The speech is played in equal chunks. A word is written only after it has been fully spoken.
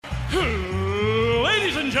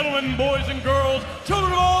Ladies and gentlemen, boys and girls,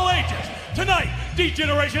 children of all ages, tonight,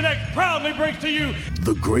 D-Generation X proudly brings to you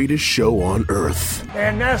the greatest show on earth.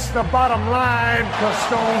 And that's the bottom line, because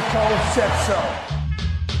Stone Cold said so.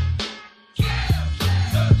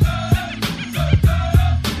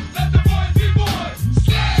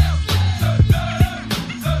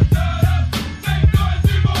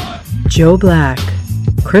 Joe Black,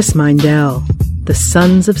 Chris Mindell, the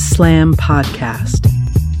Sons of Slam podcast.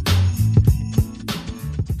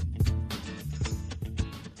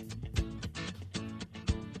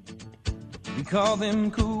 We call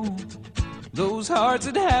them cool, those hearts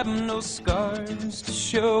that have no scars to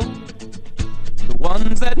show, the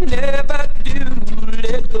ones that never do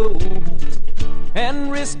let go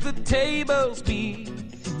and risk the tables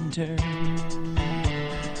being turned.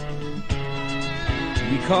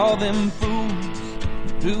 We call them fools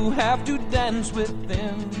who have to dance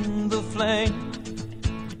within the flame,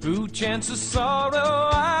 through chance of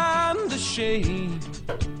sorrow and the shame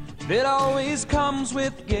that always comes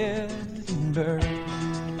with getting burned.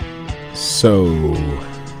 So,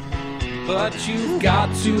 but you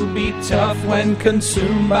got to be tough when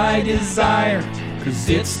consumed by desire, 'cause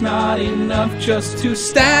it's not enough just to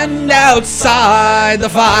stand outside the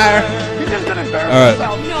fire. You're just gonna embarrass right.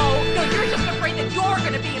 yourself. No, you're just afraid that you're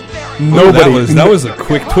going to be embarrassed. nobody. That was a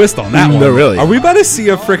quick twist on that one. No, really. Are we about to see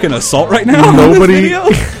a freaking assault right now? on Nobody- this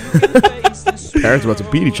video? Parents about to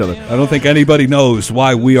beat each other. I don't think anybody knows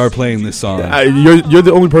why we are playing this song. You're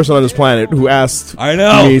the only person on this planet who asked I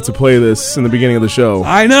know. me to play this in the beginning of the show.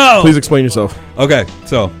 I know. Please explain yourself. Okay,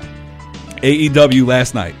 so AEW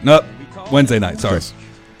last night. No, Wednesday night. Sorry. Yes.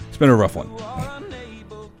 It's been a rough one.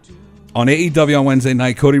 On AEW on Wednesday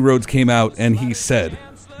night, Cody Rhodes came out and he said,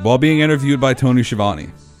 while being interviewed by Tony Schiavone,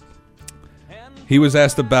 he was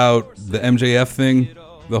asked about the MJF thing,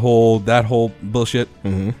 that whole bullshit.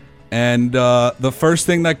 Mm-hmm. And the first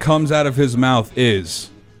thing that comes out of his mouth is,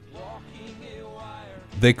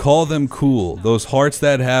 they call them cool, those hearts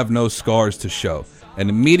that have no scars to show. And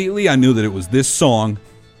immediately I knew that it was this song,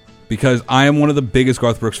 because I am one of the biggest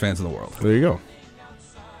Garth Brooks fans in the world. There you go.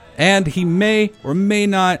 And he may or may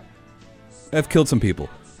not have killed some people.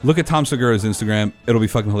 Look at Tom Segura's Instagram. It'll be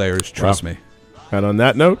fucking hilarious. Trust me. And on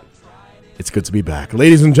that note, it's good to be back.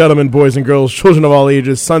 Ladies and gentlemen, boys and girls, children of all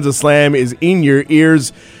ages, Sons of Slam is in your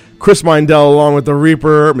ears. Chris Mindell along with the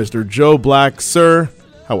Reaper, Mr. Joe Black. Sir,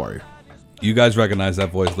 how are you? You guys recognize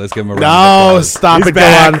that voice. Let's give him a round of No, applause. stop He's it.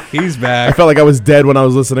 back. Go on. He's I back. felt like I was dead when I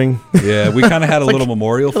was listening. Yeah, we kind of had a little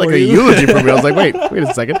memorial for like a you. eulogy for me. I was like, wait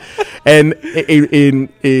a second. And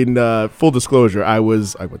in full disclosure, I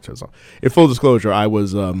was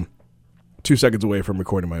 2 seconds away from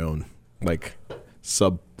recording my own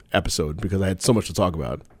sub episode because I had so much to talk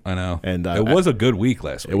about. I know. And it was a good week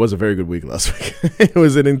last week. It was a very good week last week. It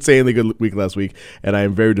was an insanely good week last week, and I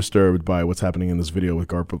am very disturbed by what's happening in this video with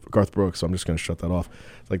Garth Brooks. So I'm just going to shut that off.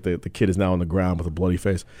 It's like the kid is now on the ground with a bloody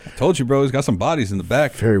face. I told you, bro. He's got some bodies in the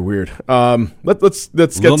back. Very weird. Let's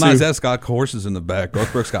get Lil to Nas X got horses in the back.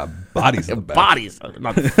 Garth Brooks got bodies in the back. bodies,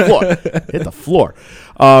 not the floor. Hit the floor.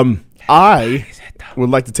 I would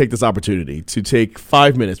like to take this opportunity to take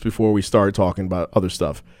 5 minutes before we start talking about other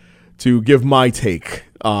stuff to give my take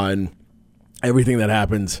on everything that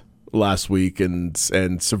happened last week and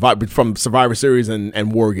from Survivor Series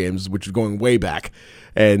and War Games, which is going way back.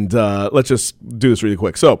 And let's just do this really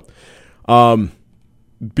quick. So,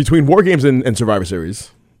 between War Games and Survivor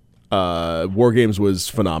Series, War Games was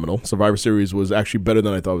phenomenal. Survivor Series was actually better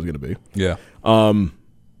than I thought it was going to be. Yeah.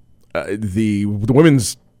 The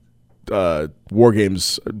women's War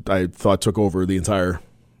Games, I thought, took over the entire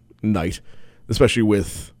night, especially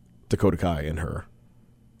with Dakota Kai and her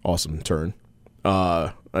awesome turn.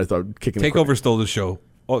 I thought kicking Takeover stole the show.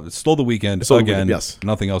 Oh, stole the weekend Stole the again. weekend, yes.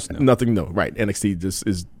 Nothing else new. Nothing, no, right. NXT just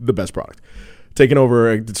is the best product. Taking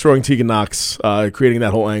over, destroying Tegan Nox, creating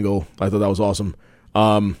that whole angle. I thought that was awesome.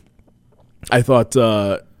 I thought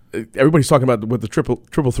everybody's talking about with the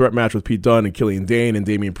triple threat match with Pete Dunne and Killian Dane and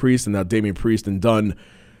Damian Priest, and now Damian Priest and Dunne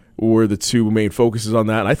were the two main focuses on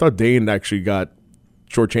that. And I thought Dane actually got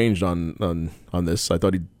shortchanged on this. I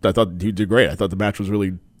thought he did great. I thought the match was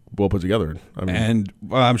really well put together. I mean, And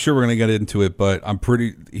I'm sure we're going to get into it, but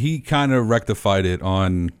he kind of rectified it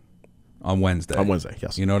on Wednesday. On Wednesday,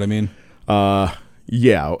 yes. You know what I mean?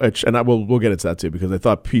 Yeah, and we'll get into that too, because I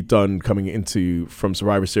thought Pete Dunne coming from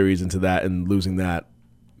Survivor Series into that and losing that,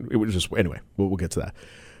 it was just, anyway, we'll get to that.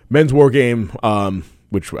 Men's War Game,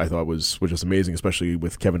 which I thought was just amazing, especially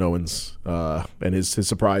with Kevin Owens and his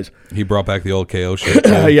surprise. He brought back the old KO shit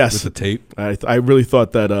yes, with the tape. I really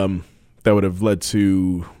thought that that would have led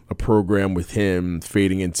to a program with him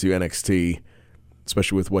fading into NXT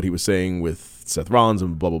especially with what he was saying with Seth Rollins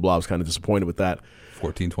and blah, blah, blah. I was kind of disappointed with that.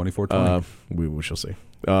 14-24, 20. We shall see.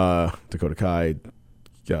 Dakota Kai,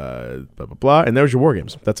 blah, blah, blah. And there's your War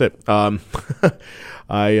Games. That's it. I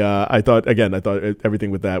thought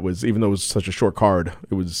everything with that was, even though it was such a short card,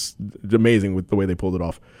 it was amazing with the way they pulled it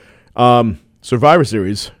off. Survivor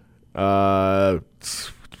Series. Start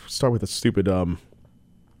with the stupid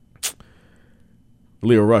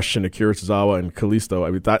Leo Rush and Akira Tozawa and Kalisto. I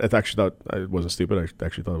mean, I actually thought it wasn't stupid. I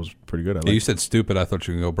actually thought it was pretty good. You said stupid. I thought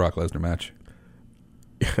you were going to go Brock Lesnar match.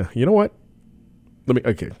 You know what?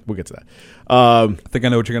 Okay, we'll get to that. I think I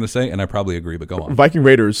know what you're going to say, and I probably agree, but go on. Viking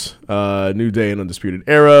Raiders, New Day and Undisputed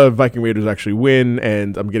Era. Viking Raiders actually win,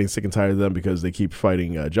 and I'm getting sick and tired of them because they keep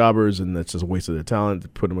fighting jobbers, and that's just a waste of their talent to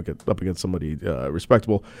put them up against somebody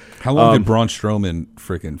respectable. How long did Braun Strowman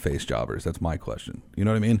freaking face jobbers? That's my question. You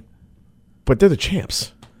know what I mean? But they're the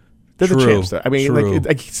champs. They're the champs. I mean,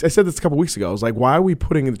 I said this a couple weeks ago. I was like, why are we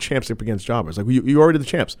putting the champs up against jobbers? Like, you already the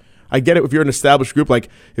champs. I get it if you're an established group. Like,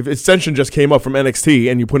 if Ascension just came up from NXT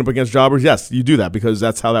and you put them up against jobbers, yes, you do that because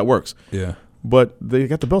that's how that works. Yeah. But they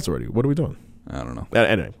got the belts already. What are we doing? I don't know.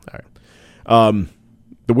 Anyway, all right.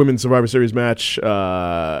 The Women's Survivor Series match.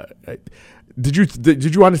 Did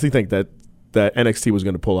you honestly think that NXT was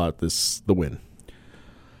going to pull out the win?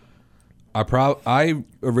 I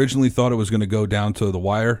originally thought it was going to go down to the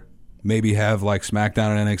wire. Maybe have like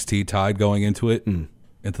SmackDown and NXT tied going into it, into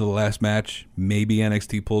the last match. Maybe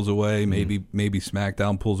NXT pulls away. Maybe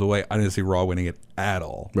SmackDown pulls away. I didn't see Raw winning it at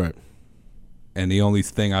all. Right. And the only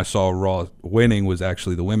thing I saw Raw winning was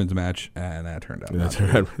actually the women's match, and that turned out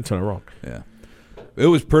turned out wrong. Yeah, it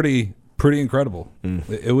was pretty incredible.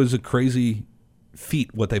 It was a crazy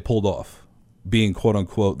feat what they pulled off, being quote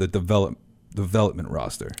unquote the development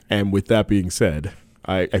roster. And with that being said,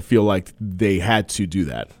 I feel like they had to do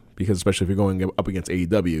that because especially if you're going up against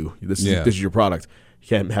AEW, this is your product. You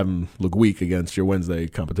can't have them look weak against your Wednesday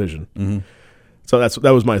competition. Mm-hmm. So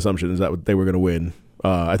that was my assumption, is that they were going to win.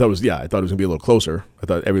 I thought it was going to be a little closer. I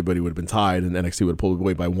thought everybody would have been tied and NXT would have pulled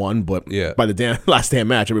away by one. But by the last damn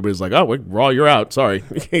match, everybody's like, "Oh, Raw, you're out. Sorry,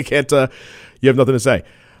 you can't. You have nothing to say."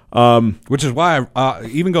 Which is why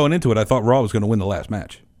even going into it, I thought Raw was going to win the last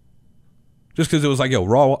match. Just because it was like,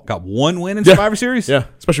 Raw got one win in Survivor Series? Yeah,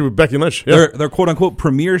 especially with Becky Lynch. Yeah. Their quote-unquote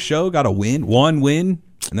premiere show got a win, one win,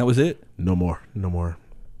 and that was it? No more.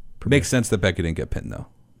 Makes sense that Becky didn't get pinned, though.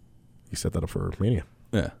 You set that up for Mania.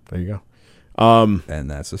 Yeah. There you go.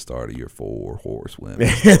 And that's the start of your 4 horsewomen.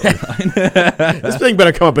 This thing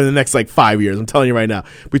better come up in the next, 5 years. I'm telling you right now.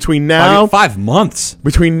 Between now... 5 months.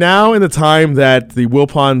 Between now and the time that the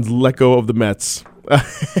Wilpons let go of the Mets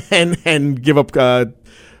and give up...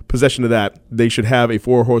 possession of that, they should have a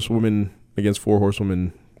 4 horsewomen against 4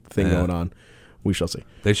 horsewomen thing going on. We shall see.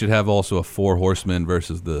 They should have also a 4 horsemen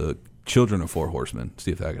versus the children of 4 horsemen.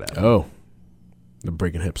 See if that could happen. Oh, the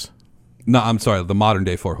breaking hips. No, I'm sorry, the modern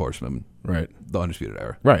day 4 horsemen. Right. The Undisputed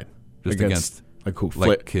Era. Right. Just against like who?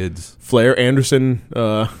 Kids. Flair, Anderson,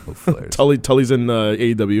 Tully's in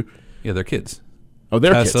AEW. Yeah, they're kids. Oh,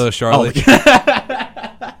 they're Tessa, kids. Charlotte.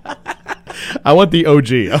 I want the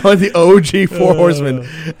OG. I want the OG 4 horsemen.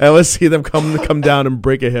 And let's see them come down and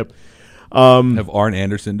break a hip. Have Arn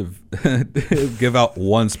Anderson to give out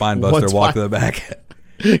one spine buster, walk to the back.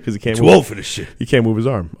 Because he can't too old for this shit. He can't move his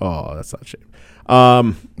arm. Oh, that's not a shame.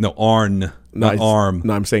 No, Arn, not arm.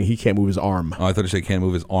 No, I'm saying he can't move his arm. Oh, I thought you said he can't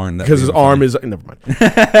move his arm. Because his arm is... Never mind.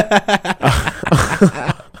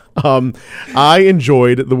 I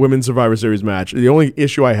enjoyed the Women's Survivor Series match. The only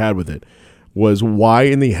issue I had with it was why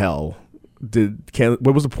in the hell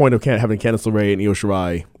what was the point of having Candice LeRae and Io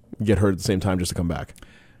Shirai get hurt at the same time just to come back?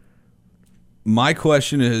 My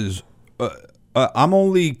question is, I'm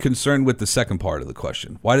only concerned with the second part of the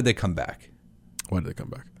question. Why did they come back? Why did they come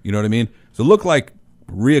back? You know what I mean? So it looked like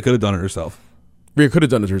Rhea could have done it herself. Rhea could have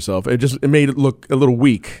done it herself. It made it look a little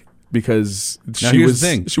weak because she was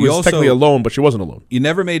technically alone, but she wasn't alone. You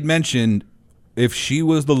never made mention if she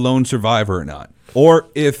was the lone survivor or not, or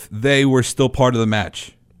if they were still part of the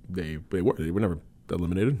match. They were never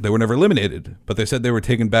eliminated. They were never eliminated, but they said they were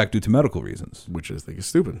taken back due to medical reasons. Which I think is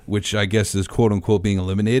stupid. Which I guess is quote-unquote being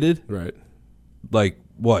eliminated. Right. Like,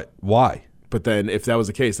 what? Why? But then if that was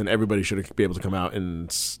the case, then everybody should be able to come out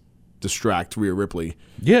and distract Rhea Ripley.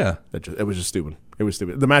 Yeah. It was just stupid. It was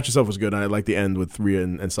stupid. The match itself was good. I liked the end with Rhea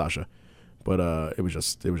and Sasha. But it was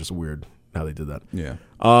just weird how they did that. Yeah.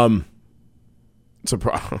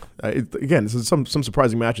 Again, this is some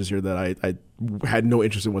surprising matches here that I had no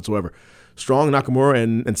interest in whatsoever. Strong, Nakamura,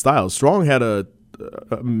 and Styles. Strong had a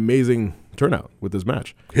amazing turnout with this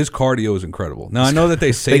match. His cardio is incredible. Now I know that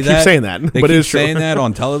they say They keep that saying that, they but it keep is true. saying that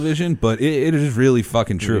on television, but it is really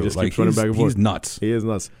fucking true. He just Like keeps running back and forth. he's nuts. He is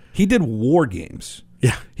nuts. He did War Games.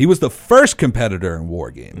 Yeah. He was the first competitor in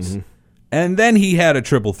War Games, and then he had a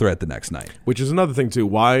triple threat the next night. Which is another thing too.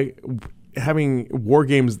 Why having War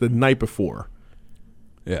Games the night before?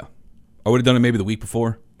 Yeah, I would have done it maybe the week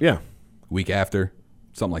before, Yeah, week after,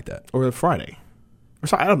 something like that. or Friday. Or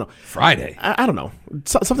sorry, I don't know. Friday. I don't know.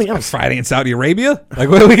 Something else. Friday in Saudi Arabia? Like,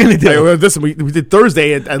 what are we going to Hey, do? well, listen, we did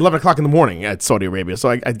Thursday at 11 o'clock in the morning at Saudi Arabia, so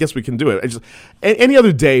I guess we can do it. Any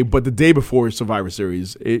other day, but the day before Survivor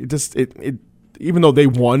Series, it even though they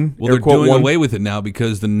won, Well, air they're quote, doing won, away with it now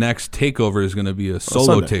because the next takeover is going to be a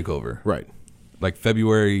solo Sunday. takeover. Right, Like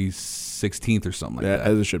February 16th or something like that.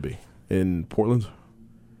 as it should be in Portland,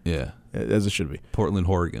 Yeah. as it should be. Portland,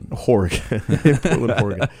 Oregon. Oregon, Portland,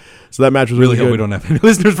 Oregon. So that match was Really really hope good. we don't have any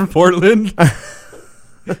listeners from Portland.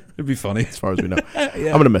 It'd be funny. As far as we know, I'm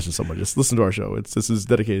going to mention someone. Just listen to our show. This is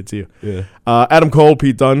dedicated to you. Yeah. Adam Cole,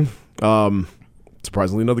 Pete Dunne.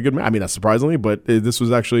 Surprisingly, another good match. I mean, not surprisingly, but this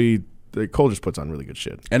was actually Cole just puts on really good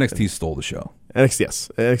shit. NXT stole the show.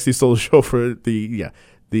 NXT stole the show for the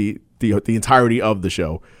entirety of the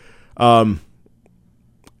show.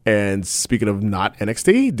 And speaking of not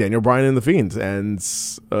NXT, Daniel Bryan and the Fiend, and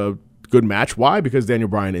a good match. Why? Because Daniel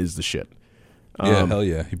Bryan is the shit. Yeah, hell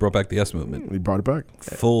yeah. He brought back the S movement. He brought it back.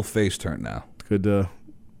 Full face turn now. Good to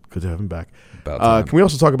have him back. About time. Can we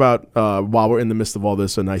also talk about while we're in the midst of all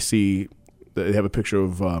this, and I see they have a picture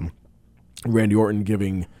of Randy Orton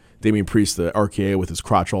giving Damian Priest the RKO with his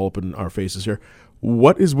crotch all up in our faces here.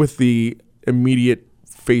 What is with the immediate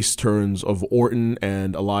face turns of Orton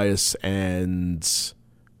and Elias and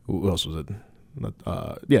who else was it?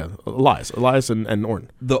 Elias and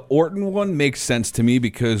Orton. The Orton one makes sense to me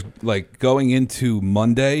because, like, going into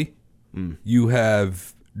Monday, you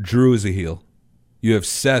have Drew as a heel. You have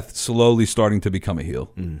Seth slowly starting to become a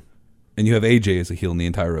heel. And you have AJ as a heel in the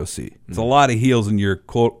entire OC. It's a lot of heels in your,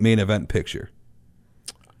 quote, main event picture.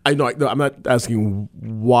 I know. I'm not asking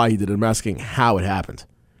why he did it. I'm asking how it happened.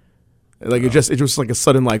 Like, it just like a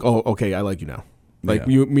sudden, like, oh, okay, I like you now. Like,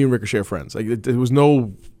 me and Ricochet are friends. Like, there was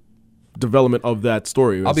no development of that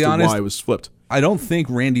story. I'll be honest, why it was flipped. I don't think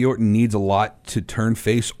Randy Orton needs a lot to turn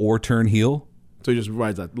face or turn heel. So he just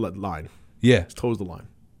rides that line. Yeah. Just toes the line.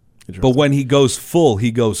 But when he goes full,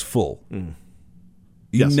 he goes full. You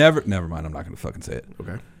Yes. never mind, I'm not going to fucking say it.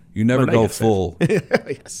 Okay. You never No, go you can say full.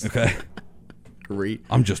 Yes. Okay. Re.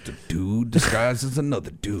 I'm just a dude disguised as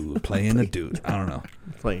another dude playing a dude. I don't know.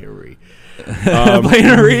 Playing a re. Playing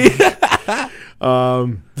a re.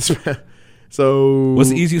 So What's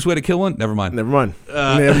the easiest way to kill one? Never mind. Never mind.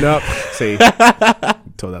 Nope. See,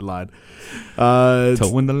 toe that line.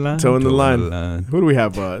 Towing the line. Towing the line. Who do we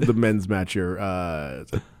have? The men's match here.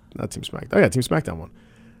 Not Team SmackDown. Oh yeah, Team SmackDown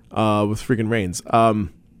one. With freaking Reigns.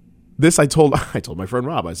 This I told my friend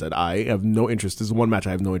Rob. I said I have no interest. This is one match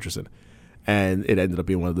I have no interest in, and it ended up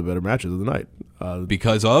being one of the better matches of the night.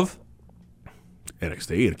 Because of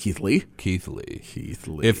NXT and Keith Lee. Keith Lee. Keith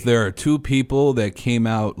Lee. If there are two people that came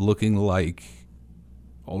out looking like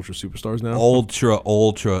Ultra superstars now.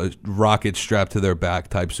 ultra rocket strapped to their back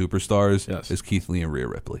type superstars, Yes. is Keith Lee and Rhea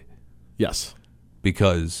Ripley. Yes.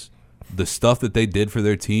 Because the stuff that they did for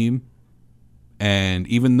their team, and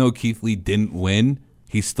even though Keith Lee didn't win,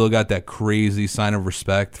 he still got that crazy sign of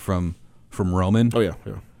respect from Roman. Oh yeah.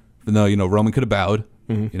 Yeah. Even though, Roman could have bowed,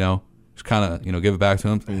 just kind of, give it back to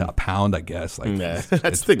him. A pound, I guess. Like, Yeah.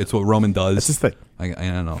 it's what Roman does. That's his thing. I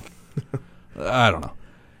don't know. I don't know.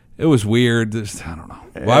 It was weird. I don't know.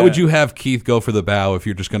 Why would you have Keith go for the bow if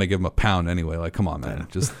you're just going to give him a pound anyway? Like, come on, man.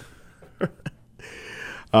 Just it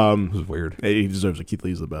was weird. He deserves it. Keith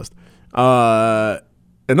Lee's the best.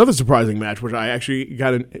 Another surprising match, which I actually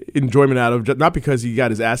got an enjoyment out of, not because he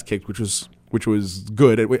got his ass kicked, which was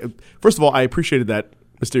good. First of all, I appreciated that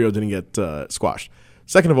Mysterio didn't get squashed.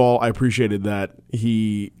 Second of all, I appreciated that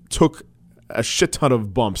he took a shit ton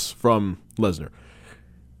of bumps from Lesnar.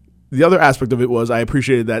 The other aspect of it was I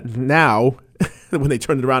appreciated that now, when they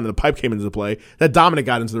turned it around and the pipe came into the play, that Dominic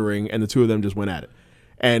got into the ring and the two of them just went at it.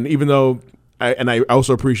 And even though, I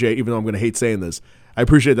also appreciate, even though I'm going to hate saying this, I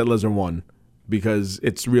appreciate that Lesnar won because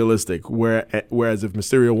it's realistic. Whereas if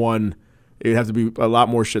Mysterio won, it'd have to be a lot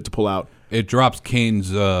more shit to pull out. It drops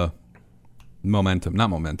Kane's momentum, not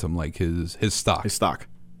momentum, like his stock. His stock.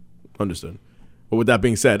 Understood. But with that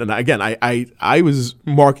being said, and again, I was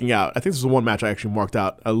marking out, I think this was the one match I actually marked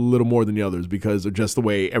out a little more than the others because of just the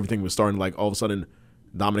way everything was starting, like all of a sudden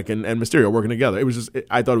Dominic and Mysterio working together. It was just,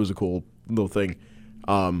 I thought it was a cool little thing.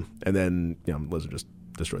 And then, Lesnar just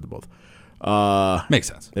destroyed them both. Makes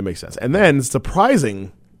sense. It makes sense. And then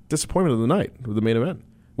surprising disappointment of the night with the main event,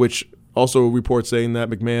 which also reports saying that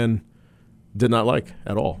McMahon did not like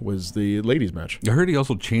at all, was the ladies match. I heard he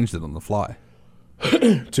also changed it on the fly.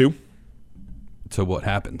 Two. So what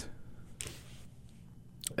happened?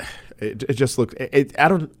 It just looked. I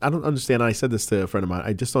don't understand. I said this to a friend of mine.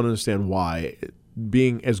 I just don't understand why,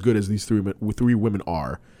 being as good as these three women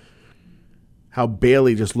are, how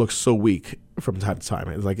Bayley just looks so weak from time to time.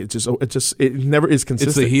 It's like it never is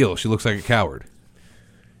consistent. It's the heel. She looks like a coward.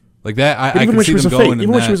 Like that. I even can when see she was them a going. face,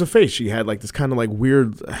 even when she was a face, she had like this kind of like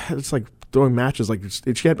weird. It's like throwing matches. Like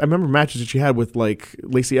she had. I remember matches that she had with like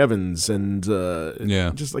Lacey Evans and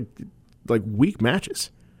just like weak matches.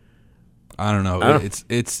 I don't know.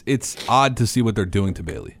 It's odd to see what they're doing to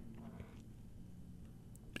Bayley.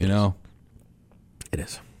 You know, it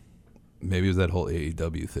is. Maybe it was that whole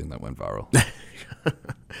AEW thing that went viral.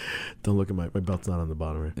 Don't look at my belt's not on the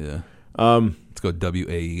bottom right. Yeah. Let's go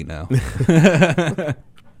WAE now.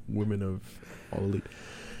 Women of All Elite.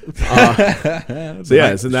 So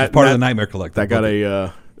yeah, so that part of the Nightmare Collective. That got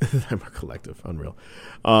a Nightmare Collective, unreal.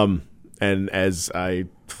 And as I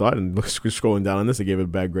thought, and scrolling down on this, I gave it a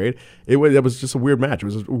bad grade. It was just a weird match. It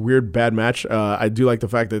was a weird, bad match. I do like the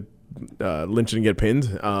fact that Lynch didn't get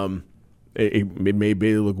pinned. It made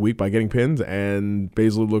Bayley look weak by getting pinned, and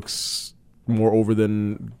Baszler looks more over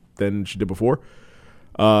than she did before.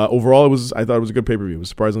 Overall, I thought it was a good pay-per-view. It was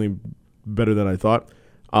surprisingly better than I thought.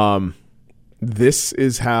 This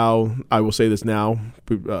is how, I will say this now,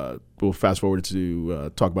 we'll fast forward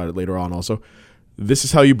to talk about it later on also. This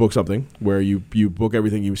is how you book something, where you book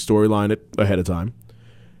everything, you storyline it ahead of time,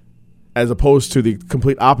 as opposed to the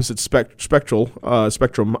complete opposite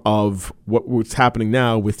spectrum of what's happening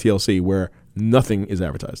now with TLC, where nothing is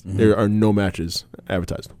advertised. Mm-hmm. There are no matches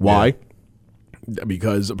advertised. Why? Yeah.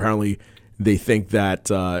 Because apparently they think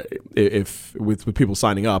that if with people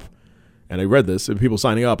signing up, and I read this, if people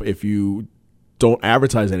signing up, if you don't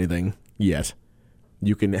advertise anything yet,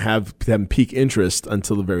 you can have them peak interest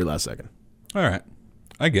until the very last second. All right.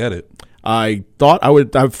 I get it. I've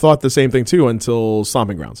thought the same thing too until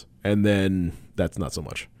Stomping Grounds. And then that's not so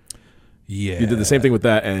much. Yeah. You did the same thing with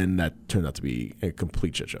that, and that turned out to be a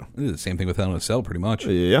complete shit show. They did the same thing with Hell in a Cell, pretty much.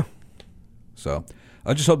 Yeah. So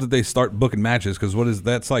I just hope that they start booking matches, because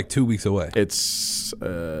that's like 2 weeks away. It's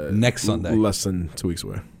next Sunday. Less than 2 weeks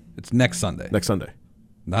away. It's next Sunday. Next Sunday.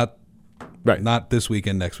 Not this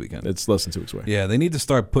weekend, next weekend. It's less than 2 weeks away. Yeah, they need to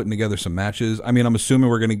start putting together some matches. I mean, I'm assuming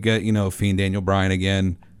we're going to get, Fiend Daniel Bryan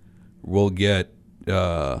again. We'll get,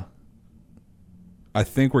 I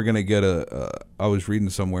think we're going to get I was reading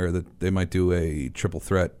somewhere that they might do a triple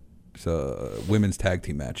threat women's tag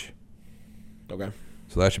team match. Okay.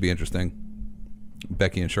 So that should be interesting.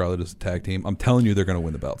 Becky and Charlotte as a tag team. I'm telling you, they're going to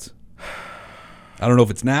win the belts. I don't know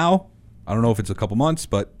if it's now. I don't know if it's a couple months,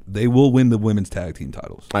 but they will win the women's tag team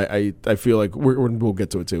titles. I feel like we'll get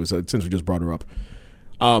to it too. So since we just brought her up,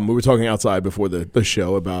 we were talking outside before the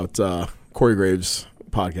show about Corey Graves'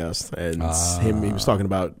 podcast, and he was talking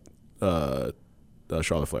about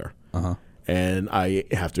Charlotte Flair, and I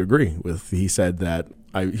have to agree with. He said that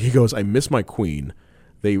he goes, I miss my queen.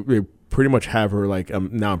 They pretty much have her like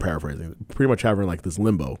now I'm paraphrasing. Pretty much have her in like this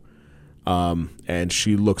limbo. And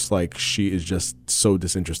she looks like she is just so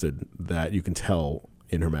disinterested that you can tell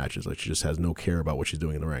in her matches. Like she just has no care about what she's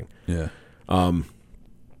doing in the ring. Yeah.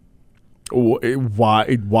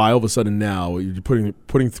 Why all of a sudden now you're going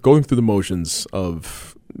through the motions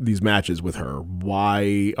of these matches with her?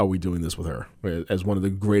 Why are we doing this with her as one of the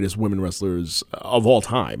greatest women wrestlers of all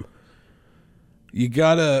time? You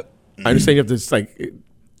gotta. I understand you have to like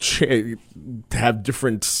have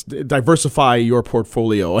diversify your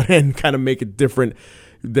portfolio and kind of make it different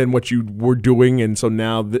than what you were doing, and so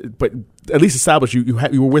now, but at least establish you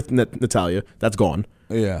were with Natalia. That's gone.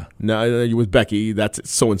 Yeah. Now you're with Becky. That's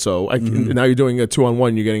so and so. Now you're doing a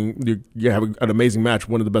 2-on-1. You have an amazing match,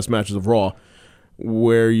 one of the best matches of Raw,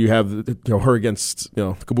 where you have her against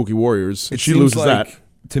Kabuki Warriors. She loses that.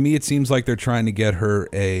 To me, it seems like they're trying to get her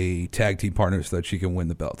a tag team partner so that she can win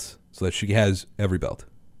the belts, so that she has every belt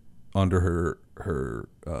under her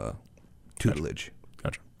tutelage.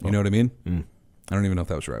 Gotcha. You know what I mean? Mm. I don't even know if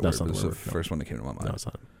that was the right word. It was the first one that came to my mind. No, it's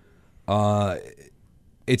not.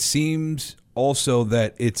 It seems also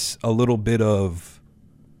that it's a little bit of,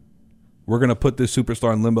 we're going to put this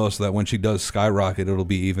superstar in limbo so that when she does skyrocket, it'll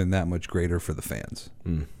be even that much greater for the fans.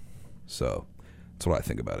 Mm. So that's what I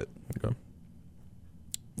think about it. Okay.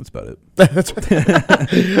 That's about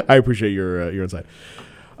it. I appreciate your insight.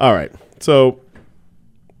 All right. So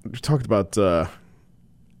we talked about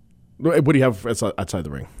what do you have outside the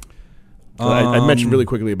ring? I mentioned really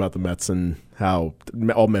quickly about the Mets and how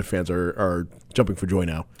all Met fans are jumping for joy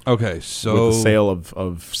now. Okay, With so the sale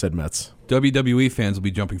of said Mets. WWE fans will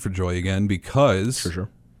be jumping for joy again because For sure.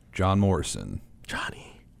 John Morrison,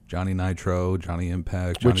 Johnny Nitro, Johnny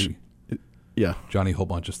Impact, Johnny, Yeah. Johnny whole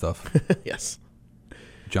bunch of stuff, Yes.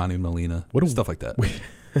 Johnny Molina, stuff like that.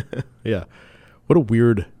 Yeah. What a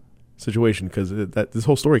weird situation because this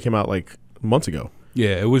whole story came out like months ago.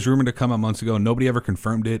 Yeah, it was rumored to come out months ago. Nobody ever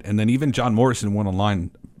confirmed it. And then even John Morrison went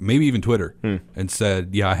online, maybe even Twitter, and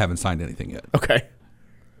said, yeah, I haven't signed anything yet. Okay.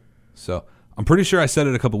 So I'm pretty sure I said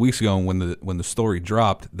it a couple weeks ago when the story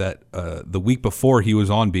dropped that the week before he was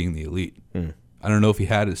on Being the Elite. I don't know if he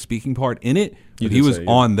had a speaking part in it, but he was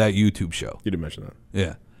on that YouTube show. You did mention that.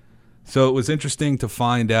 Yeah. So it was interesting to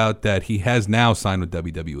find out that he has now signed with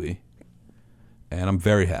WWE. And I'm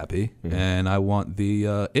very happy. And I want the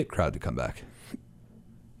IT crowd to come back.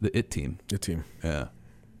 The IT team. Good team. Yeah.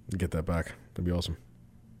 Get that back. That'd be awesome.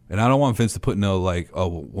 And I don't want Vince to put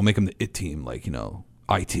we'll make him the IT team,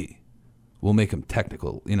 IT. We'll make them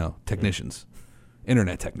technical, technicians,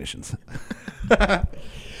 internet technicians.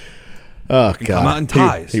 Oh, God. Come out in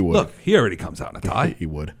ties. He would. Look, he already comes out in a tie. He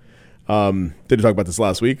would. Did we talk about this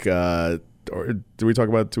last week? Or did we talk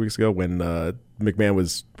about it 2 weeks ago when McMahon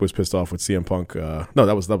was pissed off with CM Punk? No,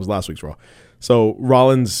 that was last week's Raw. So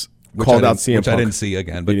Rollins called out CM Punk. Which I didn't see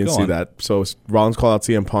again, but you didn't see that. So Rollins called out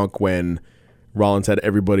CM Punk when Rollins had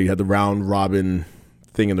the round robin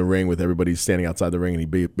thing in the ring with everybody standing outside the ring, and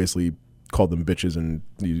he basically called them bitches and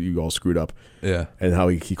you all screwed up. Yeah. And how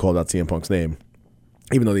he called out CM Punk's name,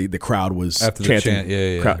 even though the crowd was after chanting.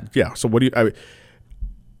 The chant. Yeah. So what do you?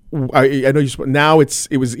 I know you. Now it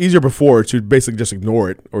was easier before to basically just ignore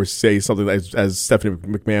it or say something as Stephanie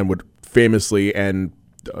McMahon would famously and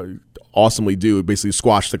awesomely do, basically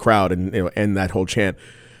squash the crowd and end that whole chant.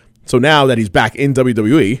 So now that he's back in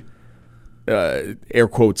WWE, air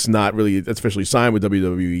quotes, not really officially signed with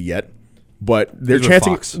WWE yet, but they're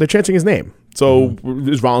chanting his name. So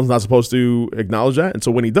is Rollins not supposed to acknowledge that? And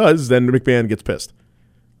so when he does, then McMahon gets pissed.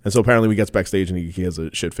 And so apparently we gets backstage and he has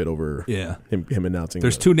a shit fit over him announcing.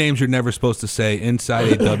 There's two names you're never supposed to say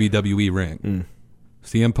inside a WWE ring.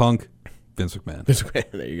 CM Punk, Vince McMahon.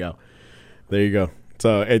 There you go.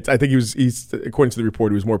 So I think he's according to the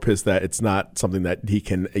report, he was more pissed that it's not something that he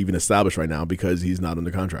can even establish right now because he's not under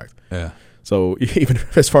contract. Yeah. So even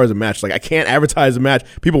as far as a match, I can't advertise a match.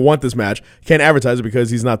 People want this match. Can't advertise it because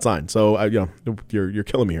he's not signed. So you're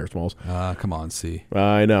killing me here, Smalls. Come on, see.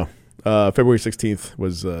 I know. February 16th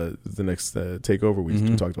was the next takeover.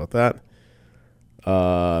 We talked about that.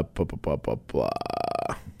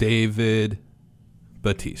 David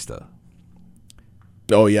Batista.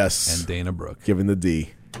 Oh, yes. And Dana Brooke. Giving the D.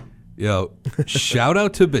 Yo, shout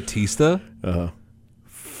out to Batista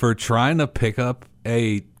for trying to pick up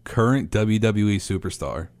a current WWE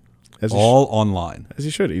superstar online. As he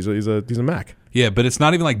should. He's a Mac. Yeah, but it's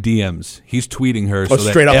not even like DMs. He's tweeting her so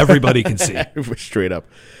that up. everybody can see. Straight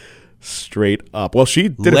up. Well, she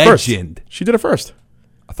did it first. She did it first.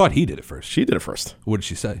 I thought he did it first. She did it first. What did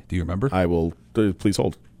she say? Do you remember? I will. Please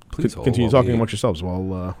hold. Please hold. Continue talking amongst yourselves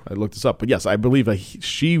while I look this up. But yes, I believe that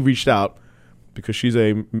she reached out because she's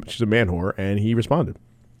a man whore, and he responded.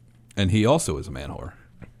 And he also is a man whore.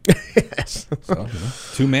 Yes. So,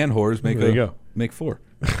 two man whores make four.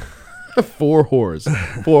 4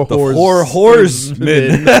 whores. 4 the whores. 4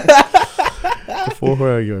 horsemen.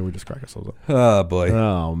 We just crack ourselves up. Oh, boy.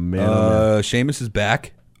 Oh, man. Sheamus is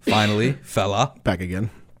back, finally, fella. Back again.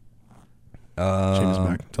 Sheamus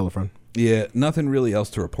back. Tell a friend. Yeah, nothing really else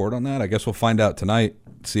to report on that. I guess we'll find out tonight,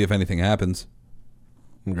 see if anything happens.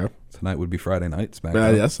 Okay. Tonight would be Friday night.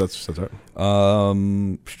 SmackDown. Yes, that's right.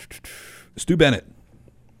 Stu Bennett.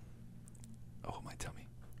 Oh, my tummy.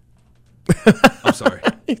 I'm sorry.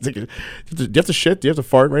 Do you have to shit? Do you have to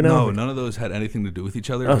fart right now? No, none of those had anything to do with each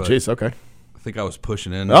other. Oh, jeez. Okay. I think I was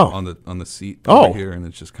pushing in on the seat over here, and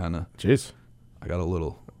it's just kind of. Jeez. I got a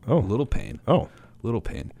little pain. Little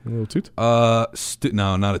pain. A little toot?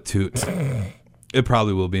 No, not a toot. It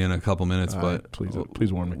probably will be in a couple minutes, but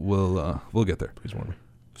please warn me. We'll get there. Please warn me.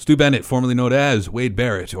 Stu Bennett, formerly known as Wade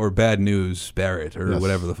Barrett or Bad News Barrett or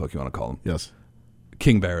whatever the fuck you want to call him. Yes.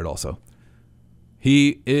 King Barrett also.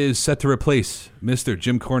 He is set to replace Mr.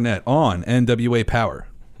 Jim Cornette on NWA Power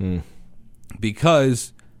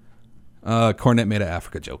because Cornette made an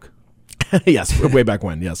Africa joke. Yes, way back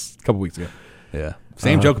when. Yes, a couple weeks ago. Yeah,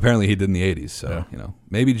 same joke apparently he did in the 80s. So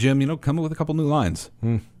maybe Jim, come up with a couple new lines.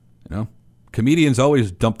 Comedians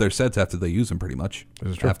always dump their sets after they use them, pretty much.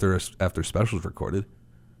 This is true. After specials recorded.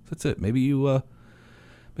 So that's it. Maybe you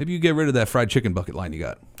get rid of that fried chicken bucket line you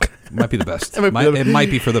got. It might be the best. It might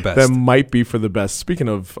be for the best. That might be for the best. Speaking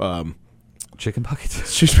of chicken buckets.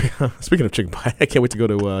 Speaking of chicken pie, I can't wait to go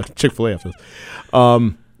to Chick-fil-A after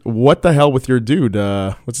this. What the hell with your dude?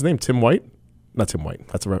 What's his name? Tim White? Not Tim White.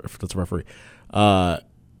 That's a referee.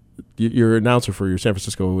 Your announcer for your San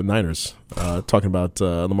Francisco Niners, talking about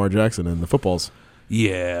Lamar Jackson and the footballs.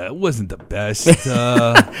 Yeah, it wasn't the best.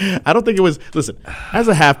 I don't think it was. Listen, as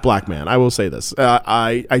a half black man, I will say this.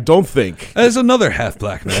 I don't think. As another half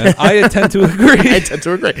black man, I tend to agree.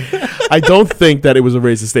 I don't think that it was a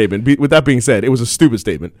racist statement. With that being said, it was a stupid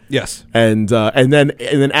statement. Yes. And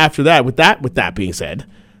then after that, with that being said,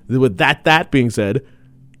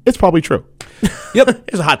 it's probably true. Yep.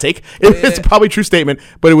 It's a hot take. It's a probably true statement,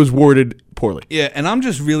 but it was worded poorly. Yeah, and I'm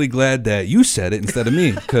just really glad that you said it instead of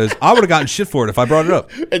me, because I would have gotten shit for it if I brought it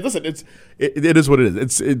up. And listen, it is what it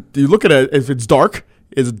is. You look at it, if it's dark,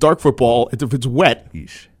 it's dark football. If it's wet,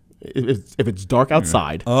 if it's dark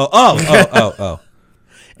outside. Oh.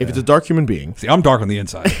 If it's a dark human being. See, I'm dark on the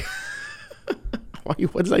inside. What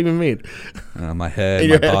does that even mean? My head,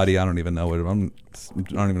 my body, I don't even know what I'm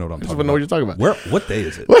talking about. I don't know what you're talking about. What day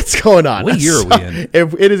is it? What's going on? What year are we in?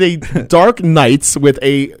 If it is a dark nights with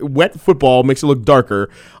a wet football makes it look darker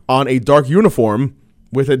on a dark uniform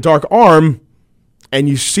with a dark arm, and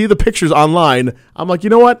you see the pictures online, I'm like, you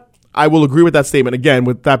know what? I will agree with that statement. Again,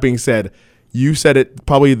 with that being said, you said it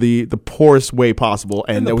probably the poorest way possible,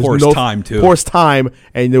 and there was poorest time too. Poorest time,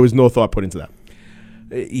 and there was no thought put into that.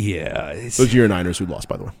 Yeah. Those are your Niners who lost,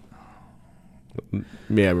 by the way.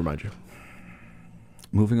 May I remind you?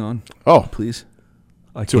 Moving on. Oh, please.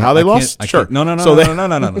 To how they lost? Sure. No.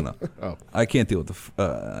 Oh. I can't deal with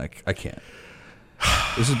I can't.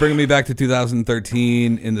 This is bringing me back to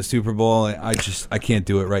 2013 in the Super Bowl. I can't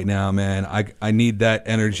do it right now, man. I need that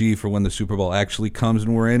energy for when the Super Bowl actually comes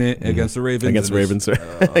and we're in it against the Ravens. Against the Ravens,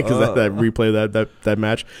 because that replay that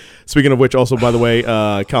match. Speaking of which, also by the way,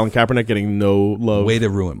 Colin Kaepernick getting no love. Way to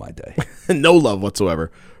ruin my day. No love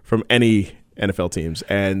whatsoever from any NFL teams,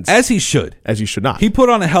 and as he should not. He put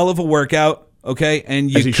on a hell of a workout. Okay,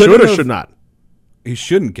 and as he should or should not. He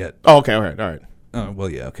shouldn't get. Oh, okay, all right. Oh, well,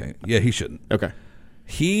 yeah, okay, yeah, he shouldn't. Okay.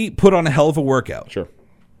 He put on a hell of a workout. Sure.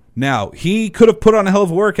 Now, he could have put on a hell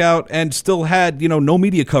of a workout and still had, no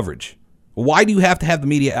media coverage. Why do you have to have the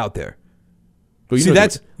media out there? Well, see,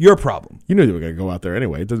 that's your problem. You knew they were going to go out there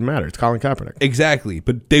anyway. It doesn't matter. It's Colin Kaepernick. Exactly.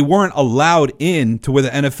 But they weren't allowed in to where the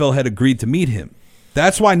NFL had agreed to meet him.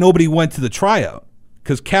 That's why nobody went to the tryout.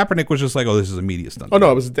 Because Kaepernick was just like, oh, this is a media stunt. Oh, no,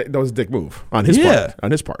 that was a dick move on his part.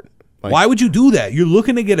 On his part. Like, why would you do that? You're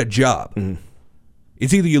looking to get a job. Mm-hmm.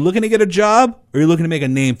 It's either you're looking to get a job or you're looking to make a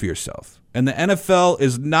name for yourself. And the NFL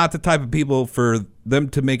is not the type of people for them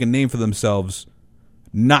to make a name for themselves,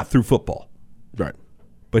 not through football. Right.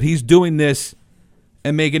 But he's doing this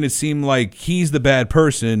and making it seem like he's the bad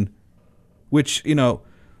person, which,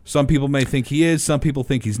 some people may think he is, some people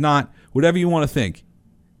think he's not. Whatever you want to think,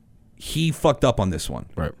 he fucked up on this one.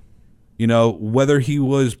 Right. Whether he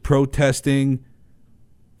was protesting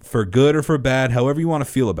for good or for bad, however you want to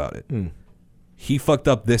feel about it. He fucked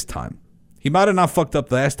up this time. He might have not fucked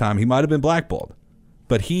up last time. He might have been blackballed.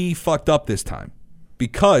 But he fucked up this time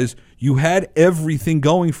because you had everything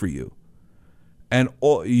going for you. And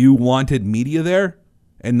you wanted media there,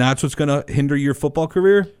 and that's what's going to hinder your football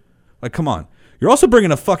career? Like, come on. You're also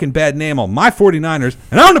bringing a fucking bad name on my 49ers,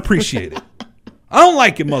 and I don't appreciate it. I don't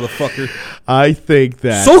like it, motherfucker. I think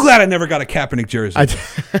that... So glad I never got a Kaepernick jersey.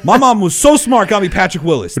 My mom was so smart, got me Patrick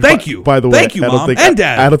Willis. Thank you. By the way, thank you, Mom and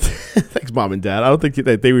Dad. Thanks, Mom and Dad. I don't think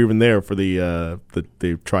that they were even there for the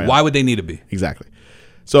tryout. Why would they need to be? Exactly.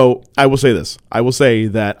 So I will say this. I will say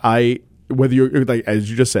that whether you're, like,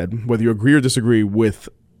 as you just said, whether you agree or disagree with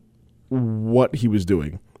what he was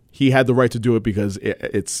doing, he had the right to do it because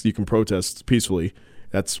you can protest peacefully.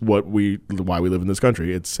 That's why we live in this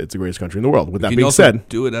country. It's the greatest country in the world. With that being said,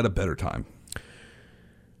 do it at a better time.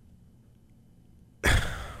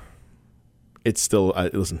 It's still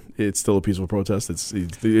listen. It's still a peaceful protest.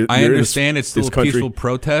 I understand it's still a peaceful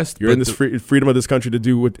protest. You're in this freedom of this country to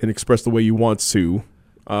do it and express the way you want to.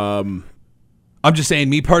 I'm just saying,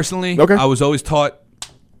 me personally, okay. I was always taught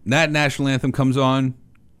that national anthem comes on,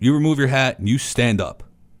 you remove your hat and you stand up.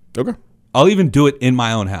 Okay. I'll even do it in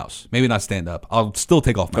my own house. Maybe not stand up. I'll still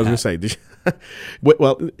take off my hat. I was going to say,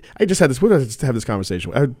 well, I just had this. What did I just have this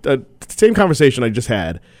conversation? Same conversation I just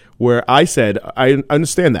had where I said, I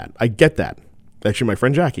understand that. I get that. Actually, my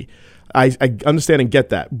friend Jackie. I understand and get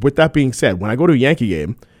that. With that being said, when I go to a Yankee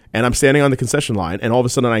game and I'm standing on the concession line and all of a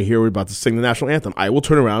sudden I hear we're about to sing the national anthem, I will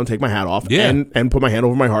turn around and take my hat off and put my hand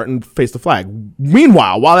over my heart and face the flag.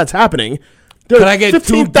 Meanwhile, while that's happening, Can I get 2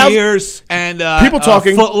 15,000 beers and people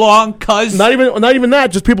talking, a foot long? Cuz not even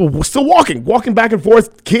that. Just people still walking back and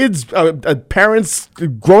forth. Kids, parents,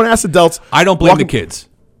 grown ass adults. I don't blame the kids.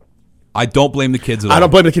 I don't blame the kids at all. I don't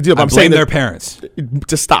blame the kids either. But I I'm blame saying their parents.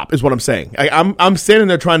 To stop is what I'm saying. I'm standing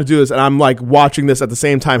there trying to do this, and I'm like watching this at the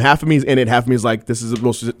same time. Half of me is in it, half of me is like, this is the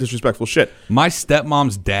most disrespectful shit. My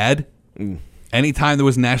stepmom's dad, anytime there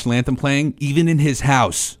was a national anthem playing, even in his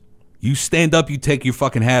house, you stand up, you take your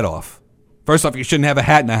fucking hat off. First off, you shouldn't have a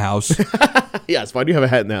hat in the house. Yes, why do you have a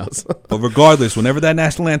hat in the house? But regardless, whenever that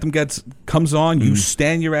national anthem comes on, you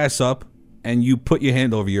stand your ass up and you put your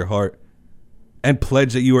hand over your heart and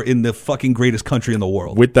pledge that you are in the fucking greatest country in the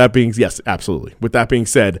world. With that being, yes, absolutely. With that being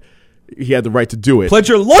said, he had the right to do it. Pledge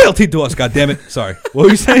your loyalty to us, goddammit. Sorry. What were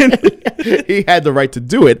you saying? He had the right to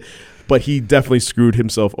do it, but he definitely screwed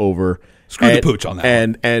himself over. Screwed the pooch on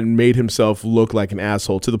that and made himself look like an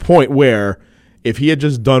asshole to the point where if he had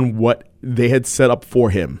just done what they had set up for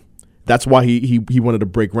him, that's why he wanted to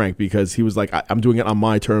break rank, because he was like, I'm doing it on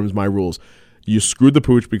my terms, my rules. You screwed the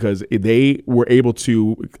pooch because they were able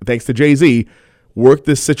to, thanks to Jay-Z, work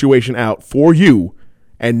this situation out for you.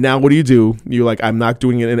 And now what do? You're like, I'm not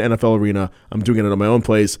doing it in an NFL arena. I'm doing it in my own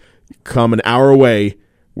place. Come an hour away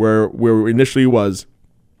where initially was,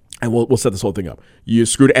 and we'll set this whole thing up. You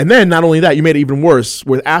screwed it. And then not only that, you made it even worse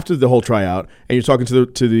with after the whole tryout, and you're talking to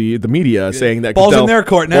the media saying that Ball's Goodell, in their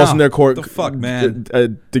court now. Ball's in their court. The fuck, man.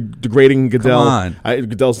 Degrading Goodell. Come on.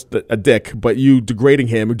 Goodell's a dick, but you degrading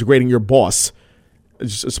him, degrading your boss,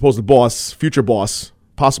 supposed boss, future boss,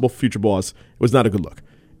 possible future boss, was not a good look.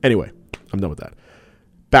 Anyway, I'm done with that.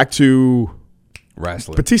 Back to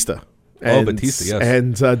Wrestler. Batista. And, Batista, yes.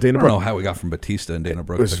 And Dana Brooke. I don't know how we got from Batista and Dana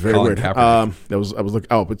Brooke. It was to very Colin weird.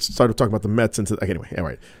 Kaepernick. But started talking about the Mets into anyway. All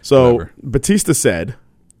right. So Whatever. Batista said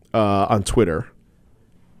on Twitter,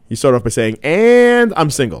 he started off by saying, "And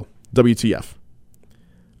I'm single." WTF?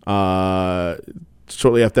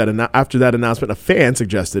 Shortly after that announcement, a fan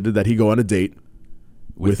suggested that he go on a date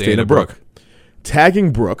with Dana Brooke.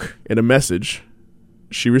 Tagging Brooke in a message,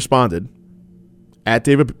 she responded, "At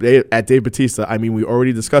Dave Batista. I mean, we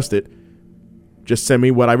already discussed it. Just send me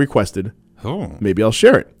what I requested. Oh. Maybe I'll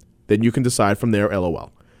share it. Then you can decide from there,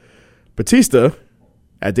 LOL." Batista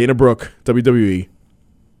at Dana Brooke, WWE.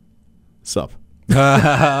 Sup.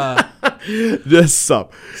 Just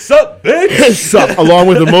sup. Sup, bitch? Sup. Along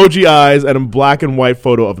with emoji eyes and a black and white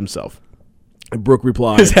photo of himself. And Brooke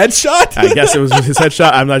replied, His headshot? I guess it was his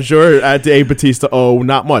headshot. I'm not sure. At Dave Batista, oh,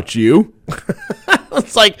 not much. You?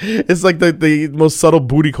 It's like the most subtle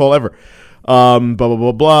booty call ever. Blah, blah,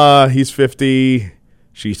 blah, blah. He's 50.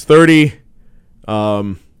 She's 30.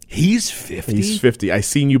 He's 50? He's 50. I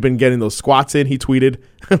seen you been getting those squats in, he tweeted,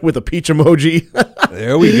 with a peach emoji.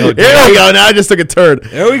 There we go, Dave. There we go. Now I just took a turn.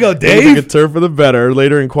 There we go, I Dave. took a turn for the better.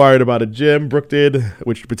 Later inquired about a gym Brooke did,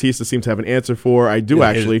 which Batista seemed to have an answer for. I do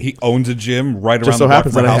actually. He owns a gym right around Just so the block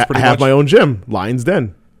happens from that our I house, pretty have much. my own gym, Lion's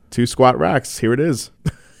Den. 2 squat racks. Here it is.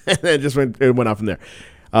 And it just went out from there.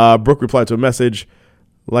 Brooke replied to a message.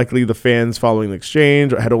 Likely the fans following the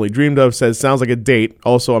exchange had only dreamed of. Says, sounds like a date.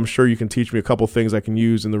 Also, I'm sure you can teach me a couple things I can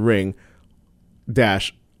use in the ring.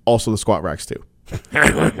 Also the squat racks too.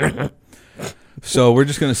 So we're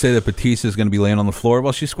just going to say that Batista is going to be laying on the floor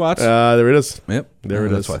while she squats? There it is. Yep. There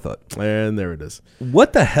it is. That's what I thought. And there it is.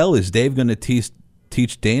 What the hell is Dave going to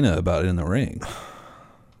teach Dana about in the ring?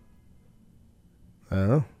 I don't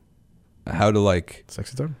know. How to,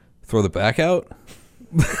 sexy time? Throw the back out?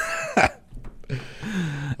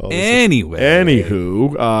 Anyway.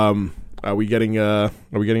 Anywho, are we getting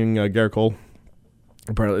Garrett Cole?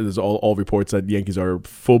 Apparently, there's all reports that the Yankees are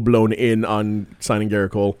full blown in on signing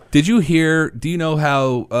Garrett Cole. Do you know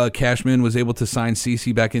how Cashman was able to sign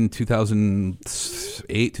CeCe back in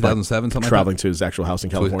 2008, 2007, something Traveling like that? to his actual house in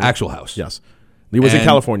To California. his actual house. Yes. He was in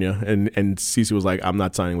California, and CeCe was like, I'm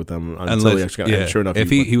not signing with them until he actually got. And sure enough,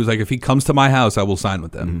 he was like, if he comes to my house, I will sign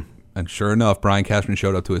with them. Mm-hmm. And sure enough, Brian Cashman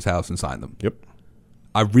showed up to his house and signed them. Yep.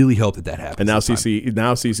 I really hope that happens. And now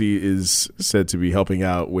CeCe is said to be helping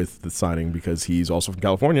out with the signing because he's also from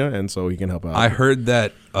California, and so he can help out. I heard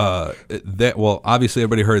that. Obviously,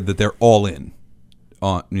 everybody heard that they're all in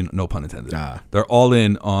on. No pun intended. They're all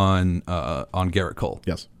in on Garrett Cole.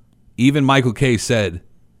 Yes. Even Michael Kay said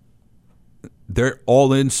they're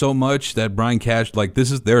all in so much that Brian Cash,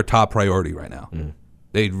 this is their top priority right now. Mm.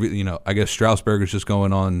 They, I guess Strasburg is just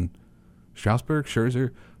going on. Strasburg,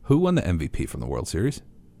 Scherzer. Who won the MVP from the World Series?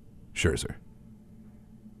 Scherzer.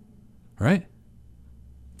 Right?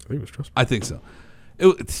 I think it was Strasburg. I think so.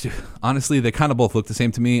 Honestly, they kind of both look the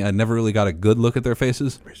same to me. I never really got a good look at their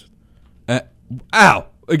faces. Ow!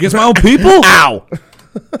 Against my own people? Ow!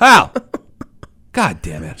 How? God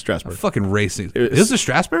damn it. Strasburg. I'm fucking racing. Is it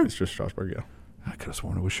Strasburg? It's just Strasburg, yeah. I could have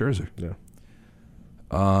sworn it was Scherzer. Yeah.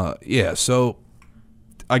 Yeah, so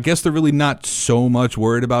I guess they're really not so much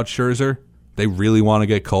worried about Scherzer. They really want to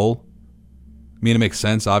get Cole. I mean, it makes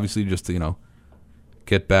sense, obviously, just to,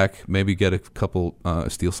 get back, maybe get a couple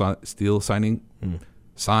stealing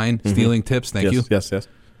tips. Thank you. Yes.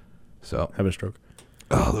 So Having a stroke.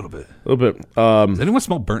 Oh, a little bit. Does anyone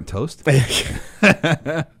smell burnt toast?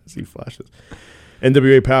 See flashes.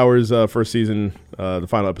 NWA Power's first season, the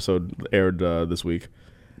final episode aired this week.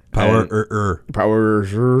 Power.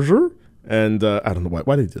 And I don't know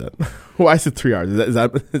why did they do that. Why is it 3 hours? Is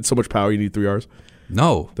that it's so much power you need 3 hours?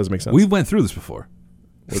 No. Doesn't make sense. We went through this before.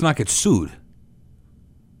 Let's not get sued.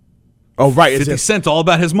 Oh, right. 50 Cent's all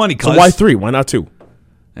about his money, cuz. So why 3? Why not 2?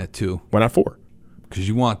 At 2. Why not 4? Because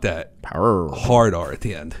you want that power hard R at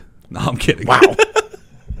the end. No, I'm kidding. Wow.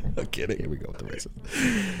 I'm kidding. Here we go with the racing.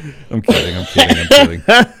 I'm kidding.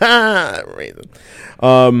 Racing.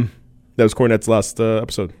 That was Cornette's last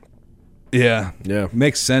episode. Yeah.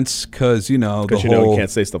 Makes sense because, he can't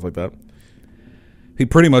say stuff like that. He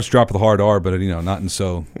pretty much dropped the hard R, but, not in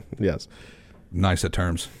so yes. nice at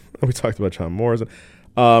terms. We talked about John Morrison.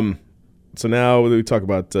 So now we talk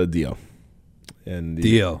about Dio. And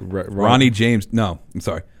Dio. Ronnie James. No, I'm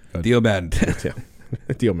sorry. Dio Madden. Yeah.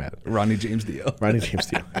 Dio Madden. Ronnie James Dio.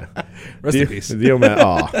 Yeah. Rest in peace. Dio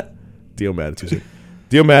Madden. Dio Madden too soon.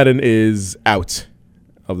 Dio Madden is out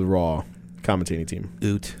of the Raw commentating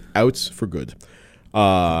team. Out for good.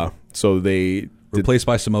 So they replaced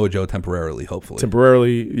by Samoa Joe temporarily, hopefully.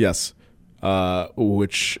 Temporarily, yes.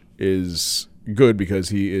 Which is good because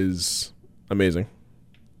he is amazing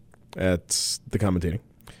at the commentating.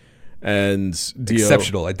 And Dio,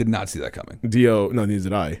 exceptional. I did not see that coming. Dio, no, neither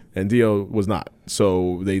did I. And Dio was not.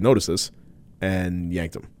 So they noticed this and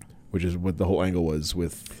yanked him, which is what the whole angle was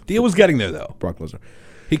with. Dio was getting there though. Brock Lesnar.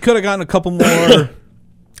 He could have gotten a couple more.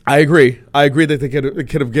 I agree that they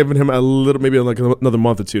could have given him a little, maybe like another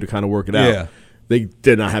month or two to kind of work it out. Yeah. They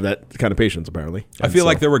did not have that kind of patience, apparently. I feel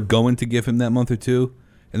like they were going to give him that month or two.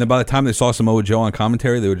 And then by the time they saw Samoa Joe on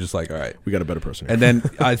commentary, they were just like, all right. We got a better person here. And then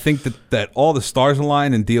I think that all the stars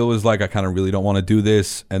aligned, and Dio was like, I kind of really don't want to do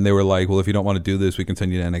this. And they were like, well, if you don't want to do this, we can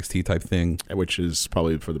send you to NXT type thing. Which is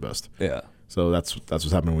probably for the best. Yeah. So that's what's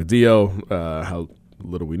happening with Dio. How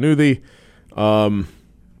little we knew thee. Let's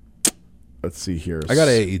see here. I got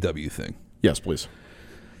an AEW thing. Yes, please.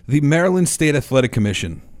 The Maryland State Athletic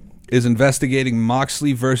Commission is investigating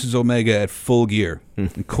Moxley versus Omega at Full Gear.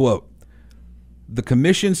 Quote, the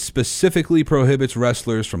commission specifically prohibits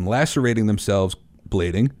wrestlers from lacerating themselves,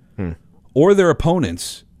 blading, or their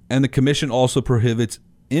opponents, and the commission also prohibits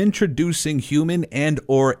introducing human and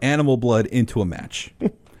or animal blood into a match.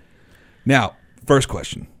 Now, first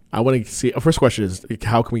question. I want to see. First question is,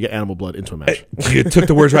 how can we get animal blood into a match? You took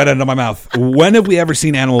the words right out of my mouth. When have we ever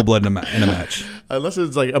seen animal blood in a match? Unless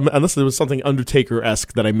there was something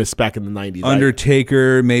Undertaker-esque that I missed back in the 90s.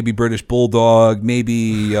 Undertaker, maybe British Bulldog,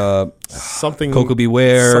 maybe something. Coco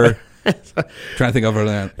Beware. Trying to think of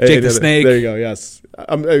it. Jake the Snake. There you go. Yes,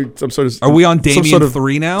 some sort of. Are we on Damien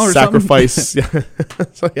 3 now or sacrifice?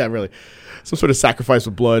 Something? Yeah, really. Some sort of sacrifice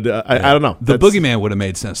with blood. I don't know. The Boogeyman would have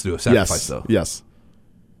made sense to do a sacrifice, though. Yes.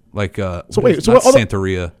 Like, so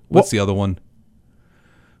Santeria. What's the other one?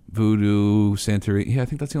 Voodoo, Santeria. Yeah, I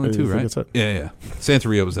think that's the only two, right? That's it. Yeah.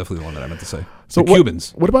 Santeria was definitely the one that I meant to say. So the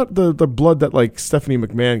Cubans. What about the blood that like Stephanie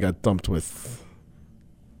McMahon got dumped with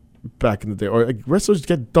back in the day? Or like, wrestlers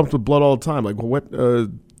get dumped with blood all the time. Like, what?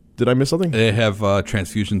 Did I miss something? They have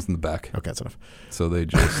transfusions in the back. Okay, that's enough. So they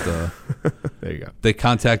just there you go. They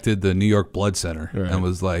contacted the New York Blood Center and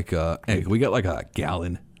was like, "Hey, can we get like a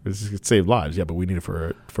gallon?" This is save lives, yeah, but we need it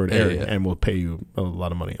for an area, and we'll pay you a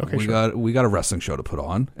lot of money. Okay, we got a wrestling show to put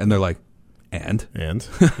on, and they're like, and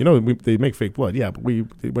they make fake blood, yeah, but we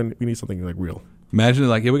need something like real. Imagine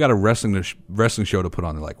like, yeah, we got a wrestling show to put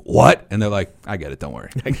on. They're like, what? And they're like, I get it, don't worry.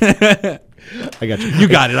 I got you. You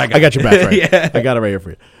got it. I got your back. Right. Yeah. I got it right here for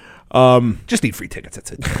you. Just need free tickets.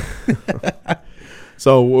 That's it.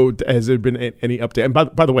 So, has there been any update? And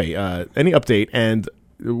by the way, any update? And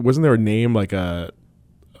wasn't there a name like a?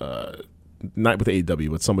 Not with AEW,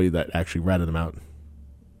 with somebody that actually ratted them out.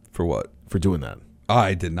 For what? For doing that.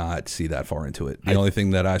 I did not see that far into it. The only thing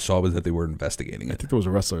that I saw was that they were investigating it. I think there was a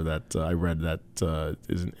wrestler that I read that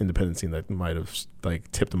is an independent scene that might have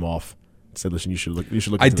like tipped him off. Said, "Listen, you should look."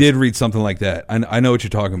 I did read something like that. I know what you're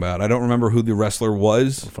talking about. I don't remember who the wrestler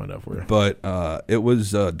was. I'll find out for you. But it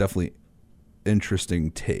was definitely interesting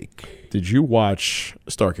take. Did you watch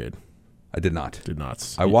Starrcade? I did not. Did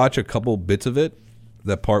not. I watched a couple bits of it.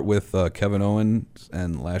 That part with Kevin Owens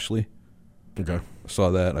and Lashley. Okay. I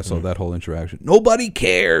saw that. I saw that whole interaction. Nobody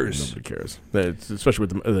cares. Nobody cares. Especially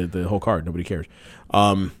with the whole card. Nobody cares.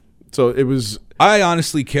 So it was. I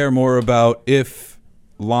honestly care more about if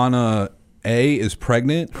Lana A is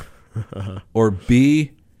pregnant or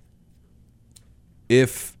B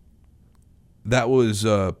if that was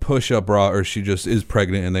a push-up bra or she just is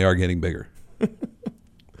pregnant and they are getting bigger.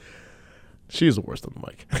 She is the worst on the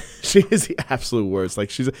mic. She is the absolute worst. Like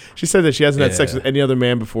she said that she hasn't had sex with any other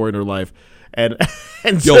man before in her life. And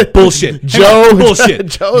yo, bullshit. Joe, bullshit.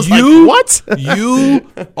 Joe's like, what?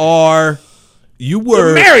 You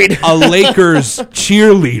were married. A Lakers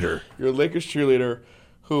cheerleader. You're a Lakers cheerleader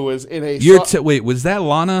who was in a wait, was that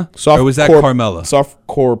Lana or was that Carmella?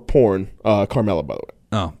 Softcore porn. Carmella, by the way.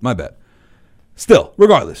 Oh, my bad. Still,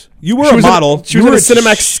 regardless, you were a model. She was in a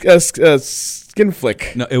Cinemax skin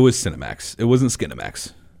flick. No, it was Cinemax. It wasn't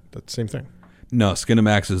Skinemax. That's the same thing. No,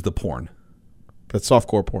 Skinemax is the porn. That's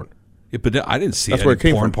softcore porn. Yeah, but I didn't see That's where it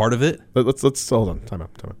came porn from. part of it. Let's hold on. Time out.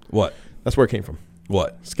 What? That's where it came from.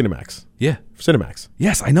 What? Skinemax. Yeah. Cinemax.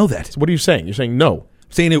 Yes, I know that. So what are you saying? You're saying no.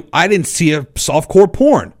 I'm saying I didn't see a softcore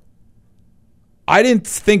porn. I didn't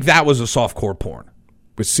think that was a softcore porn.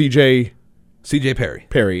 With CJ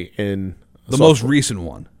Perry in the most recent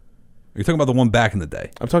one. You're talking about the one back in the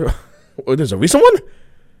day. I'm talking. Oh, there's a recent one.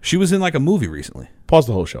 She was in like a movie recently. Pause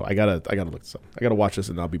the whole show. I gotta look this up. I gotta watch this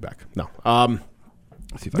and I'll be back. No.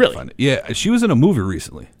 Let's see if I can find it. Yeah, she was in a movie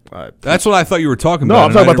recently. That's what I thought you were talking no, about. No,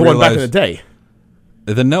 I'm talking about the one back in the day.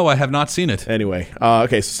 Then no, I have not seen it. Anyway,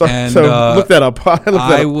 okay, so look that up.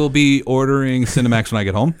 I will be ordering Cinemax when I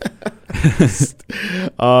get home.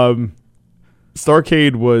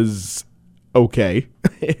 Starrcade was okay.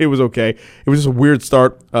 It was okay. It was just a weird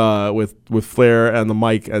start with Flair and the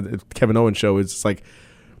mic at the Kevin Owens show. It's just like,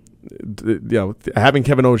 having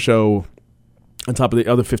Kevin Owens show on top of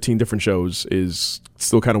the other 15 different shows is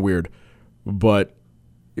still kind of weird. But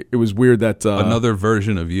it was weird that Another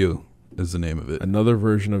Version of You is the name of it. Another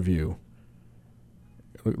Version of You.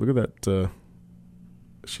 Look at that.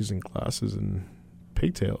 She's in glasses and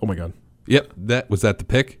pigtail. Oh my god. Yep. Was that the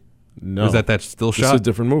pic? No. Was that still shot? This is a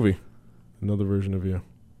different movie. Another Version of You.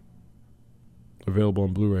 Available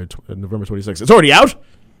on Blu-ray November 26th. It's already out?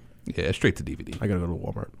 Yeah, straight to DVD. I gotta go to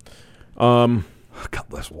Walmart. God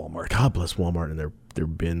bless Walmart. God bless Walmart and their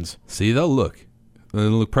bins. See, they'll look. They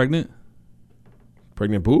look pregnant?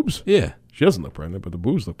 Pregnant boobs? Yeah. She doesn't look pregnant, but the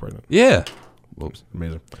boobs look pregnant. Yeah. Whoops.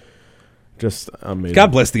 Amazing. Just amazing.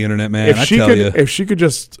 God bless the internet, man. If she could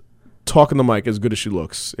just talk in the mic as good as she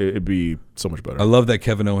looks, it'd be so much better. I love that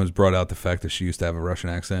Kevin Owens brought out the fact that she used to have a Russian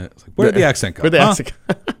accent. It's like, where did the accent go? Where'd the accent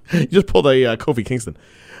go? You just pulled a Kofi Kingston.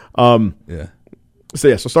 Yeah. So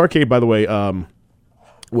Starrcade, by the way,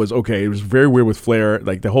 was okay. It was very weird with Flair.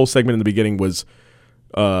 Like the whole segment in the beginning was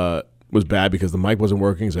bad because the mic wasn't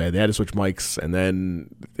working, so they had to switch mics, and then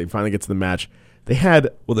they finally get to the match.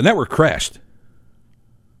 The network crashed.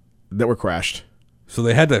 Network crashed. So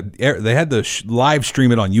they had to live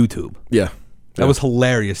stream it on YouTube. Yeah. That was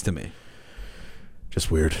hilarious to me. Just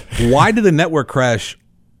weird. Why did the network crash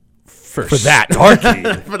for that?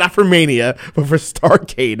 Starrcade? Not for Mania, but for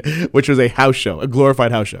Starrcade, which was a house show, a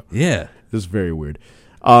glorified house show. Yeah. This is very weird.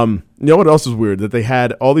 You know what else is weird? That they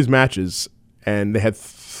had all these matches, and they had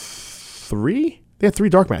three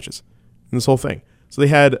dark matches in this whole thing. So they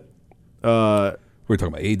had... We're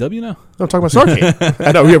talking about AEW now? No, I'm talking about Starrcade.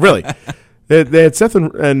 I know, yeah, really. They had Seth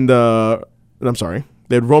and I'm sorry.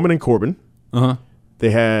 They had Roman and Corbin. Uh-huh.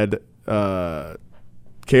 They had KO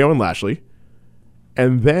and Lashley.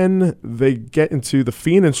 And then they get into the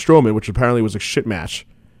Fiend and Strowman, which apparently was a shit match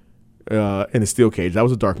in a steel cage. That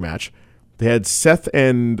was a dark match. They had Seth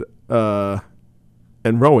and Rowan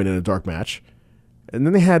in a dark match. And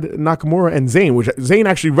then they had Nakamura and Zayn, which Zayn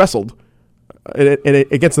actually wrestled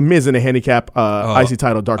against The Miz in a handicap IC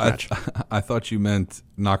title dark match. I thought you meant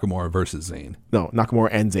Nakamura versus Zayn. No, Nakamura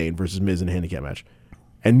and Zayn versus Miz in a handicap match.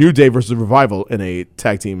 And New Day versus Revival in a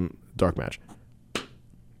tag team dark match.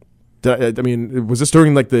 Was this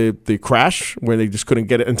during like the crash where they just couldn't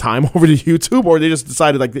get it in time over to YouTube, or they just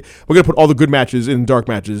decided like we're gonna put all the good matches in dark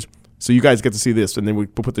matches so you guys get to see this, and then we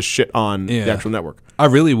put the shit on the actual network? I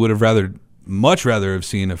really would have much rather have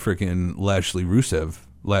seen a freaking Lashley Rusev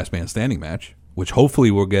Last Man Standing match, which hopefully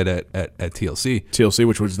we'll get at TLC. TLC,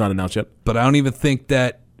 which was not announced yet. But I don't even think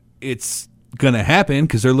that it's gonna happen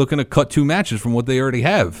because they're looking to cut 2 matches from what they already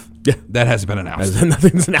have. Yeah, that hasn't been announced.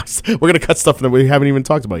 Nothing's announced. We're gonna cut stuff that we haven't even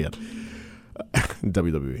talked about yet.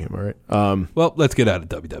 WWE, am I right? Well, let's get out of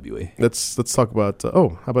WWE. Let's talk about.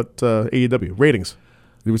 How about AEW ratings?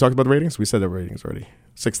 Did we talk about the ratings? We said the ratings already.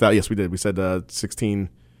 6,000. Yes, we did. We said 16.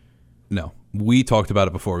 No, we talked about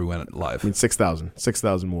it before we went live. I mean 6,000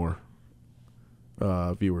 more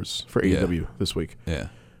viewers for AEW this week. Yeah.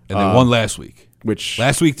 And they won last week. Which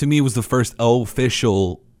last week to me was the first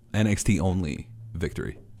official NXT only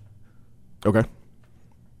victory. Okay.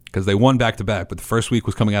 Because they won back-to-back, but the first week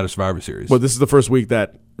was coming out of Survivor Series. Well, this is the first week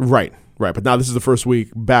that... Right. But now this is the first week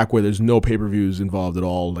back where there's no pay-per-views involved at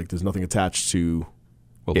all. Like, there's nothing attached to...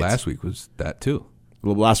 Well, last week was that, too.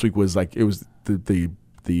 Well, last week was like... It was the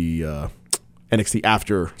NXT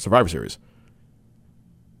after Survivor Series.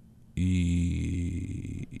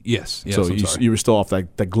 Yes. So you were still off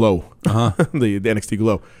that glow. the NXT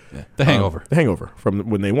glow. Yeah. The hangover. The hangover from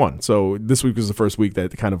when they won. So this week was the first week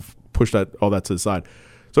that kind of pushed all that to the side.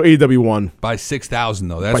 So AEW won by 6,000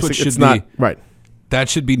 though. That's what should it's be not, right. That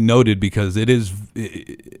should be noted because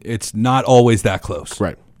it's not always that close.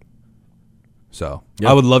 Right. So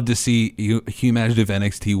I would love to see. Can you imagine if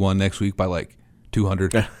NXT won next week by like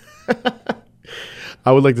 200?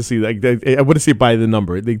 I would like to see that. I want to see it by the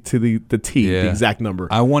number, the T, the exact number.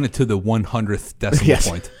 I want it to the 100th decimal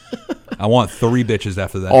point. I want 3 bitches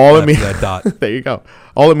after that. That dot. There you go.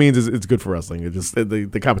 All it means is it's good for wrestling. It just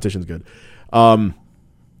the competition's good.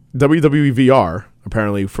 WWE VR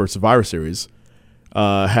apparently for Survivor Series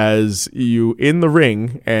has you in the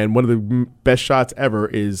ring, and one of the best shots ever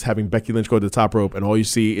is having Becky Lynch go to the top rope, and all you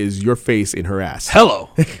see is your face in her ass. Hello.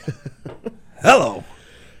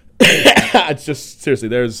 It's just seriously.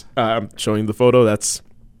 There's I'm showing the photo. That's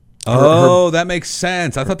that makes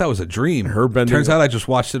sense. I thought that was a dream. Her bending. Turns out I just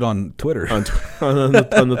watched it on Twitter. on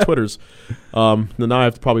the Twitters. Now I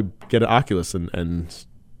have to probably get an Oculus and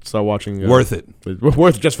start watching. Worth it.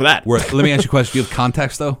 Worth it just for that. Let me ask you a question. Do you have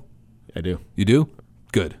contacts though? I do. You do?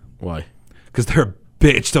 Good. Why? Because they're a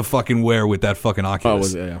bitch to fucking wear with that fucking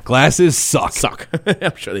Oculus. Yeah. Glasses suck.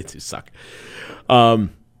 I'm sure they do suck.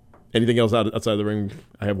 Anything else outside of the ring?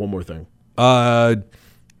 I have one more thing. The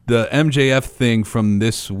MJF thing from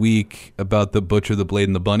this week about the Butcher, the Blade,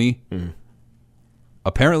 and the Bunny. Mm.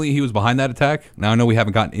 Apparently, he was behind that attack. Now, I know we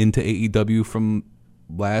haven't gotten into AEW from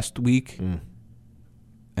last week,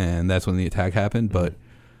 and that's when the attack happened, but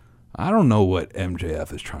I don't know what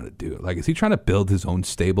MJF is trying to do. Like, is he trying to build his own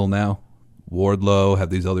stable now? Wardlow, have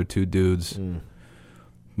these other 2 dudes.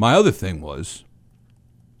 My other thing was...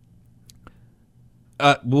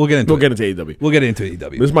 We'll get into AEW. We'll get into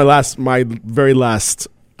AEW. This is my very last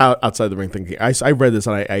outside the ring thing. I read this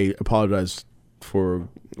and I apologize for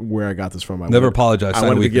where I got this from. Never apologize. I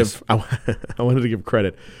wanted to give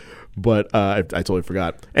credit, but I totally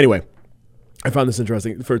forgot. Anyway, I found this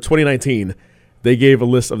interesting. For 2019, they gave a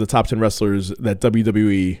list of the top 10 wrestlers that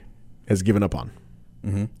WWE has given up on.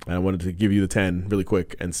 Mm-hmm. And I wanted to give you the 10 really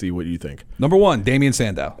quick and see what you think. Number 1, Damian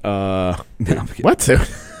Sandow. What?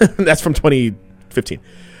 That's from 2015.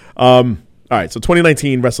 All right, so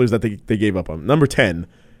 2019 wrestlers that they gave up on. Number 10,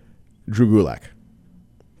 Drew Gulak.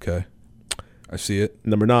 Okay. I see it.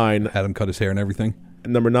 Number 9. Had him cut his hair and everything.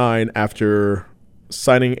 Number 9, after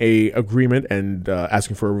signing a agreement and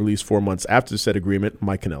asking for a release 4 months after said agreement,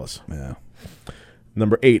 Mike Kanellis. Yeah.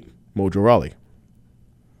 Number 8, Mojo Rawley.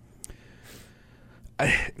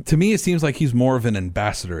 To me, it seems like he's more of an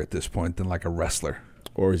ambassador at this point than like a wrestler.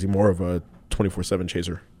 Or is he more of a 24/7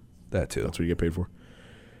 chaser? That too. That's what you get paid for.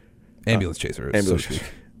 Ambulance chaser. Ambulance chaser.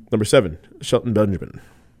 Number 7, Shelton Benjamin.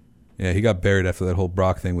 Yeah, he got buried after that whole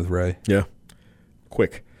Brock thing with Ray. Yeah.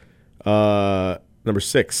 Quick. Number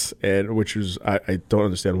 6, and which is I don't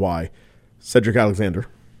understand why, Cedric Alexander.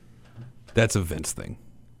 That's a Vince thing.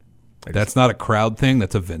 That's not a crowd thing.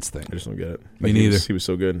 That's a Vince thing. I just don't get it. Me neither. He was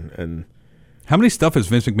so good. And how many stuff has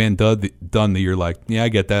Vince McMahon done that you're like, yeah, I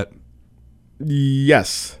get that?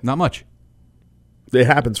 Yes. Not much. It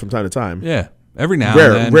happens from time to time. Yeah. Every now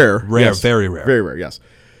and then. Rare. Yes. Very rare. Very rare, yes.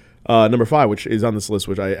 Number 5, which is on this list,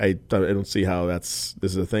 which I don't see how this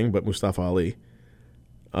is a thing, but Mustafa Ali.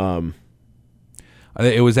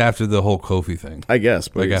 It was after the whole Kofi thing. I guess.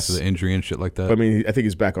 But like after the injury and shit like that. I mean, I think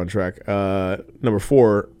he's back on track. Number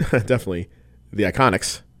 4, definitely, the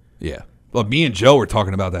Iconics. Yeah. Well, me and Joe were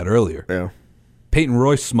talking about that earlier. Yeah. Peyton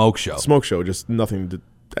Royce Smoke Show. Smoke Show, just nothing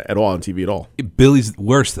at all on TV at all. Billy's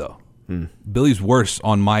worse, though. Billy's worse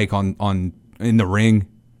on mic, on in the ring,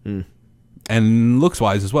 and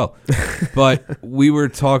looks-wise as well. But we were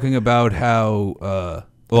talking about how,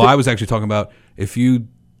 I was actually talking about if you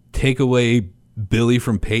take away Billy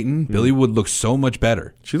from Peyton, Billy would look so much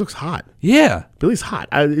better. She looks hot. Yeah. Billy's hot.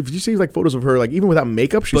 If you see like photos of her, like even without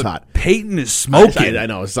makeup, she's hot. Peyton is smoking. I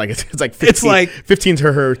know. It's like 15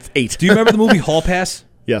 to her 8. Do you remember the movie Hall Pass?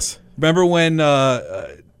 Yes. Remember when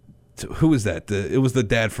who was that? It was the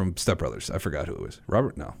dad from Step Brothers. I forgot who it was.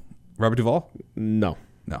 Robert Duvall? No.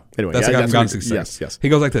 Anyway, that's the guy from Gone in 60 Seconds. Yes. He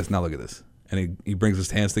goes like this. Now look at this. And he brings his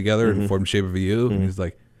hands together and forms the shape of a U. And he's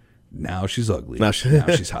like, Now she's ugly. Now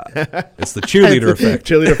Now she's hot. It's the cheerleader effect.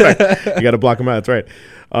 Cheerleader effect. You got to block them out. That's right.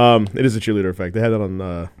 It is a cheerleader effect. They had that on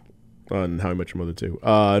How I Met Your Mother too.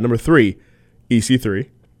 Number 3, EC3.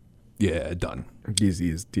 Yeah, done. He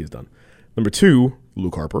is done. Number 2,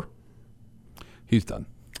 Luke Harper. He's done.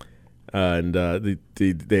 And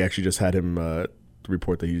they actually just had him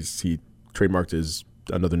report that he trademarked his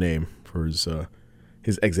another name for his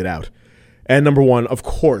exit out. And number 1, of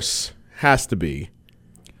course, has to be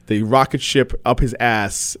the rocket ship up his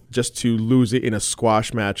ass just to lose it in a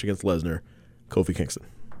squash match against Lesnar, Kofi Kingston.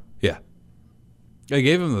 Yeah. I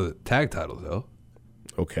gave him the tag title, though.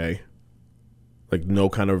 Okay. Like no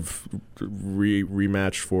kind of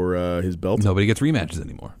rematch for his belt? Nobody gets rematches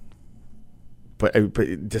anymore. But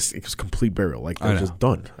it was complete burial. Like, it was just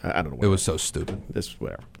done. I don't know. It was so stupid. This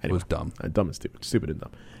whatever. Anyway, it was dumb. Dumb and stupid. Stupid and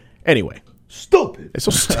dumb. Anyway. Stupid. It's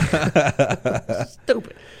so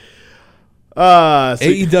stupid.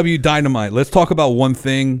 AEW Dynamite. Let's talk about one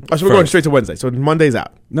thing. So we're going straight to Wednesday. So Monday's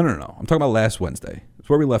out. No. I'm talking about last Wednesday. It's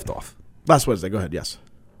where we left off. Last Wednesday. Go ahead. Yes.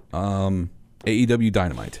 AEW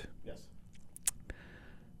Dynamite. Yes.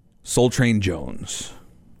 Soul Train Jones.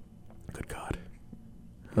 Good God.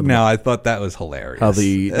 Now I thought that was hilarious. How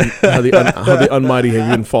the Almighty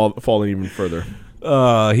have even fallen even further.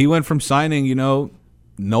 He went from signing,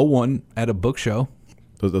 no one at a book show.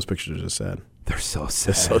 Those pictures are just sad. They're so sad.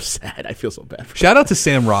 They're so sad. I feel so bad for Shout out to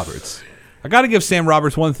Sam Roberts. I got to give Sam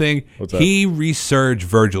Roberts one thing. What's that? He resurged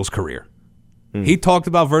Virgil's career. He talked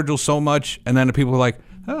about Virgil so much, and then the people were like,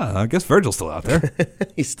 I guess Virgil's still out there.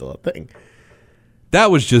 He's still a thing. That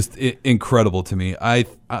was just incredible to me.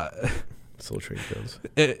 Soul Train Jones.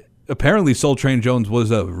 Apparently, Soul Train Jones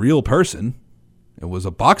was a real person. It was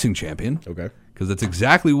a boxing champion. Okay. Because that's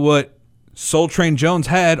exactly what Soul Train Jones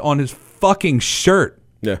had on his fucking shirt.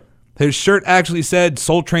 Yeah. His shirt actually said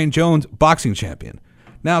Soul Train Jones, boxing champion.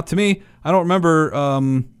 Now, to me, I don't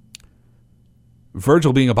remember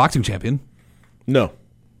Virgil being a boxing champion. No.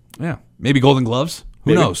 Yeah. Maybe Golden Gloves.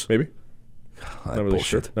 Who knows? Maybe. Not really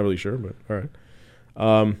bullshit. sure. Not really sure, but all right.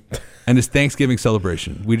 And his Thanksgiving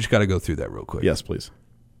celebration. We just got to go through that real quick. Yes, please.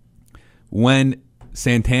 When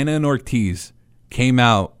Santana and Ortiz came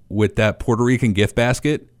out with that Puerto Rican gift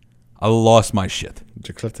basket, I lost my shit.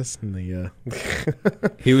 Chancletas and the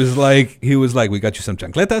He was like, we got you some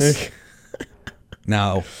chancletas.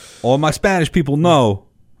 Now, all my Spanish people know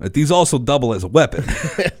that these also double as a weapon.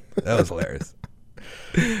 That was hilarious.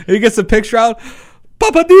 He gets a picture out.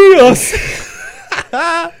 Papa Dios.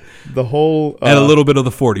 the whole and a little bit of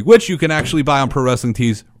the 40, which you can actually buy on Pro Wrestling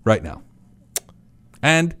Tees right now.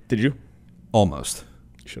 And did you? Almost.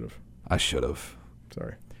 You should have. I should have.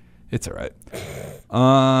 Sorry. It's all right.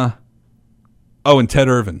 And Ted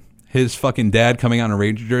Irvin, his fucking dad coming out in a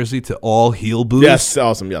Ranger jersey to all heel boos. Yes,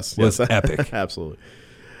 awesome. Yes, was epic. Absolutely.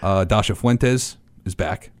 Dasha Fuentes is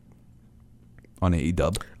back on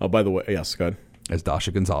AEW. Oh, by the way, yes, go ahead. As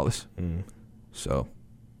Dasha Gonzalez. So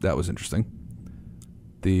that was interesting.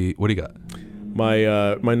 What do you got?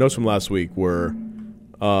 My notes from last week were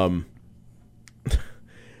that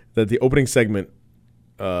the opening segment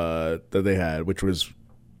that they had, which was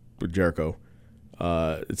with Jericho,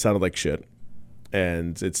 it sounded like shit.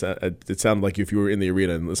 And it sounded like if you were in the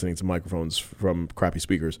arena and listening to microphones from crappy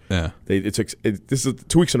speakers. Yeah. This is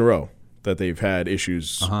 2 weeks in a row that they've had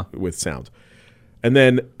issues with sound. And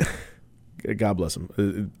then, God bless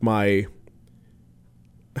him,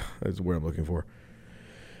 that's the word I'm looking for.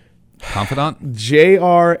 Confidant?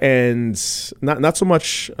 JR and not so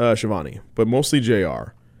much Shivani, but mostly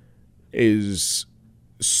JR is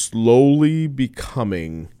slowly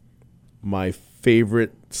becoming my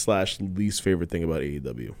favorite / least favorite thing about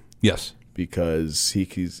AEW. Yes. Because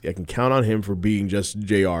I can count on him for being just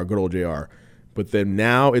JR, good old JR. But then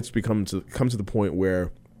now it's come to the point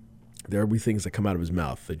where there will be things that come out of his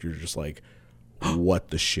mouth that you're just like, what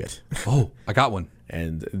the shit? Oh, I got one.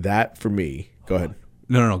 And that for me, go ahead.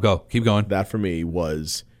 No, go. Keep going. That for me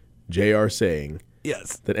was JR saying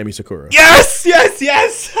yes that Emi Sakura yes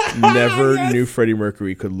never knew Freddie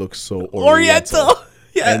Mercury could look so oriental.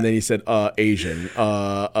 Yeah. And then he said Asian.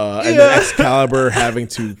 And then Excalibur having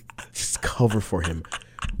to just cover for him.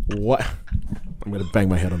 What? I'm going to bang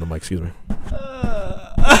my head on the mic, excuse me.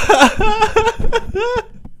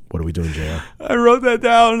 What are we doing, JR? I wrote that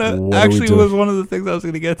down. That actually was one of the things I was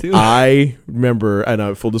going to get to. I remember,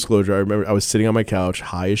 and full disclosure, I remember I was sitting on my couch,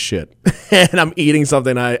 high as shit, and I'm eating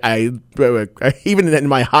something. I even in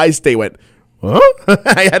my high state went, huh?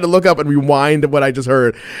 I had to look up and rewind what I just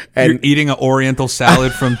heard. And you're eating an Oriental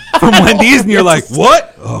salad from Wendy's, and you're like,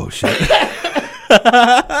 what? Oh, shit.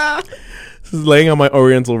 Just laying on my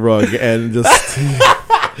Oriental rug and just...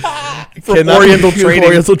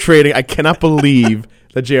 Oriental Trading. I cannot believe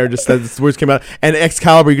that JR just said these words came out. And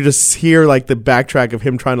Excalibur, you could just hear like the backtrack of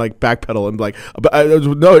him trying to like backpedal and be like,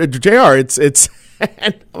 no, JR, it's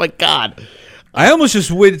oh my God. I almost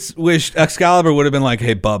just wished Excalibur would have been like,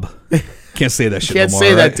 hey, bub, can't say that shit Can't no more,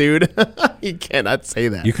 say right? that, dude. You cannot say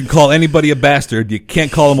that. You can call anybody a bastard. You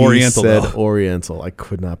can't call him Oriental, He said though. Oriental. I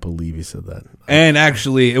could not believe he said that. And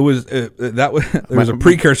actually, it was there was a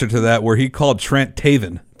precursor to that where he called Trent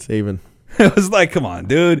Taven. Taven. It was like, come on,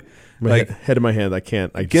 dude. Like, head in my hand. I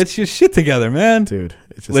can't. get your shit together, man. Dude.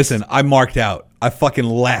 It's just, Listen, I marked out. I fucking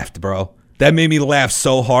laughed, bro. That made me laugh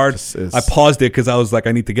so hard. It's- I paused it because I was like,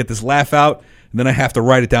 I need to get this laugh out, and then I have to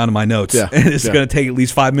write it down in my notes. Yeah, And it's yeah. going to take at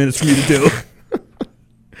least 5 minutes for me to do.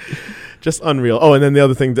 just unreal. Oh, and then the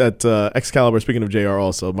other thing that Excalibur, speaking of JR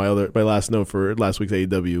also, my last note for last week's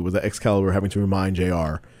AEW was that Excalibur having to remind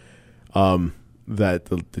JR that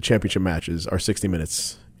the championship matches are 60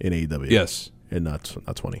 minutes in AEW. Yes. And not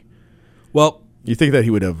 20. Well, You think that he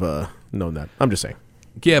would have known that. I'm just saying.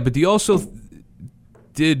 yeah, but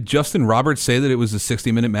did Justin Roberts say that it was a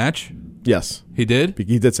 60-minute match? Yes. He did?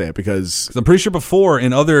 He did say it because 'Cause I'm pretty sure before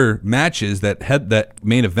in other matches that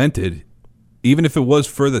main evented, even if it was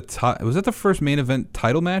for the was that the first main event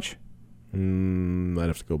title match I'd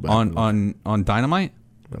have to go back on Dynamite?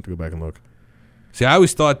 I have to go back and look. See, I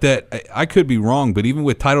always thought that I could be wrong, but even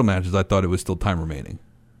with title matches, I thought it was still time remaining.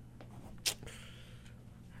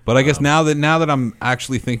 But I guess now that I'm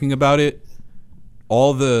actually thinking about it,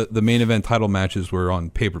 all the main event title matches were on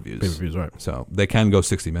pay-per-views. Pay-per-views, right. So they can go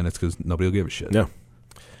 60 minutes because nobody will give a shit. Yeah.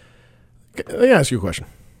 Let me ask you a question.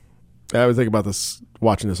 I was thinking about this,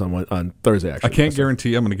 watching this on Thursday, actually. I can't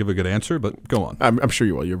guarantee I'm going to give a good answer, but go on. I'm sure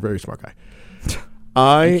you will. You're a very smart guy.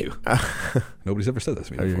 Thank you. Nobody's ever said that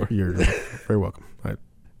to me before. You're very welcome.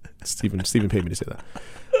 Stephen paid me to say that.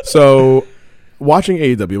 So, watching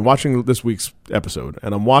AEW, watching this week's episode,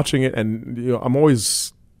 and I'm watching it, and I'm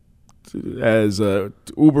always, as a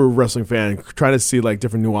uber wrestling fan, trying to see like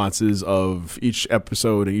different nuances of each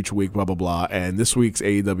episode and each week, blah blah blah. And this week's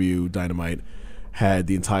AEW Dynamite had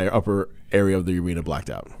the entire upper area of the arena blacked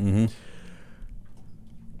out. Mm-hmm.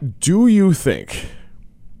 Do you think?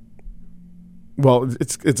 Well,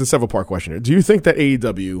 it's a several part question here. Do you think that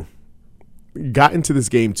AEW got into this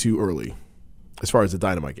game too early, as far as the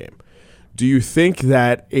Dynamite game? Do you think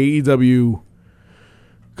that AEW?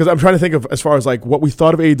 Because I'm trying to think of as far as like what we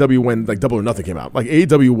thought of AEW when like Double or Nothing came out. Like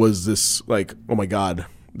AEW was this like, oh my God,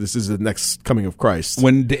 this is the next coming of Christ.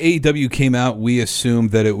 When the AEW came out, we assumed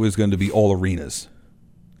that it was going to be all arenas,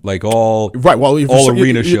 like all right. Well, all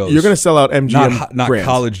arena shows. You're going to sell out MGM, not Grand.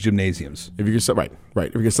 college gymnasiums. If you can sell right.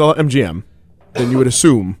 If you can sell out MGM, then you would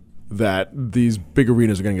assume that these big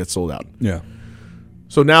arenas are going to get sold out. Yeah.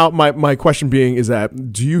 So now my question being is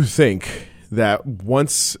that do you think that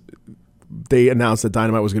once they announced that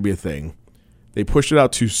Dynamite was going to be a thing, they pushed it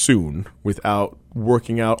out too soon without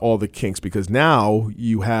working out all the kinks? Because now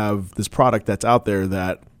you have this product that's out there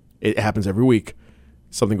that it happens every week.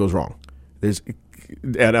 Something goes wrong.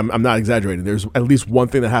 And I'm not exaggerating. There's at least one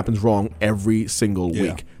thing that happens wrong every single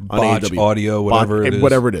week on Botch, AEW. audio, whatever it is.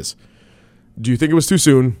 Whatever it is. Do you think it was too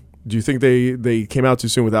soon? Do you think they came out too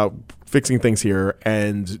soon without fixing things here?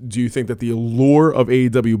 And do you think that the allure of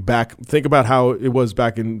AEW back, think about how it was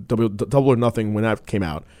back in Double or Nothing when that came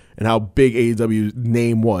out and how big AEW's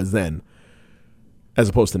name was then as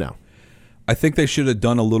opposed to now? I think they should have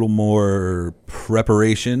done a little more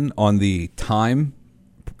preparation on the time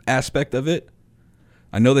aspect of it.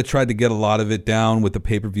 I know they tried to get a lot of it down with the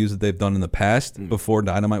pay-per-views that they've done in the past before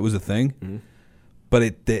Dynamite was a thing.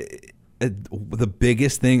 But the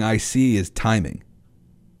biggest thing I see is timing.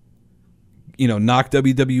 Knock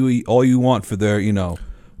WWE all you want for their,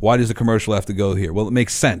 why does the commercial have to go here? Well, it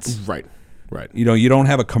makes sense. Right. You don't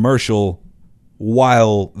have a commercial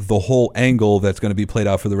while the whole angle that's going to be played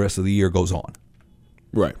out for the rest of the year goes on.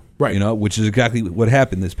 Right. Which is exactly what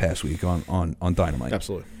happened this past week on Dynamite.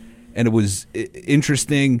 Absolutely. And it was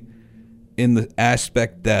interesting in the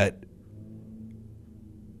aspect that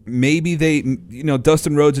maybe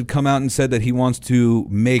Dustin Rhodes had come out and said that he wants to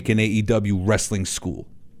make an AEW wrestling school.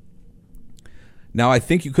 Now, I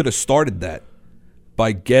think you could have started that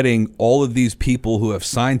by getting all of these people who have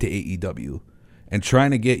signed to AEW and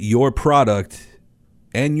trying to get your product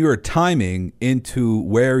and your timing into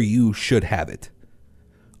where you should have it.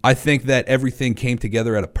 I think that everything came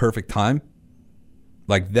together at a perfect time.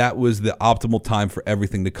 Like, that was the optimal time for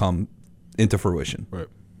everything to come into fruition. Right.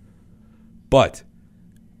 But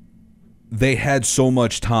they had so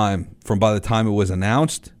much time from by the time it was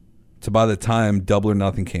announced to by the time Double or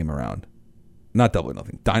Nothing came around. Not Double or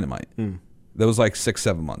Nothing, Dynamite. That was like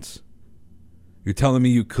 6-7 months. You're telling me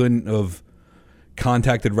you couldn't have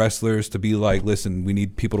contacted wrestlers to be like, listen, we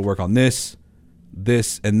need people to work on this,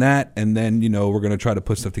 and that, and then, we're going to try to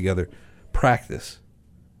put stuff together. Practice.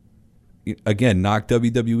 Again, knock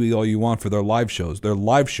WWE all you want for their live shows. Their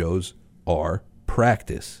live shows are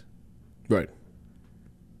practice. Right.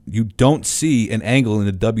 You don't see an angle in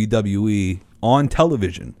the WWE on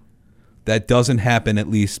television that doesn't happen at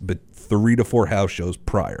least but 3 to 4 house shows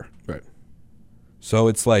prior. Right. So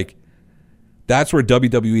it's like, that's where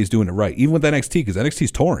WWE is doing it right. Even with NXT, because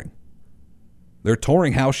NXT's touring. They're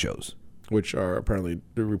touring house shows. Which are apparently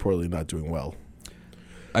reportedly not doing well.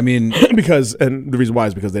 I mean, and the reason why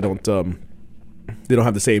is because they don't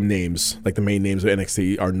have the same names. Like the main names of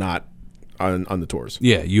NXT are not on the tours.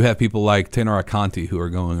 Yeah, you have people like Taynara Conti who are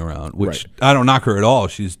going around, which Right. I don't knock her at all.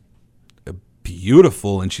 She's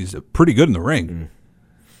beautiful and she's pretty good in the ring. Mm.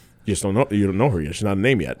 You just don't know. You don't know her yet. She's not a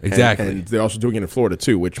name yet. Exactly. And they're also doing it in Florida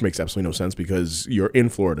too, which makes absolutely no sense because you're in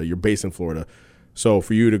Florida. You're based in Florida. So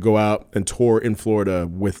for you to go out and tour in Florida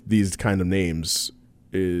with these kind of names,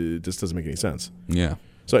 it just doesn't make any sense. Yeah.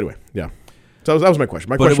 So anyway, yeah. So that was my question.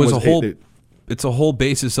 My But question it was a whole. it- It's a whole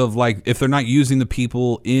basis of like if they're not using the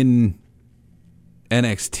people in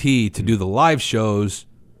NXT to do the live shows,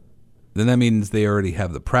 then that means they already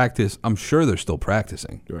have the practice. I'm sure they're still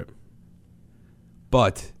practicing. Right.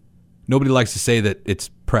 But nobody likes to say that it's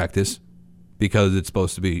practice because it's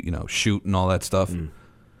supposed to be, shoot and all that stuff.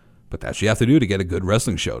 But that's what you have to do to get a good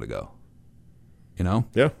wrestling show to go.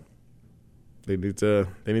 Yeah. They need to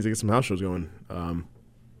get some house shows going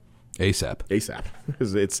ASAP. ASAP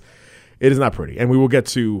because it is not pretty, and we will get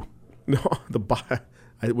to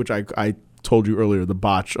which I told you earlier, the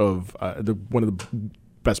botch of one of the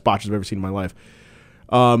best botches I've ever seen in my life.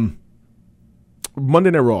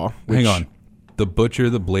 Monday Night Raw. Hang on. The Butcher,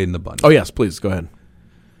 the Blade, and the Bunny. Oh yes, please go ahead.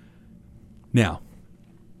 Now,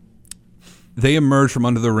 they emerged from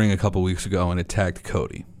under the ring a couple weeks ago and attacked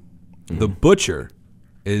Cody. The Butcher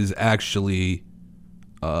is actually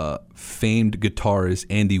famed guitarist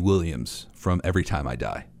Andy Williams from Every Time I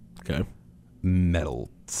Die. Okay, Metal,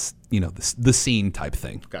 the scene type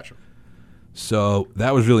thing. gotcha. So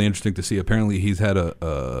that was really interesting to see. Apparently, he's had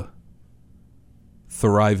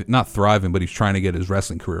not thriving, but he's trying to get his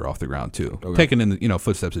wrestling career off the ground too. Okay. Taking in the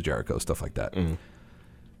footsteps of Jericho, stuff like that.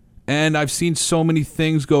 And I've seen so many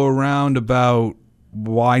things go around about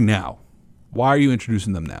why now? Why are you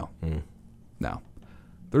introducing them now? Now,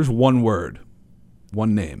 there's one word,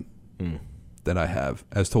 one name that I have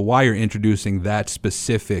as to why you're introducing that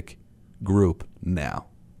specific group now.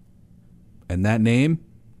 And that name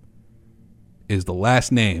is the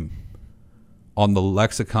last name on the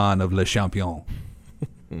lexicon of Le Champion.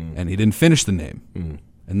 And he didn't finish the name.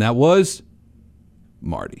 And that was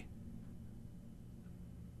Marty.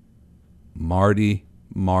 Marty.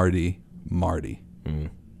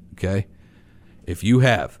 Okay? If you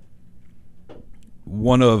have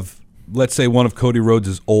let's say one of Cody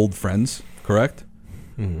Rhodes' old friends, correct?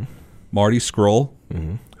 Marty Scurll,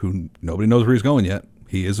 who nobody knows where he's going yet.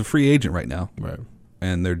 He is a free agent right now. Right.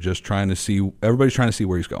 And they're just everybody's trying to see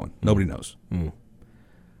where he's going. Nobody knows.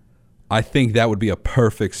 I think that would be a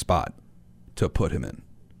perfect spot to put him in.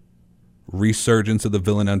 Resurgence of the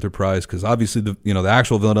Villain Enterprise, because obviously the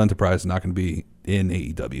actual Villain Enterprise is not going to be in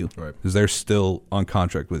AEW, right? Because they're still on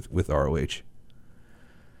contract with ROH.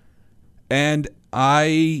 And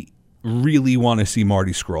I really want to see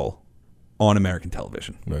Marty Scurll on American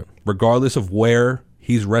television, right? Regardless of where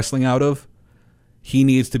he's wrestling out of, he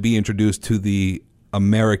needs to be introduced to the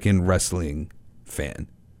American wrestling fan,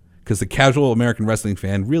 because the casual American wrestling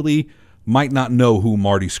fan really might not know who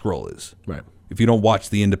Marty Scurll is. Right. If you don't watch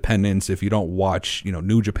the Independents, if you don't watch,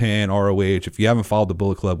 New Japan, ROH, if you haven't followed the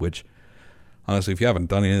Bullet Club, which honestly, if you haven't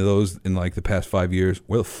done any of those in like the past 5 years,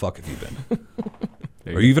 where the fuck have you been?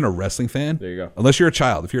 Are you even a wrestling fan? There you go. Unless you're a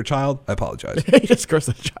child. If you're a child, I apologize. You just cursed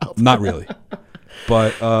a child. Not really.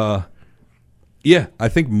 But yeah, I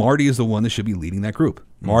think Marty is the one that should be leading that group.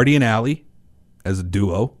 Marty and Allie as a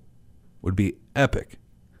duo would be epic.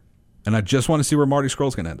 And I just want to see where Marty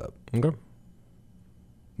Scurll's going to end up. Okay.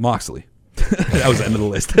 Moxley. That was the end of the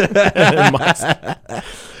list. That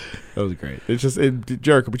was great. It's just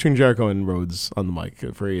Jericho, between Jericho and Rhodes on the mic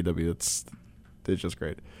for AEW. It's just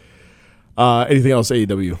great. Anything else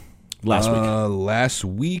AEW last week? Last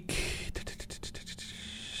week,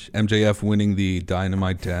 MJF winning the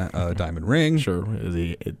Dynamite Diamond Ring. Sure,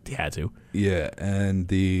 he had to. Yeah, and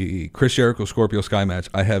the Chris Jericho Scorpio Sky match.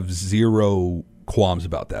 I have zero qualms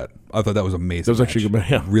about that. I thought that was amazing. That was actually a good match.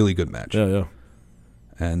 Yeah. Really good match. Yeah.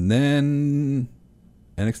 And then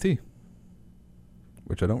NXT,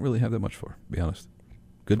 which I don't really have that much for, to be honest.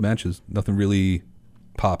 Good matches. Nothing really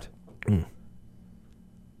popped.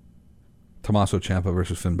 Tommaso Ciampa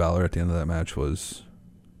versus Finn Balor at the end of that match was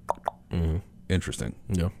interesting.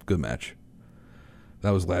 Yeah. Good match.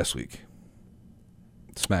 That was last week.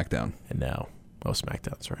 SmackDown. And now,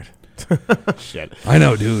 SmackDown's right. Shit. I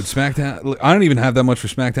know, dude. SmackDown. Look, I don't even have that much for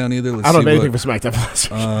SmackDown either. Let's I don't see have anything for SmackDown last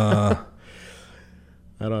week.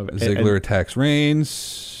 I don't have Ziggler attacks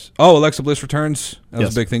Reigns. Oh, Alexa Bliss returns. That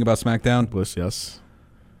was a big thing about SmackDown. Bliss, yes.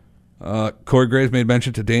 Corey Graves made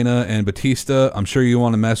mention to Dana and Batista. I'm sure you don't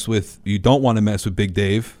want to mess with Big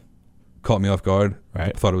Dave. Caught me off guard.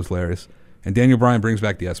 Right. Thought it was hilarious. And Daniel Bryan brings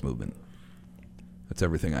back the S movement. That's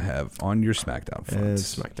everything I have on your SmackDown front. And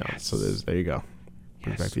SmackDown. So there you go.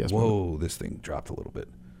 Bring back the S Whoa, movement. this thing dropped a little bit.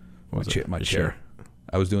 My Your chair.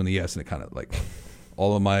 I was doing the yes, and it kind of like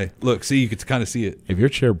all of my look. See, you could kind of see it. If your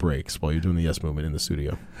chair breaks while you're doing the yes movement in the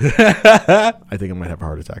studio, I think I might have a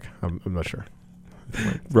heart attack. I'm not sure.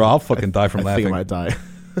 Bro, I'll fucking die from I laughing. think I might die.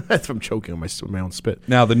 That's from choking on my own spit.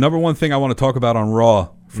 Now, the number one thing I want to talk about on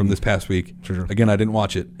Raw from this past week. Sure. Again, I didn't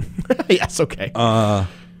watch it. Yes, okay.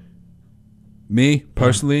 Me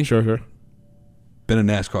personally, Sure. been a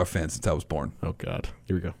NASCAR fan since I was born. Oh God,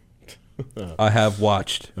 here we go. I have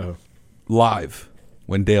watched live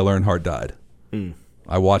when Dale Earnhardt died.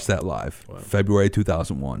 I watched that live, February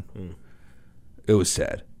 2001. It was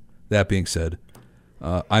sad. That being said,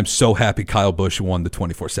 I'm so happy Kyle Busch won the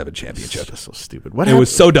 24/7 championship. That's so stupid. It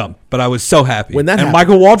was so dumb, but I was so happy. When that and happened-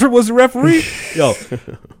 Michael Waltrip was the referee, yo,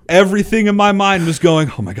 everything in my mind was going,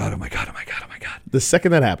 oh my God, oh my God, oh my God, oh my God. The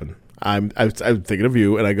second that happened, I'm thinking of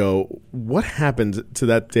you, and I go, what happened to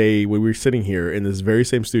that day when we were sitting here in this very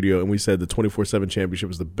same studio, and we said the 24/7 championship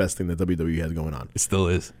was the best thing that WWE had going on? It still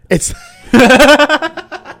is. It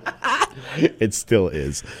still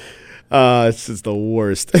is. It's just the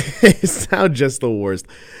worst. It's now just the worst.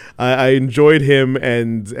 I enjoyed him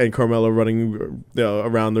and Carmella running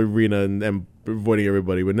around the arena and avoiding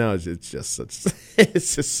everybody, but now it's just such.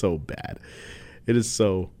 It's just so bad. It is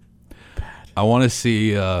so. I want to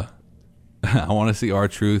see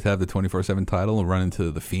R-Truth have the 24/7 title and run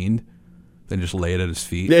into the Fiend, then just lay it at his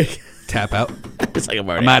feet, tap out. It's like I'm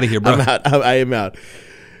out of here, bro. I'm out. I am out.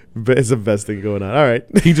 But it's the best thing going on. All right.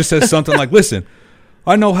 He just says something like, "Listen,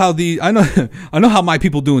 I know how my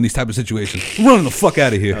people do in these type of situations. I'm running the fuck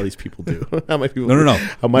out of here." How these people do. How my people. No.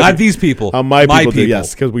 How my Not these people. How my people do. people.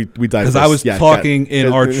 Yes, because we die. Because I was talking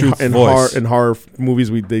in R-Truth's voice. In horror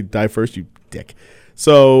movies, they die first. You dick.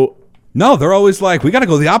 So. No, they're always like, we got to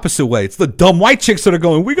go the opposite way. It's the dumb white chicks that are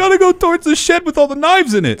going, we got to go towards the shed with all the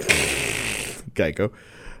knives in it. Geico.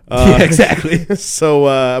 Yeah, exactly. So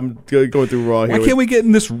I'm going through Raw here. Why can't we get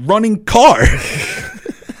in this running car?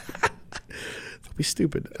 Be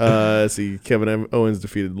stupid. Let's see, Kevin Owens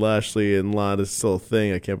defeated Lashley, and Lana is still a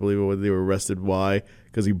thing. I can't believe it. They were arrested. Why?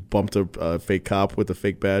 Because he bumped a fake cop with a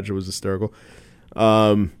fake badge. It was hysterical.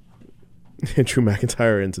 And Drew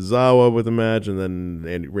McIntyre and Tozawa with a match, and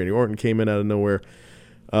then Randy Orton came in out of nowhere.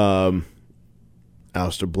 Aleister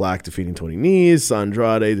Black defeating Tony Nese.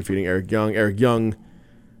 Andrade defeating Eric Young. Eric Young,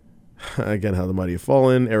 again, how the mighty have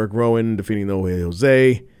fallen. Eric Rowan defeating No Way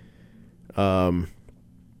Jose.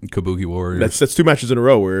 Kabuki Warriors. That's two matches in a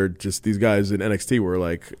row where just these guys in NXT were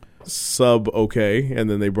like sub okay, and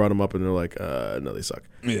then they brought them up and they're like, no, they suck.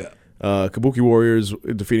 Yeah. Kabuki Warriors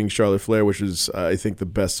defeating Charlotte Flair, which is I think the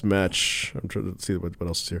best match. I'm trying to see what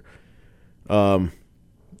else is here.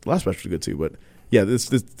 Last match was good too, but yeah, this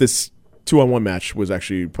 2-on-1 match was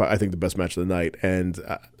actually I think the best match of the night. And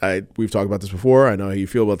we've talked about this before. I know how you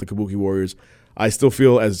feel about the Kabuki Warriors. I still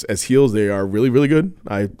feel as heels they are really, really good.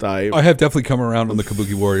 I have definitely come around on the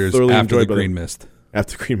Kabuki Warriors after the Green Mist.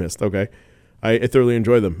 After Green Mist, okay. I thoroughly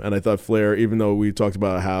enjoy them, and I thought Flair, even though we talked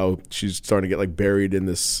about how she's starting to get like buried in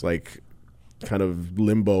this like kind of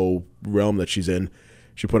limbo realm that she's in,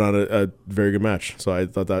 she put on a very good match. So I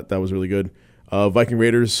thought that was really good. Viking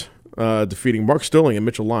Raiders defeating Mark Sterling and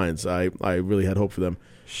Mitchell Lyons. I really had hope for them.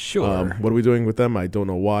 Sure. What are we doing with them? I don't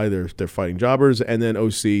know why. They're fighting jobbers, and then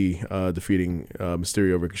OC defeating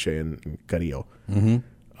Mysterio, Ricochet, and Carrillo.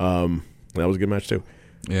 Mm-hmm. That was a good match too.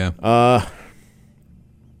 Yeah.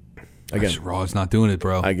 Again, Raw's not doing it,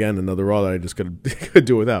 bro. Again, another Raw that I just could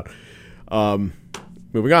do without.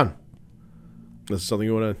 Moving on. This is something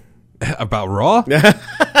you want to about Raw?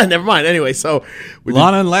 Never mind. Anyway, so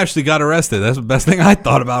Lana and Lashley got arrested. That's the best thing I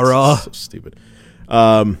thought about Raw. So stupid.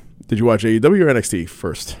 Did you watch AEW or NXT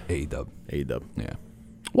first? AEW. Yeah.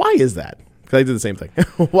 Why is that? Because I did the same thing.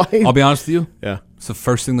 Why? I'll be honest with you. Yeah. It's the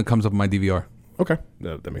first thing that comes up on my DVR. Okay.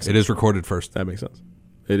 That makes sense. It is recorded first. That makes sense.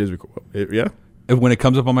 It is recorded. Yeah. When it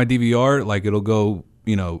comes up on my DVR, like it'll go,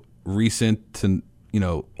 recent to,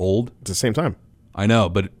 old. It's the same time. I know,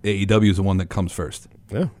 but AEW is the one that comes first.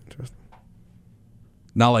 Yeah. Interesting.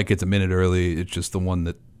 Not like it's a minute early. It's just the one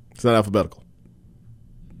that It's not alphabetical.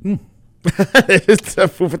 It's a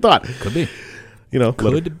food for thought. could be. You know,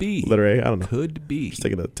 Could be. letter A. I don't know. Could be. Just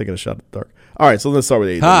taking a shot at the dark. All right, so let's start with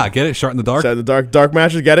AEW. Ah, get it? Shot in the dark? Shot in the dark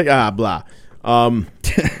matches. Get it? Blah.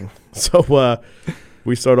 So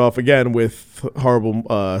we start off again with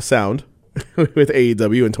horrible sound with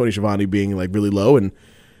AEW and Tony Schiavone being like really low and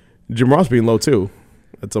Jim Ross being low too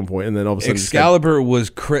at some point, and then all of a sudden Excalibur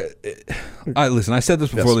was. Listen, I said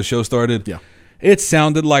this before the show started. Yeah. It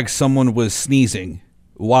sounded like someone was sneezing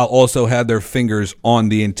while also had their fingers on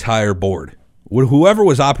the entire board. Whoever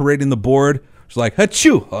was operating the board was like,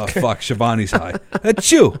 achoo. Oh, fuck, Schiavone's high.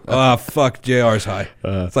 Achoo. Oh, fuck, JR's high.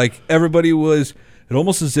 It's like everybody was, it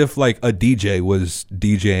almost as if like a DJ was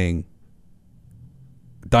DJing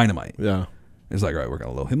Dynamite. Yeah. It's like, all right, we're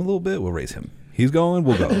going to low him a little bit. We'll raise him. He's going,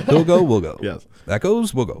 we'll go. He'll go, we'll go. Yes. That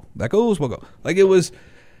goes, we'll go. That goes, we'll go. Like it was,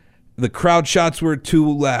 the crowd shots were too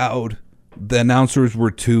loud. The announcers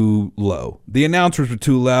were too low. The announcers were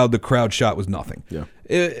too loud. The crowd shot was nothing. Yeah.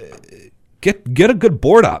 Get a good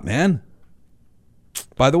board op, man.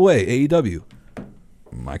 By the way, AEW,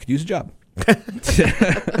 I could use a job.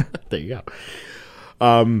 There you go.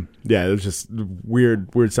 Yeah, it was just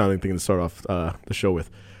weird sounding thing to start off the show with.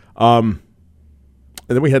 And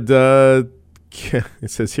then we had it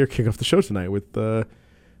says here, kick off the show tonight with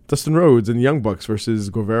Dustin Rhodes and Young Bucks versus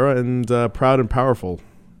Guevara and Proud and Powerful.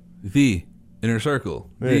 The Inner Circle.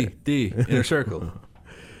 The Inner Circle.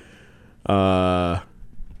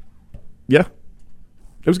 Yeah,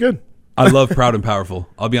 it was good. I love Proud and Powerful.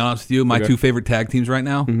 I'll be honest with you. My two favorite tag teams right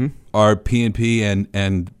now are PNP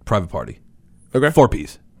and Private Party. Okay. 4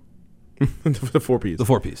 Ps. The 4 Ps. The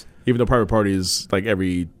 4 Ps. Even though Private Party is like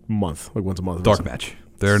every month, like once a month. Dark match.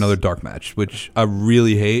 They're another dark match, which I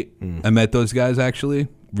really hate. I met those guys actually.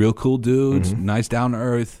 Real cool dudes. Nice down to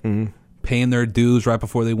earth. Paying their dues right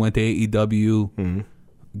before they went to AEW.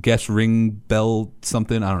 Guest ring bell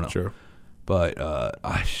something. I don't know. Sure. But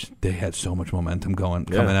they had so much momentum coming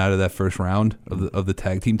out of that first round of the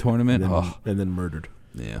tag team tournament. And then murdered.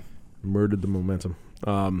 Yeah. Murdered the momentum.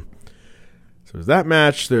 So there's that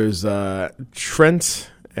match. There's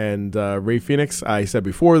Trent and Rey Fenix. I said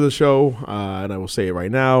before the show, and I will say it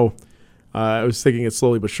right now, I was taking it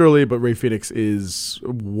slowly but surely, but Rey Fenix is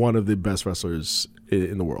one of the best wrestlers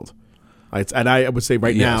in the world. And I would say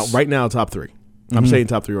right now, top 3. I'm saying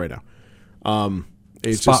top 3 right now.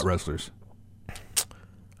 It's Spot just, wrestlers.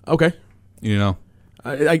 Okay. You know?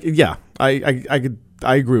 I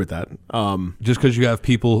agree with that. Just because you have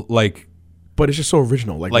people like... But it's just so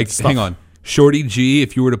original. Like hang on. Shorty G,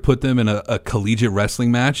 if you were to put them in a collegiate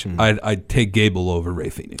wrestling match, I'd take Gable over Rey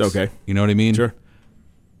Fenix. Okay. You know what I mean? Sure.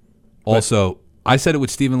 Also, I said it with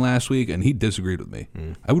Steven last week, and he disagreed with me.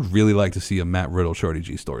 I would really like to see a Matt Riddle Shorty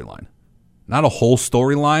G storyline. Not a whole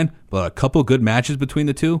storyline, but a couple good matches between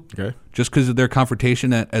the two. Okay. Just because of their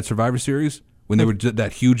confrontation at Survivor Series, when they were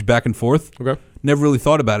that huge back and forth. Okay. Never really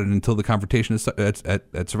thought about it until the confrontation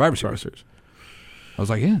at Survivor Series. I was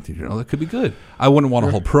like, yeah, dude, that could be good. I wouldn't want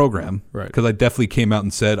a whole program. Right. Because I definitely came out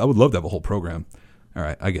and said, I would love to have a whole program. All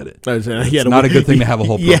right, I get it. It's not a good thing to have a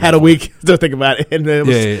whole program. You had a week to think about it, and it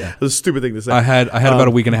was, it was a stupid thing to say. I had about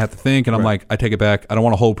a week and a half to think, and I'm like, I take it back. I don't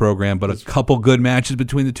want a whole program, but a couple good matches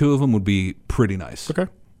between the two of them would be pretty nice. Okay.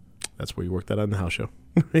 That's where you work that on the house show.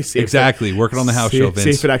 Exactly. Work it on the house show, Vince.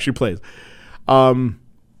 See if it actually plays. And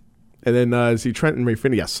then see Trent and Rey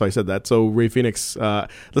Fenix. Yes, so I said that. So Rey Fenix,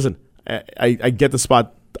 listen, I get the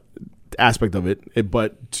spot aspect of it,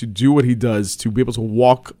 but to do what he does, to be able to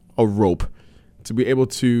walk a rope, to be able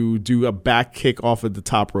to do a back kick off of the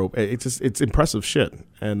top rope, it's impressive shit.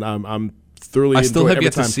 And I'm thoroughly. I still have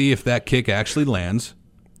yet time. to see if that kick actually lands.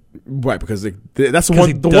 Right, because that's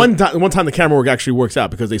the one time the camera work actually works out,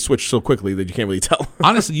 because they switch so quickly that you can't really tell.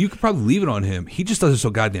 Honestly, you could probably leave it on him. He just does it so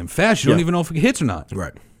goddamn fast. You don't even know if it hits or not.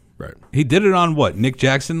 Right. He did it on what? Nick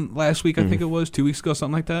Jackson last week, I think it was, 2 weeks ago,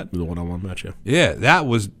 something like that. The one-on-one match, yeah. Yeah, that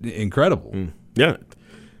was incredible. Yeah,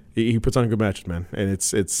 he puts on good matches, man, and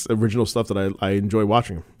it's original stuff that I enjoy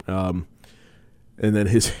watching. And then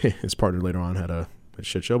his partner later on had a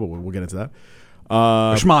shit show, but we'll get into that.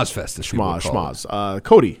 Schmoz Fest. Schmoz.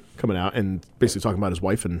 Cody coming out and basically talking about his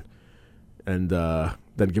wife and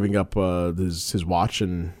then giving up his watch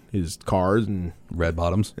and his cars and red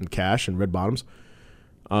bottoms and cash and red bottoms.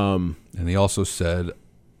 And he also said,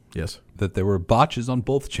 yes, that there were botches on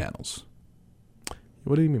both channels.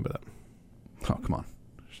 What do you mean by that? Oh, come on.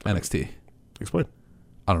 NXT. Explain.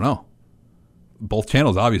 I don't know. Both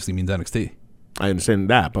channels obviously means NXT. I understand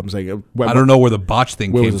that, but I'm saying I don't know where the botch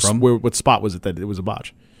thing came from. What spot was it that it was a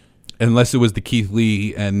botch? Unless it was the Keith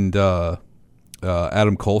Lee and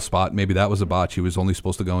Adam Cole spot. Maybe that was a botch. He was only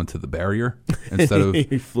supposed to go into the barrier instead of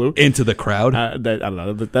He flew into the crowd. I don't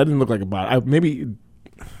know. That didn't look like a bot. Maybe.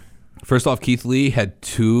 First off, Keith Lee had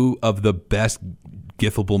 2 of the best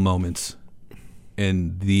gifable moments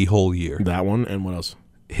in the whole year. That one and what else?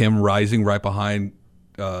 Him rising right behind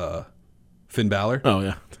Finn Balor. Oh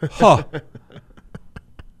yeah. Huh.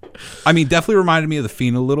 I mean, definitely reminded me of The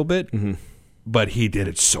Fiend a little bit, but he did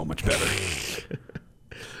it so much better.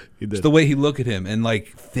 He did. It's the way he looked at him, and like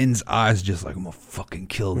Finn's eyes just like, I'm gonna fucking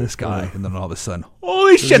kill this guy. And then all of a sudden,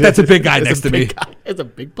 holy shit, that's a big guy next to me. It's a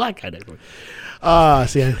big black guy next to me.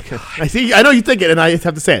 See, I see. I know you think it, and I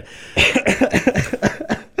have to say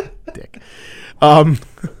it. Dick.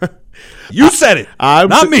 You said it,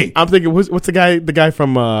 not me. I'm thinking, what's the guy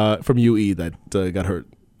from UE that got hurt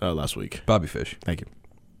last week? Bobby Fish. Thank you.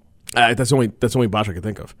 That's the only botch I can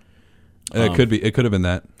think of. It could have been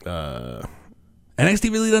that.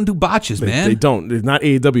 NXT really doesn't do botches, man. They don't. It's not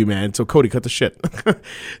AEW, man. So Cody, cut the shit.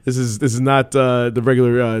 This is not the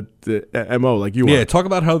regular the MO like you are. Yeah, talk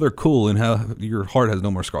about how they're cool and how your heart has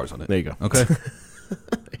no more scars on it. There you go. Okay.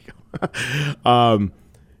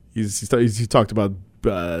 He talked about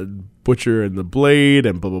Butcher and the Blade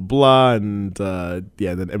and blah blah blah and then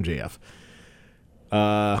MJF.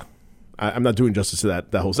 I'm not doing justice to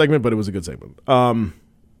that whole segment, but it was a good segment.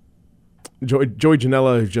 Joey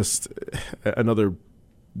Janela is just another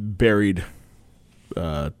buried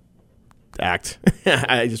act.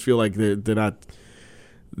 I just feel like they're not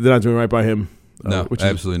doing right by him. No,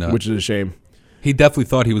 absolutely not. Which is a shame. He definitely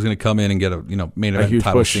thought he was going to come in and get a main event huge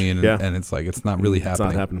title push, scene, and it's like it's not really happening.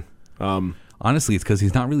 It's not happening. Honestly, it's because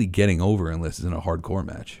he's not really getting over unless it's in a hardcore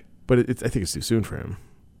match. But I think it's too soon for him.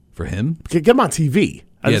 For him? Get him on TV.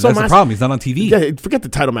 Yeah, that's the problem. He's not on TV. Yeah, forget the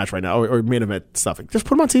title match right now or main event stuff. Just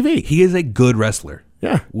put him on TV. He is a good wrestler.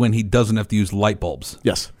 Yeah. When he doesn't have to use light bulbs.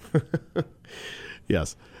 Yes.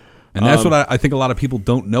 Yes. And that's what I think a lot of people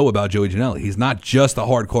don't know about Joey Janela. He's not just a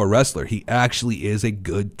hardcore wrestler. He actually is a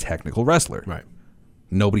good technical wrestler. Right.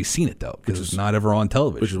 Nobody's seen it, though, because it's not ever on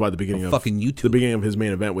television. Which is why the beginning of fucking YouTube. The beginning of his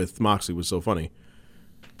main event with Moxley was so funny.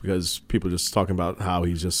 Because people are just talking about how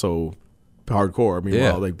he's just so hardcore.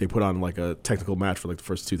 Meanwhile, they put on like a technical match for like the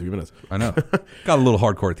first 2-3 minutes. I know. Got a little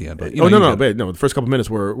hardcore at the end. But, no. The first couple minutes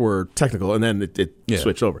were technical, and then it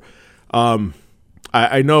switched over.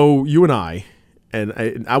 I know you and I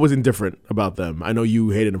was indifferent about them. I know you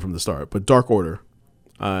hated them from the start, but Dark Order,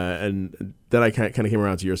 and then I kind of came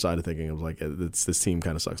around to your side of thinking. I was like, this team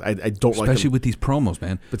kind of sucks. I don't like them. Especially with these promos,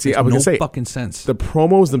 man. But see, I was going to say, fucking sense. The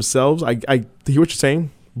promos themselves, I hear what you're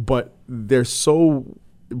saying, but they're so...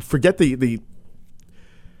 Forget the I'm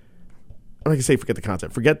not gonna say forget the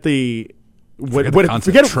concept. Forget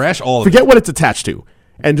trash all of Forget what it's attached to,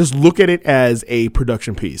 and just look at it as a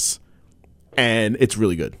production piece, and it's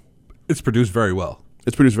really good. It's produced very well.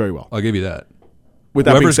 I'll give you that. With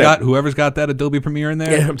that being said, whohoever's got that Adobe Premiere in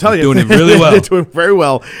there, yeah, I'm telling you, doing it really well. They're doing very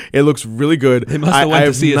well. It looks really good. They must have went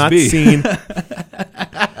to CSB. Not seen.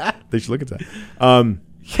 They should look at that.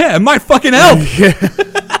 Yeah, it might fucking help.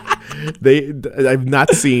 I've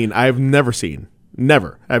never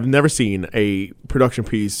seen a production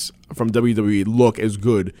piece from WWE look as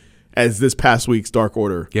good as this past week's Dark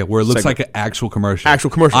Order. Yeah, where it looks segment. like an actual commercial.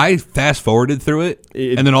 I fast forwarded through it,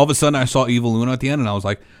 and then all of a sudden I saw Evil Uno at the end, and I was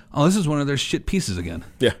like, "Oh, this is one of their shit pieces again."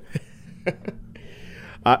 Yeah.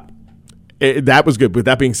 That was good. With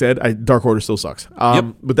that being said, Dark Order still sucks.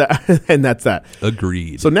 But that's that.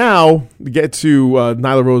 Agreed. So now we get to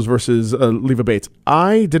Nyla Rose versus Leva Bates.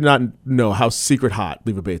 I did not know how secret hot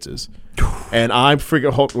Leva Bates is, and I'm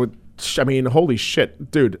freaking. Holy shit,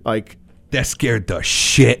 dude! Like that scared the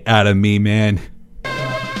shit out of me, man.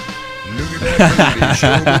 Look at that booty,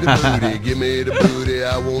 show me the booty, give me the booty,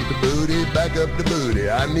 I want the booty, back up the booty,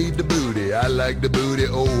 I need the booty, I like the booty,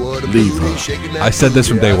 oh what a booty, shaking that I said this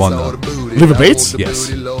from day one, though. Leva Bates? Yes.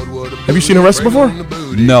 Have you seen her wrestle before?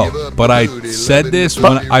 No, but I said this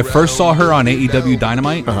when I first saw her on AEW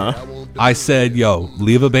Dynamite. I said, yo,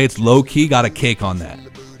 Leva Bates low-key got a cake on that.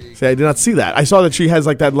 See, I did not see that. I saw that she has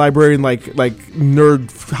like that librarian like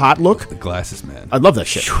nerd hot look. The glasses, man. I love that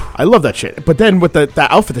shit. But then with that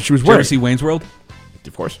outfit that she was wearing. Did you ever see Wayne's World?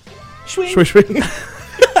 Of course. Swing. Swing, swing.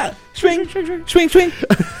 Swing, swing, swing, swing.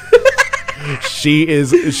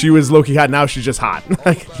 She was low-key hot. Now she's just hot.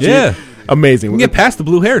 Yeah. Amazing. You can get past the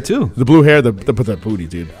blue hair, too. The blue hair, but that booty,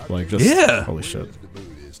 dude. Like, just, holy shit.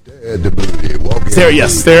 Stare at the booty.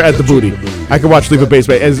 Stare at the booty. I can watch Leva Bates,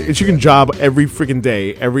 as she can job every freaking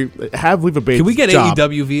day. Have Leva Bates. Can we get job.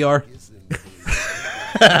 AEW VR?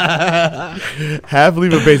 Have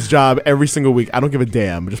Leva Bates job every single week. I don't give a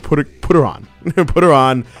damn. Just put her on, put her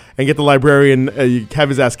on, and get the librarian. Have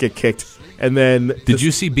his ass get kicked, And then Did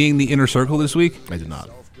you see Being the Inner Circle this week? I did not.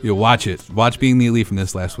 You watch it. Watch Being the Elite from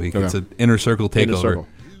this last week. Okay. It's an Inner Circle takeover. Inner Circle.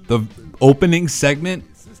 The opening segment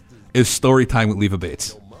is story time with Leva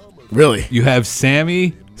Bates. Really? You have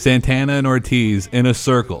Sammy, Santana, and Ortiz in a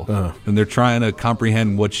circle, and they're trying to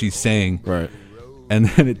comprehend what she's saying. Right. And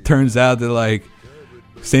then it turns out that, like,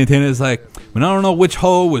 Santana's like, well, I don't know which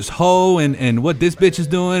hoe was hoe and what this bitch is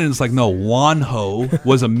doing. And it's like, no, one hoe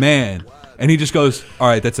was a man. And he just goes, all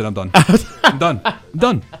right, that's it. I'm done. I'm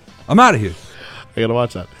done. I'm out of here. I gotta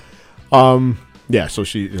watch that. Yeah, so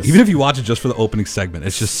she Even if you watch it just for the opening segment,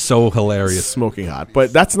 it's just so hilarious. Smoking hot.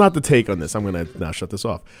 But that's not the take on this. I'm going to now shut this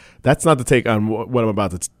off. That's not the take on what I'm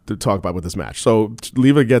about to talk about with this match. So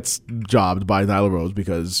Leva gets jobbed by Nyla Rose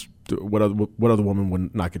because what other woman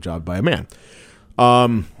would not get jobbed by a man?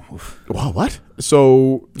 Well, what?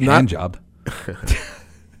 So Hand job.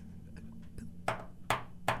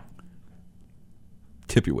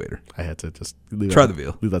 Tip your waiter. I had to just try the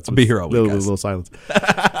veal. I'll be here all week, guys. Little silence.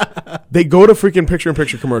 They go to freaking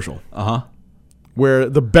picture-in-picture commercial. Where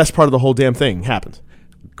the best part of the whole damn thing happens.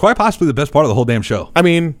 Quite possibly the best part of the whole damn show. I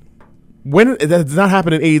mean, when that did not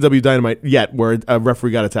happen in AEW Dynamite yet, where a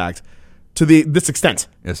referee got attacked to this extent.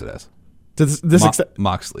 Yes, it has. To this extent,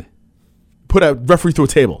 Moxley put a referee through a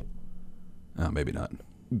table. Oh, maybe not.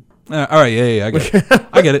 All right, yeah, I get it.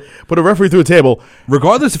 I get it. Put a referee through a table.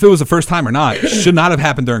 Regardless if it was the first time or not, should not have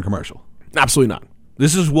happened during commercial. Absolutely not.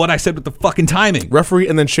 This is what I said with the fucking timing. Referee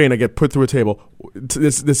and then Shayna get put through a table.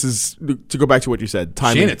 This is to go back to what you said.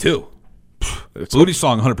 Timing. Shayna too. Booty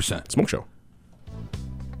song, 100%. Smoke show.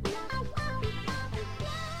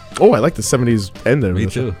 Oh, I like the 70s end there. Me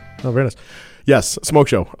too. Oh, very nice. Yes, smoke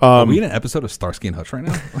show. Are we in an episode of Starsky and Hutch right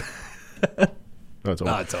now? No, it's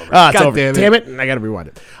over. It's over. It's God over. damn it. I got to rewind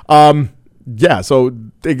it. Yeah, so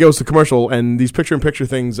it goes to commercial, and these picture-in-picture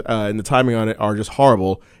things and the timing on it are just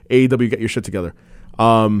horrible. AEW, get your shit together.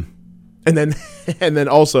 And then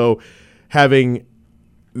also having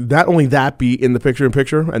not only that be in the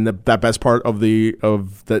picture-in-picture and that best part of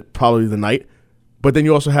that probably the night, but then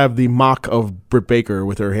you also have the mock of Britt Baker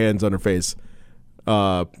with her hands on her face,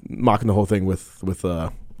 mocking the whole thing with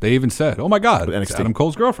they even said, "Oh my God, it's NXT. Adam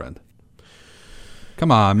Cole's girlfriend."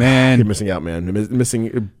 Come on, man. You're missing out, man.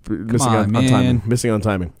 Missing on, on man. timing. Missing on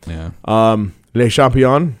timing. Yeah. Les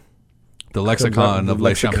Champions. The lexicon of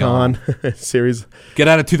Les Champions series. Get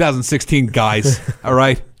out of 2016, guys. All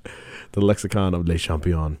right. The lexicon of Les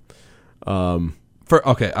Champions.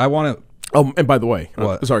 Okay, I want to. Oh, and by the way,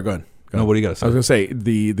 What? Sorry, go ahead. No, what do you got to say? I was going to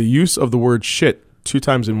say the use of the word shit 2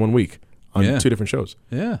 times in 1 week on Yeah. 2 different shows.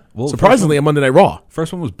 Yeah. Well, Surprisingly, on Monday Night Raw.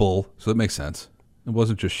 first one was bull, so that makes sense. It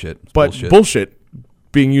wasn't just shit. It's But bullshit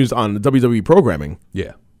being used on the WWE programming.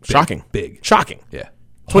 Yeah. Shocking. Big. Shocking. Yeah.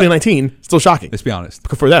 2019, still shocking. Let's be honest.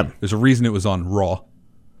 For them. There's a reason it was on Raw.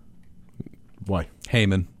 Why?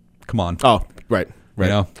 Heyman. Come on. Oh, right. You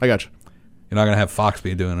know? I got you. You're not going to have Fox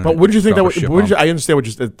be doing it. But wouldn't you think that would, Shit I understand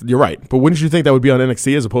what you're right. But wouldn't you think that would be on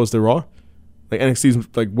NXT as opposed to Raw? Like NXT's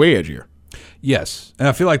like way edgier. Yes. And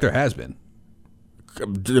I feel like there has been.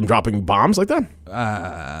 Them dropping bombs like that?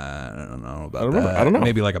 I don't know about I don't know.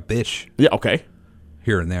 Maybe like a bitch Yeah, okay.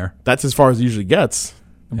 here and there. That's as far as it usually gets.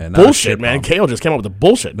 Yeah, not a Bullshit, shit man. bomb. KO just came up with the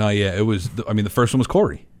bullshit. No, yeah, it was. I mean, the first one was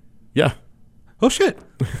Corey. Yeah. Oh shit,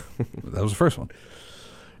 that was the first one.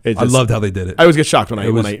 It I just- loved how they did it. I always get shocked when I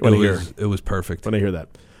it was, hear it was perfect. when I hear that.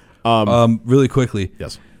 Really quickly,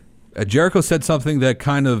 Yes. Jericho said something that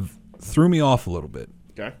kind of threw me off a little bit.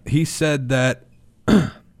 Okay. He said that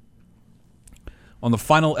on the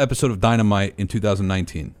final episode of Dynamite in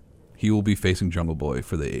 2019, he will be facing Jungle Boy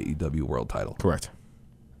for the AEW World Title Correct.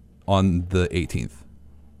 on the 18th.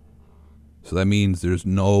 So that means there's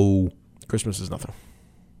no Christmas is nothing.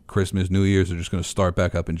 Christmas, New Year's. They're just going to start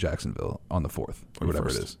back up in Jacksonville on the 4th or whatever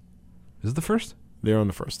it 1st. is. Is it the 1st? They're on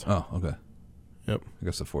the 1st. Oh, okay. Yep. I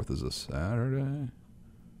guess the 4th is a Saturday.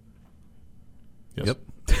 Yes. Yep.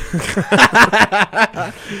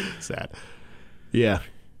 Sad. Yeah.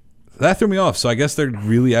 That threw me off. So I guess they're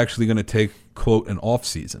really actually going to take, quote, an off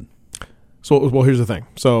season. So, well, here's the thing.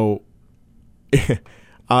 So,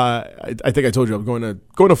 I think I told you I'm going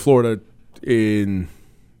to Florida in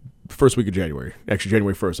the first week of January. Actually,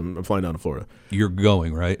 January 1st. I'm flying down to Florida. You're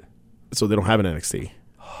going, right? So they don't have an NXT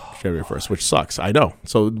January 1st, which sucks. I know.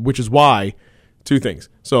 So, which is why 2 things.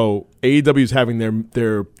 So AEW is having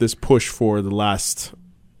their this push for the last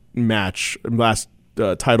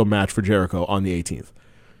title match for Jericho on the 18th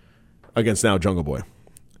against now Jungle Boy,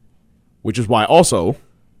 which is why also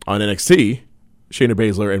on NXT Shayna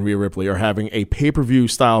Baszler and Rhea Ripley are having a pay-per-view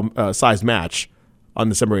style size match on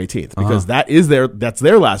December 18th because that's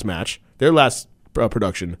their last match, their last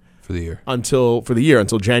production for the year.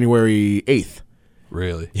 Until January 8th.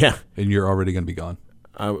 Really? Yeah. And you're already going to be gone.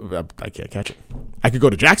 I can't catch it. I could go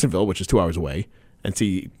to Jacksonville, which is 2 hours away, and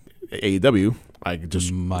see AEW. I could just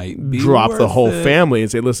drop the whole family and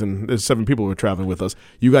say, listen, there's 7 people who are traveling with us.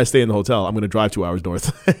 You guys stay in the hotel. I'm going to drive 2 hours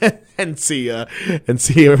north and see.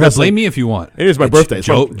 Blame me if you want. It is my birthday.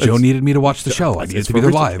 Joe needed me to watch the show. I needed to be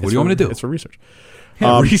there live. What do you want me to do? It's for research.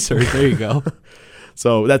 Research. There you go.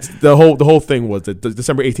 So that's the whole thing was that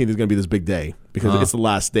December 18th is going to be this big day because it's the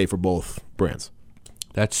last day for both brands.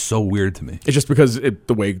 That's so weird to me. It's just because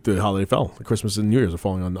the way the holiday fell. Christmas and New Year's are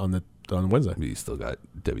falling on Wednesday. You still got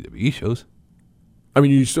WWE shows. I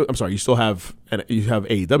mean, you still have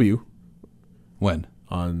AEW. When?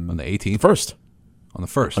 On the 18th? First. On the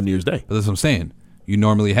 1st. On New Year's Day. But that's what I'm saying. You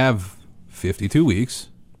normally have 52 weeks.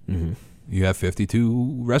 Mm-hmm. You have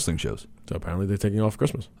 52 wrestling shows. So apparently they're taking off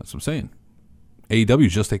Christmas. That's what I'm saying. AEW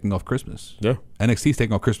is just taking off Christmas. Yeah. NXT's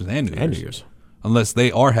taking off Christmas and New Year's. And New Year's. Unless they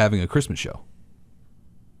are having a Christmas show.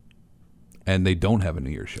 And they don't have a New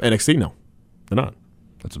Year's show. NXT, no. They're not.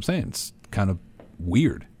 That's what I'm saying. It's kind of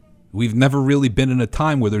weird. We've never really been in a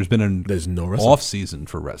time where there's been there's no off season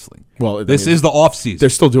for wrestling. Well, this is the off season. They're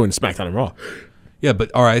still doing SmackDown and Raw. Yeah, but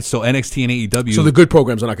all right. So NXT and AEW. So the good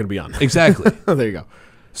programs are not going to be on. Exactly. There you go.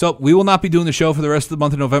 So we will not be doing the show for the rest of the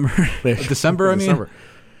month of November, December. December.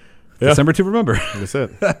 Yeah. December to remember. That's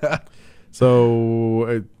it.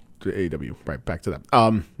 So AEW. Right back to that.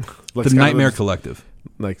 The Nightmare Collective.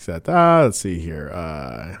 Like that. Let's see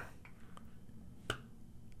here.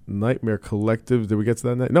 Nightmare Collective. Did we get to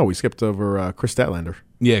that night? No, we skipped over Chris Statlander.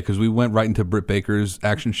 Yeah, because we went right into Britt Baker's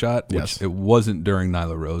action shot, which yes. It wasn't during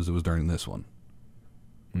Nyla Rose. It was during this one.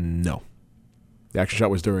 No. The action shot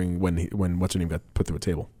was during when what's her name got put through a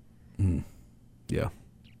table. Mm. Yeah.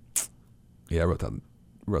 Yeah, I wrote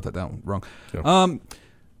that down wrong. Yeah.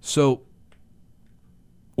 So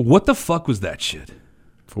what the fuck was that shit?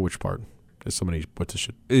 For which part? There's so many. What's the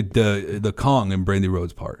shit? The Kong and Brandy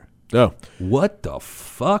Rhodes part. Oh. What the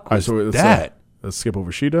fuck was let's, that? Let's skip over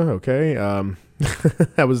Sheeta. Okay. That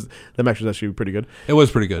match was actually pretty good. It was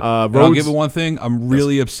pretty good. I'll give it one thing. I'm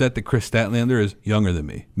really upset that Chris Statlander is younger than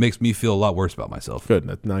me. Makes me feel a lot worse about myself.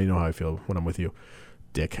 Good. Now you know how I feel when I'm with you,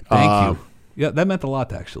 Dick. Thank you. Yeah, that meant a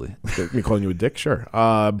lot, actually. Me calling you a dick? Sure.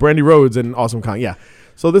 Brandy Rhodes and Awesome Kong. Yeah.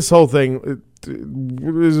 So this whole thing,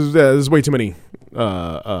 there's way too many,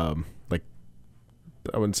 like,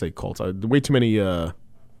 I wouldn't say cults. Way too many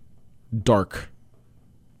dark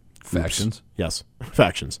factions. Groups. Yes,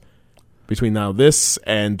 factions. Between now this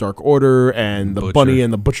and Dark Order and the Butcher. Bunny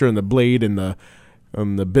and the Butcher and the Blade and the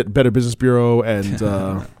Better Business Bureau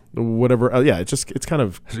and whatever. Yeah, it's kind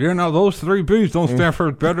of. You know, those 3 B's don't stand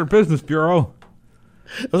for Better Business Bureau.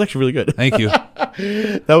 That was actually really good. Thank you.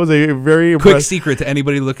 That was a very quick secret to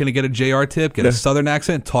anybody looking to get a JR tip, get a Southern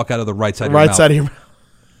accent, talk out of the right side of your mouth. Right side of your mouth.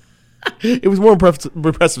 It was more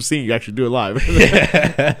impressive seeing you actually do it live.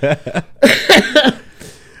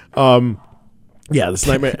 Yeah, this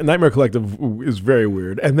Nightmare Collective is very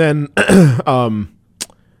weird. And then, I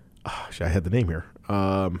had the name here.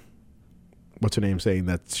 What's her name saying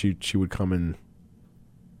that she would come and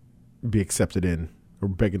be accepted in or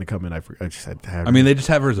begging to come in? I just had to have. I mean, they just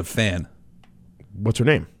have her as a fan. What's her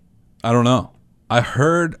name? I don't know.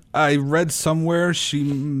 I read somewhere she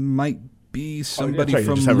might be somebody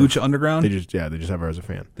from Lucha Underground. They just have her as a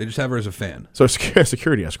fan. They just have her as a fan. So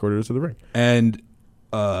security escorted her to the ring. And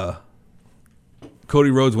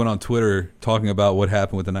Cody Rhodes went on Twitter talking about what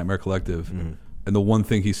happened with the Nightmare Collective. Mm-hmm. And the one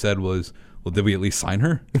thing he said was, well, did we at least sign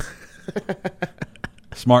her?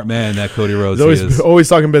 Smart man, that Cody Rhodes. Always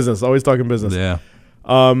talking business. Always talking business. Yeah.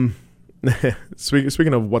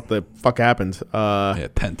 Speaking of what the fuck happened.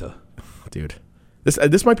 Penta. Dude.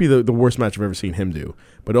 This might be the worst match I've ever seen him do.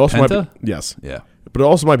 But it also Penta? might be, yes. Yeah. But it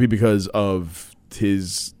also might be because of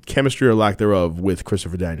his chemistry or lack thereof with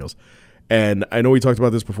Christopher Daniels. And I know we talked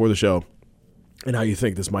about this before the show and how you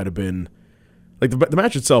think this might have been like the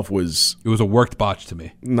match itself was. It was a worked botch to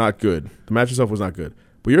me. Not good. The match itself was not good.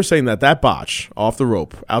 But you're saying that botch off the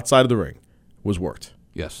rope outside of the ring was worked.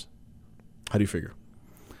 Yes. How do you figure?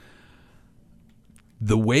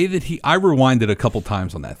 The way that I rewinded a couple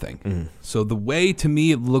times on that thing. Mm-hmm. So the way to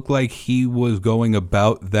me it looked like he was going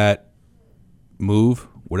about that move,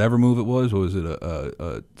 whatever move it was it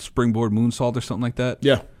a springboard moonsault or something like that?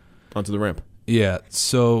 Yeah, onto the ramp. Yeah,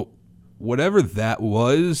 so whatever that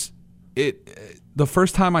was, the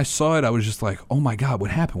first time I saw it, I was just like, oh my God, what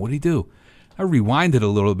happened? What did he do? I rewinded a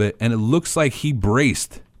little bit, and it looks like he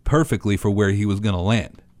braced perfectly for where he was going to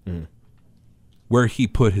land. Mm-hmm. Where he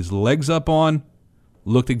put his legs up on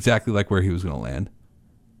looked exactly like where he was going to land.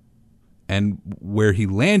 And where he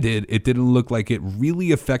landed, it didn't look like it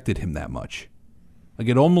really affected him that much. Like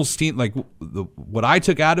it almost seemed like what I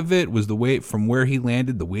took out of it was the way from where he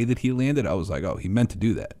landed, the way that he landed. I was like, oh, he meant to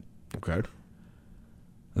do that. Okay.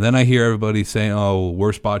 And then I hear everybody saying, oh,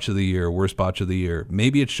 worst botch of the year, worst botch of the year.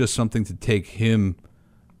 Maybe it's just something to take him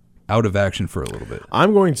out of action for a little bit.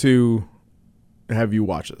 I'm going to have you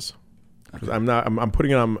watch this. Because I'm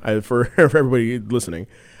putting it on for everybody listening.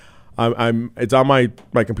 It's on my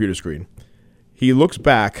computer screen. He looks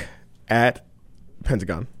back at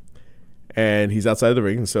Pentagon, and he's outside of the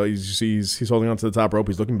ring. And so he's holding on to the top rope.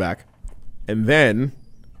 He's looking back, and then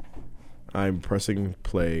I'm pressing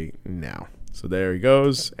play now. So there he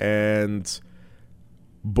goes, and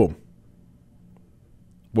boom.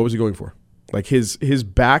 What was he going for? Like his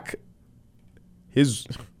back, his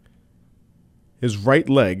right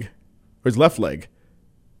leg, or his left leg,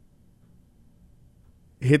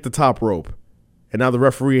 hit the top rope, and now the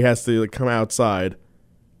referee has to come outside.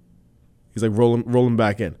 He's like rolling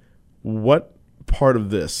back in. What part of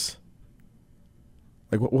this?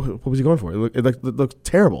 Like what was he going for? It looked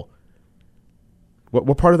terrible.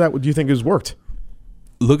 What part of that do you think is worked?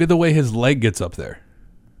 Look at the way his leg gets up there.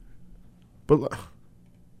 But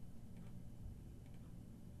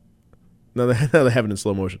now they have it in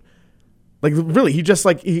slow motion. Like really, he just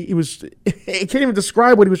like he was. He can't even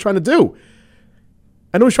describe what he was trying to do.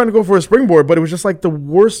 I know he's trying to go for a springboard, but it was just like the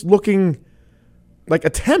worst looking like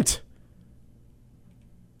attempt.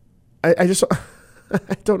 I just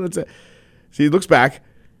I don't know. See, he looks back,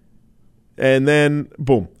 and then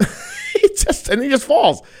boom. And he just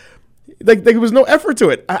falls. Like there was no effort to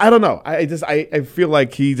it. I don't know. I feel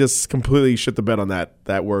like he just completely shit the bed on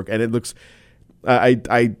that work. And it looks.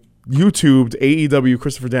 I YouTubed AEW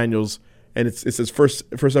Christopher Daniels, and it's his first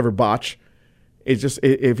ever botch. It's just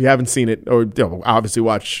if you haven't seen it, or obviously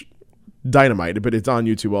watch Dynamite, but it's on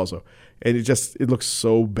YouTube also, and it looks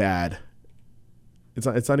so bad. It's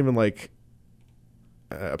not even like.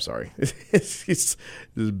 I'm sorry. It's this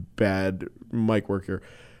bad mic work here.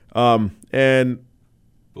 And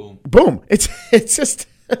boom. It's just,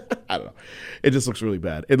 I don't know. It just looks really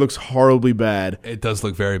bad. It looks horribly bad. It does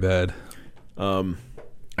look very bad.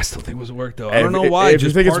 I still think it was work though. I don't know why.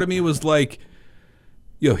 Just part of me was like,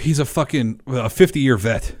 yo, he's a fucking 50-year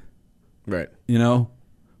vet. Right. You know?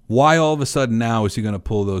 Why all of a sudden now is he going to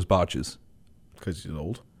pull those botches? Because he's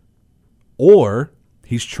old. Or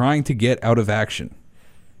he's trying to get out of action.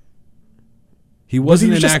 He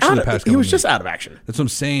wasn't in action the past couple He was just out of action. That's what I'm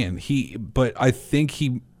saying. But I think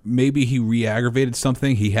he re-aggravated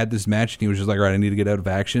something. He had this match and he was just like, all right, I need to get out of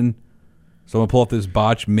action. So I'm going to pull off this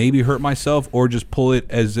botch, maybe hurt myself, or just pull it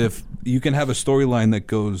as if you can have a storyline that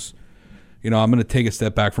goes, I'm going to take a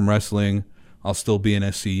step back from wrestling. I'll still be in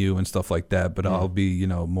SCU and stuff like that, but I'll be,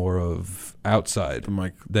 more of outside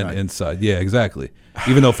than inside. Yeah, exactly.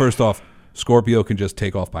 Even though, first off, Scorpio can just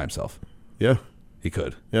take off by himself. Yeah. He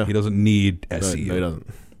could. Yeah. He doesn't need SCU. No, he doesn't.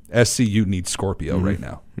 SCU needs Scorpio right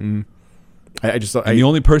now. Mm-hmm. I just thought, the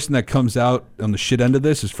only person that comes out on the shit end of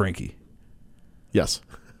this is Frankie. Yes.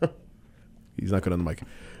 He's not good on the mic.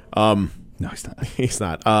 No, he's not. He's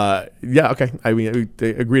not. Yeah, okay. I mean,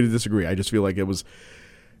 they agree to disagree. I just feel like it was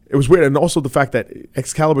weird. And also the fact that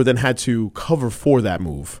Excalibur then had to cover for that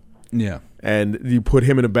move. Yeah. And you put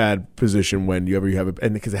him in a bad position when you have it,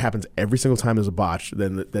 and because it happens every single time there's a botch,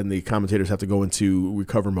 then the commentators have to go into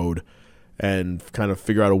recover mode and kind of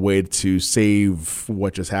figure out a way to save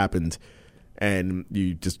what just happened. And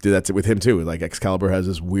you just did that with him too. Like Excalibur has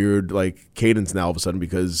this weird like cadence now all of a sudden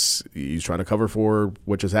because he's trying to cover for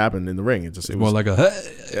what just happened in the ring. It was more like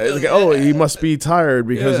he must be tired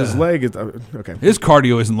because his leg is okay. His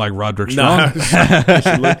cardio isn't like Roderick Strong.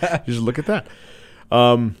 You should look at that.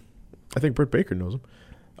 I think Britt Baker knows him.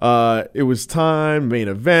 It was time, main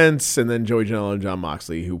events, and then Joey Janela and Jon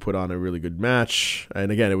Moxley, who put on a really good match.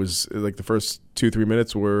 And again, it was like the first 2-3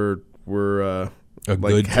 minutes were a like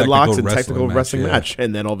good headlocks and technical wrestling match, match,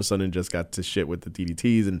 and then all of a sudden it just got to shit with the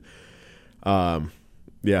DDTs and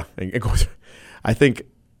I think,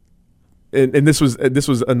 and this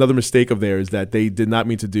was another mistake of theirs that they did not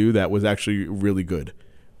mean to do. That was actually really good.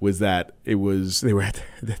 Was that they were at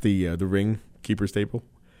the ring keeper's table,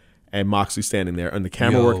 and Moxley standing there, and the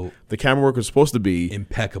camera work was supposed to be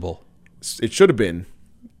impeccable. It should have been.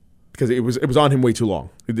 Because it was on him way too long.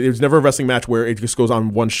 It was never a wrestling match where it just goes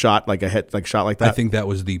on one shot, like a head, like shot like that. I think that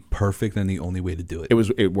was the perfect and the only way to do it.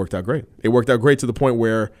 It worked out great. It worked out great to the point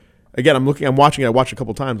where, again, I'm watching it. I watched it a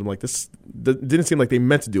couple times. I'm like, this didn't seem like they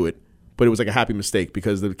meant to do it, but it was like a happy mistake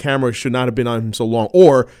because the camera should not have been on him so long,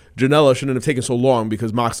 or Janela shouldn't have taken so long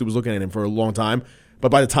because Moxley was looking at him for a long time.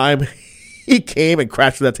 But by the time he came and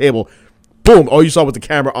crashed through that table, boom, all you saw was the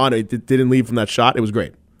camera on it. It didn't leave from that shot. It was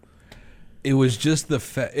great. It was just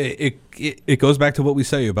it goes back to what we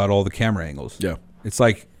say about all the camera angles. Yeah. It's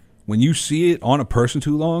like when you see it on a person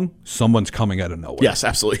too long, someone's coming out of nowhere. Yes,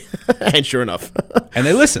 absolutely. And sure enough. And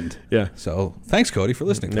they listened. Yeah. So thanks, Cody, for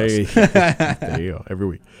listening to us. There you go. Every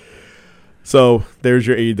week. So there's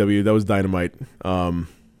your AEW. That was Dynamite.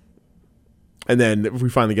 And then we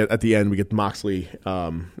finally get, at the end, we get Moxley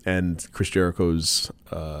and Chris Jericho's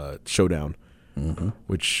showdown,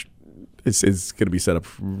 which is going to be set up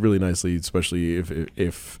really nicely, especially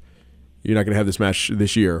if you're not going to have this match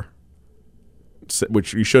this year,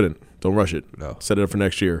 which you shouldn't. Don't rush it. No. Set it up for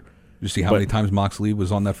next year. You see how many times Moxley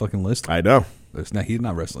was on that fucking list? I know. He's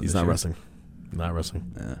not wrestling. He's this not year. wrestling. Not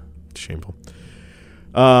wrestling. Yeah. Shameful.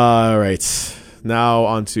 All right. Now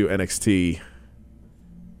on to NXT,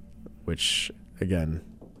 which, again,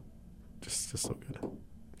 just so good.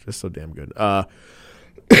 Just so damn good.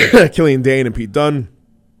 Killian Dane and Pete Dunne.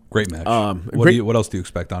 Great match. What else do you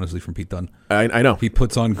expect, honestly, from Pete Dunne? I know. He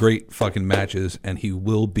puts on great fucking matches, and he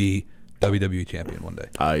will be WWE champion one day.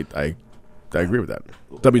 I agree with that.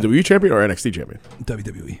 WWE champion or NXT champion?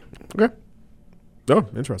 WWE. Okay. Oh,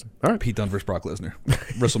 interesting. All right. Pete Dunne versus Brock Lesnar.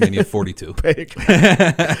 WrestleMania 42.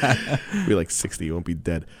 Be like 60. You won't be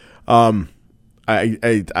dead. I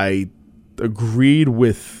agreed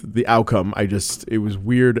with the outcome. It was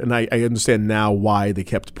weird, and I understand now why they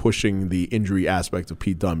kept pushing the injury aspect of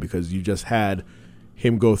Pete Dunne, because you just had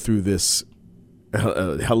him go through this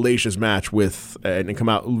hellacious match with and come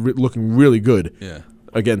out looking really good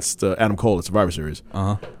against Adam Cole at Survivor Series.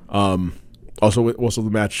 Also the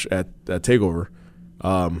match at TakeOver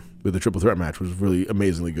with the Triple Threat match was really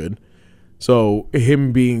amazingly good. So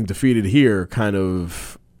him being defeated here, kind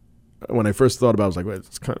of, when I first thought about it, I was like, well,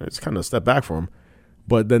 it's kind of a step back for him.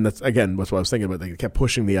 But then that's what I was thinking about. They kept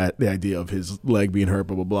pushing the idea of his leg being hurt,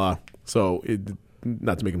 blah blah blah. So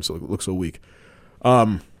not to make him look so weak.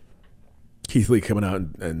 Keith Lee coming out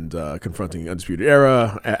and confronting Undisputed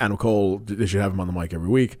Era. Adam Cole, they should have him on the mic every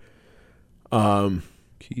week.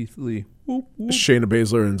 Keith Lee. Shayna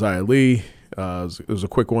Baszler and Xia Li. It was a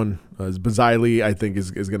quick one. Xia Li, I think, is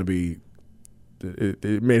going to be.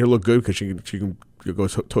 It made her look good because she can go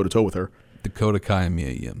toe to toe with her. Dakota Kai and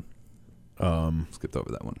Mia Yim. Skipped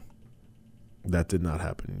over that one. That did not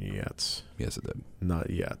happen yet. Yes, it did. Not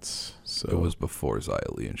yet. So it was before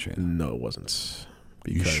Xia Li and Shayna. No, it wasn't.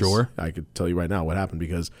 You sure? I could tell you right now what happened,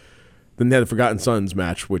 because then they had the Forgotten Sons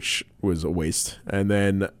match, which was a waste, and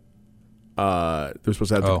then they were supposed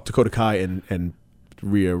to have Dakota Kai and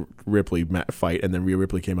Rhea Ripley fight, and then Rhea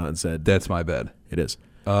Ripley came out and said, "That's my bad." It is.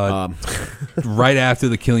 Right after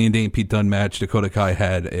the Killian Dane Pete Dunne match, Dakota Kai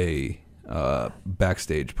had a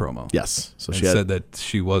backstage promo. Yes, so she said that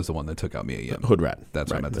she was the one that took out Mia Yim. Hood Rat.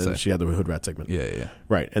 That's what I meant to say. She had the Hood Rat segment. Yeah.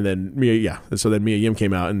 Right, and then so then Mia Yim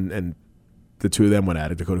came out and the two of them went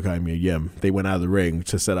at it, Dakota Kai and Mia Yim. They went out of the ring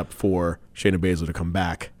to set up for Shayna Baszler to come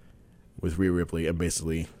back with Rhea Ripley and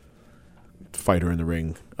basically fight her in the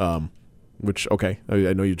ring. Which, okay,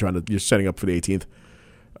 I know you're setting up for the 18th.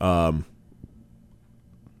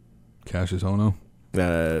 Cassius Ohno?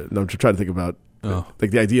 No, I'm trying to think about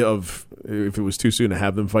like the idea of if it was too soon to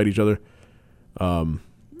have them fight each other. I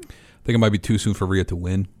think it might be too soon for Rhea to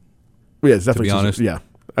win. Yeah, it's definitely to be honest. Yeah.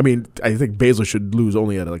 I mean, I think Baszler should lose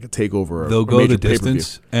only at like a takeover. Or they'll a go major the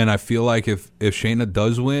distance, pay-per-view. and I feel like if Shayna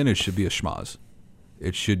does win, it should be a schmaz.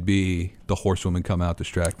 It should be the horsewoman come out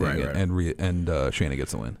distracting, and Shayna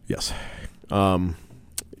gets the win. Yes.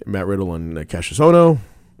 Matt Riddle and Cassius Ohno.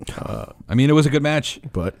 I mean, it was a good match,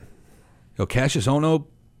 but Cassius Ohno,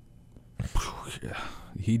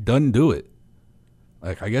 he doesn't do it.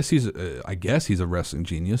 Like, I guess he's a wrestling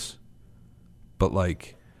genius, but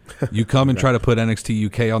like, you come and try to put NXT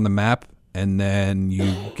UK on the map, and then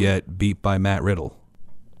you get beat by Matt Riddle.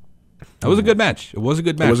 That was a good match. It was a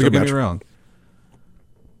good match. Don't get me wrong.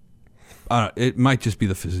 It might just be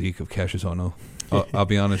the physique of Cassius Ohno. I'll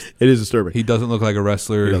be honest. It is disturbing. He doesn't look like a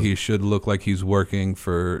wrestler. He should look like he's working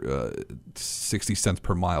for 60 cents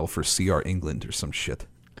per mile for CR England or some shit.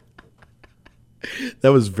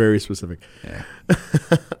 That was very specific. Yeah.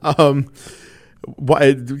 Can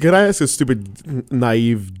I ask a stupid,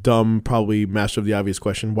 naive, dumb, probably master of the obvious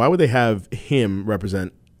question? Why would they have him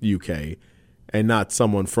represent UK and not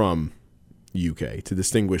someone from UK to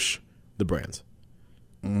distinguish the brands?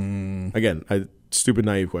 Again, stupid,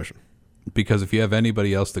 naive question. Because if you have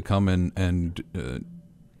anybody else to come in and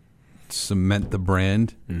cement the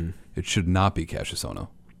brand, it should not be Cassius Ohno.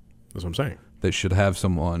 That's what I'm saying. They should have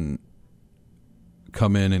someone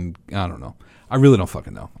come in and, I don't know. I really don't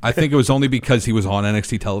fucking know. I think it was only because he was on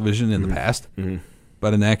NXT television in the past.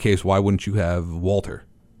 But in that case, why wouldn't you have Walter?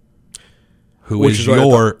 who is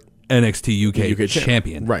your NXT UK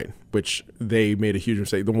champion. Right, which they made a huge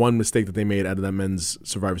mistake. The one mistake that they made out of that men's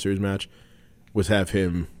Survivor Series match was have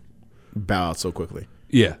him bow out so quickly.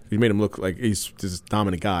 Yeah. He made him look like he's this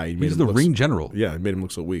dominant guy. He's the ring general. Yeah, it made him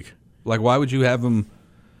look so weak. Like, why would you have him?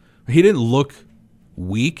 He didn't look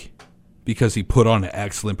weak because he put on an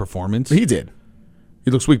excellent performance. He did.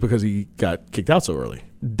 He looks weak because he got kicked out so early.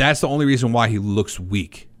 That's the only reason why he looks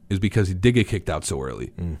weak, is because he did get kicked out so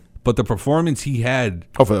early. But the performance he had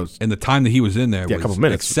and the time that he was in there was a couple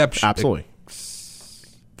minutes. exceptional. Absolutely.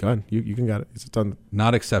 Go ahead. You can got it. It's done.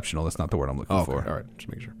 Not exceptional. That's not the word I'm looking for. All right. Just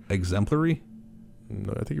make sure. Exemplary?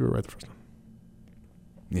 No, I think you were right the first time.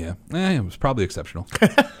 Yeah. It was probably exceptional.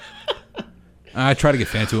 I try to get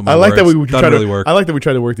fancy with my I like words. that we Doesn't really work. I like that we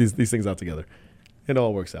try to work these things out together. It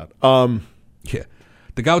all works out. Yeah.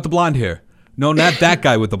 The guy with the blonde hair. No, not that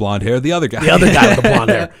guy with the blonde hair. The other guy. The other guy with the blonde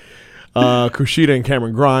hair. Kushida and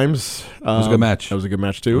Cameron Grimes. It was a good match. That was a good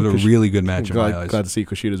match, too. It was a really good match in my eyes. Glad to see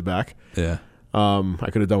Kushida's back. Yeah. I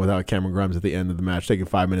could have done without Cameron Grimes at the end of the match, taking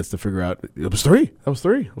 5 minutes to figure out. It was three.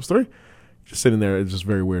 Just sitting there. It's just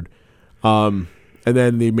very weird. And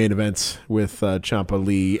then the main event with Ciampa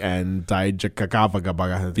Lee and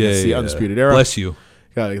Daijikakavagabaga. The Undisputed Era. Bless you.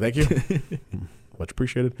 Thank you. Much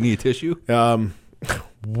appreciated. Need a tissue?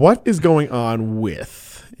 What is going on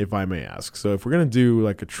with, if I may ask? So if we're going to do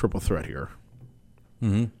like a triple threat here.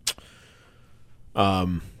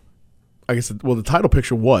 I guess, the title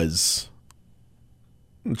picture was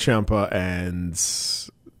Ciampa and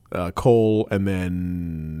Cole, and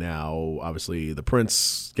then now obviously the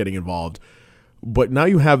Prince getting involved. But now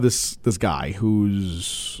you have this guy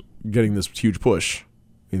who's getting this huge push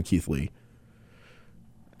in Keith Lee.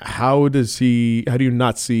 How do you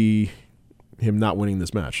not see him not winning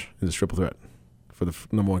this match in this triple threat for the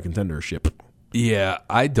number one contendership? Yeah,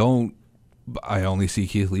 I don't. I only see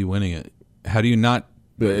Keith Lee winning it. How do you not?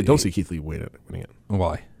 I don't see Keith Lee winning it.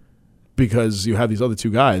 Why? Because you have these other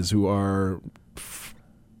two guys who are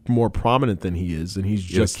more prominent than he is, and he's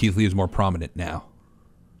just Keith Lee is more prominent now.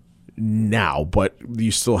 But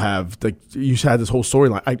you still have you had this whole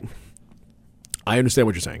storyline. I understand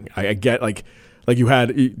what you're saying. I get like you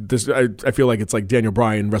had this. I feel like it's like Daniel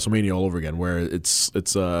Bryan WrestleMania all over again, where it's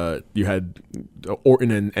you had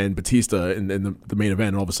Orton and Batista in the main event,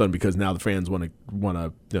 and all of a sudden, because now the fans want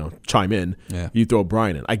to chime in, you throw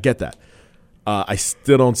Bryan in. I get that. I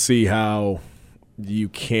still don't see how you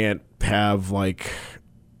can't have like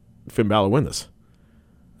Finn Balor win this.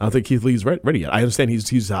 I don't think Keith Lee's ready yet. I understand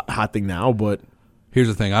he's a hot thing now, but here's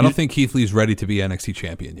the thing: I don't think Keith Lee's ready to be NXT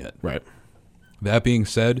champion yet. Right. That being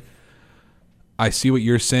said, I see what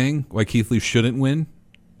you're saying. Why Keith Lee shouldn't win,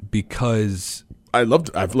 because I'd love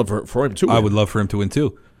for him to. I would love for him to win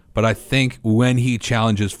too, but I think when he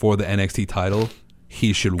challenges for the NXT title,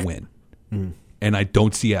 he should win, and I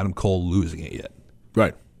don't see Adam Cole losing it yet.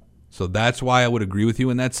 Right. So that's why I would agree with you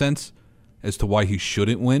in that sense as to why he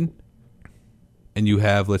shouldn't win. And you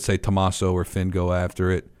have, let's say, Tommaso or Finn go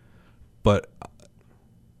after it. But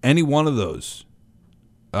any one of those,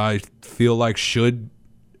 I feel like should,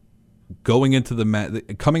 going into the match,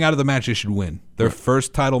 coming out of the match, they should win. Their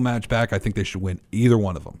first title match back, I think they should win either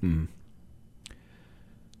one of them.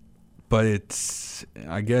 But it's,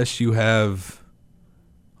 I guess you have,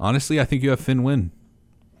 honestly, I think you have Finn win.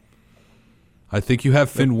 I think you have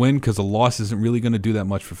Finn win because a loss isn't really going to do that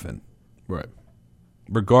much for Finn. Right.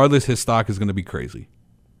 Regardless, his stock is going to be crazy.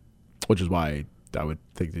 Which is why I would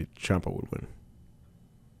think that Ciampa would win.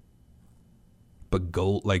 But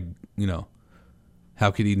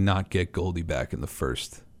how could he not get Goldie back in the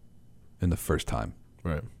first time?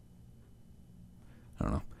 Right. I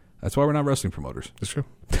don't know. That's why we're not wrestling promoters. That's true.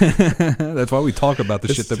 That's why we talk about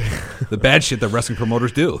the shit the bad shit that wrestling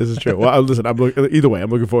promoters do. This is true. Well, listen, either way, I'm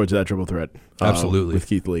looking forward to that triple threat. Absolutely. With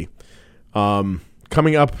Keith Lee.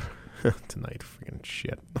 Coming up tonight, freaking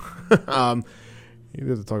shit. You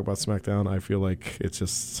have to talk about SmackDown. I feel like it's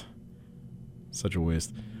just such a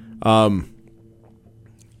waste.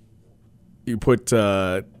 You put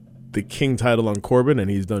the King title on Corbin,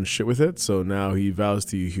 and he's done shit with it. So now he vows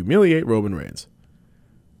to humiliate Roman Reigns.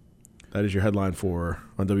 That is your headline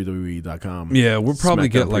on WWE.com. Yeah, we'll probably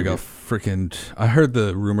SmackDown get like preview. a freaking. I heard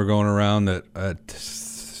the rumor going around that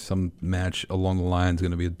some match along the line is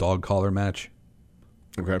going to be a dog collar match.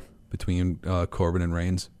 Okay. Between Corbin and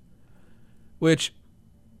Reigns, which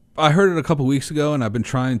I heard it a couple weeks ago, and I've been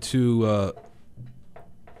trying to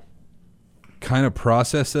kind of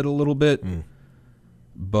process it a little bit,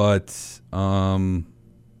 but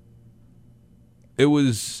it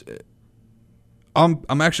was.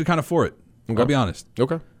 I'm actually kind of for it. Okay. I'll be honest.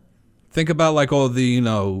 Okay. Think about like all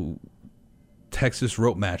the Texas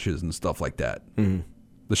rope matches and stuff like that.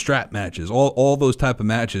 The strap matches, all those type of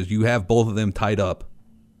matches, you have both of them tied up,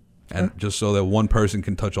 and just so that one person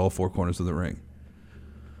can touch all four corners of the ring.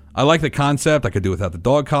 I like the concept. I could do without the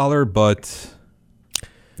dog collar, but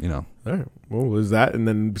All right. Well, there's that. And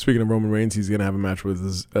then speaking of Roman Reigns, he's gonna have a match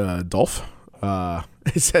with Dolph.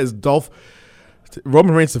 It says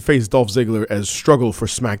Roman Reigns to face Dolph Ziggler as struggle for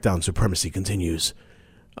SmackDown supremacy continues.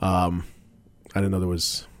 I didn't know there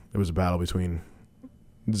was a battle between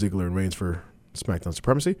Ziggler and Reigns for SmackDown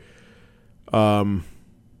supremacy. And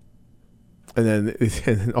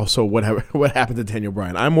then also what happened to Daniel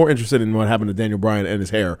Bryan. I'm more interested in what happened to Daniel Bryan and his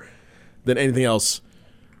hair than anything else.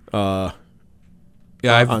 Yeah,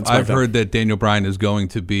 I've heard that Daniel Bryan is going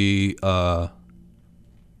to be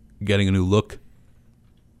getting a new look.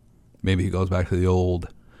 Maybe he goes back to the old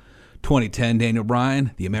 2010 Daniel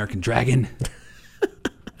Bryan, the American Dragon.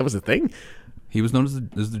 That was a thing? He was known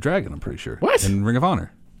as the Dragon, I'm pretty sure. What? In Ring of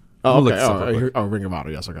Honor. Oh, okay. Ring of Honor,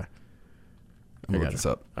 yes, okay. I got this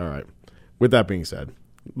up. All right. With that being said,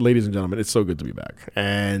 ladies and gentlemen, it's so good to be back.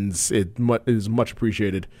 And it is much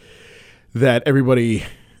appreciated that everybody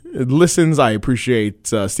listens. I appreciate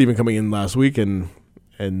Steven coming in last week and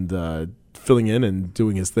filling in and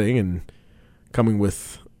doing his thing and coming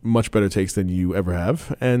with much better takes than you ever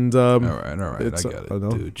have. And all right. I get it.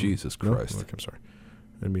 Dude, Jesus Christ. No? Okay, I'm sorry.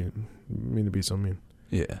 I didn't mean to be so mean.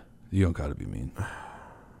 Yeah, you don't got to be mean.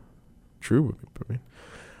 True, but mean.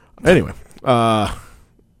 Anyway,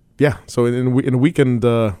 yeah. So in a weekend,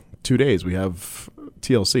 2 days, we have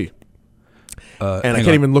TLC, and I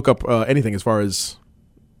can't even look up anything as far as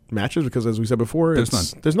matches because, as we said before,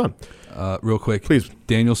 there's none. Real quick, please.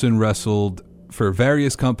 Danielson wrestled for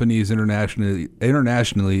various companies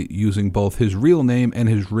internationally using both his real name and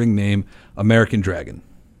his ring name, American Dragon,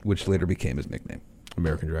 which later became his nickname.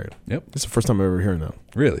 American Dragon. Yep. It's the first time I'm ever hearing that.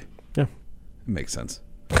 Really? Yeah. It makes sense.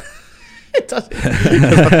 It does.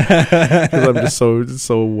 Because I'm just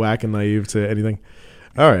so whack and naive to anything.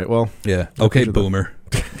 All right, well. Yeah. Okay, boomer.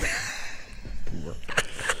 Boomer.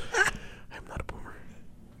 I'm not a boomer.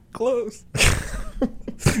 Close.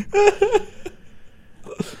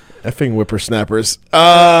 Effing whippersnappers.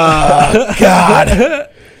 God.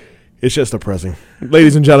 It's just depressing.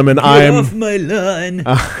 Ladies and gentlemen, I'm off my lawn.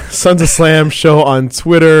 Sons of Slam show on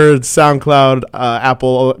Twitter, SoundCloud,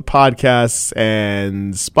 Apple Podcasts,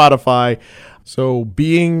 and Spotify. So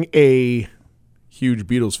being a huge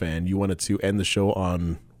Beatles fan, you wanted to end the show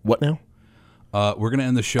on what now? We're going to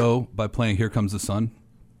end the show by playing Here Comes the Sun.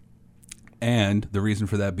 And the reason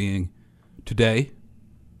for that being today,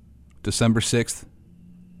 December 6th,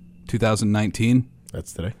 2019.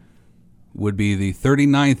 That's today. Would be the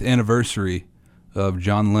 39th anniversary of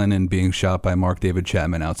John Lennon being shot by Mark David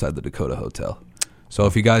Chapman outside the Dakota Hotel. So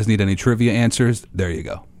if you guys need any trivia answers, there you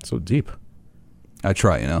go. So deep. I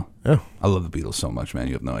try, Yeah. I love the Beatles so much, man.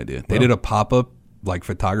 You have no idea. They did a pop-up, like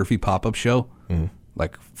photography pop-up show,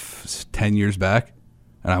 like 10 years back,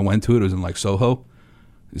 and I went to it. It was in like Soho.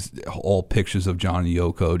 It's all pictures of John and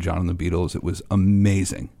Yoko, John and the Beatles. It was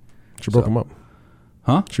amazing. She broke him up.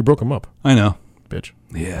 Huh? She broke him up. I know. Bitch.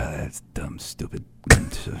 Yeah, that's dumb, stupid.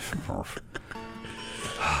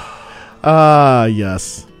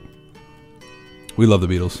 Yes. We love the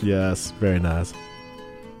Beatles. Yes, very nice.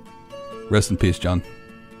 Rest in peace, John.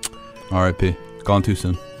 R.I.P. Gone too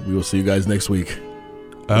soon. We will see you guys next week.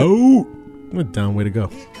 Oh! What a down way to go.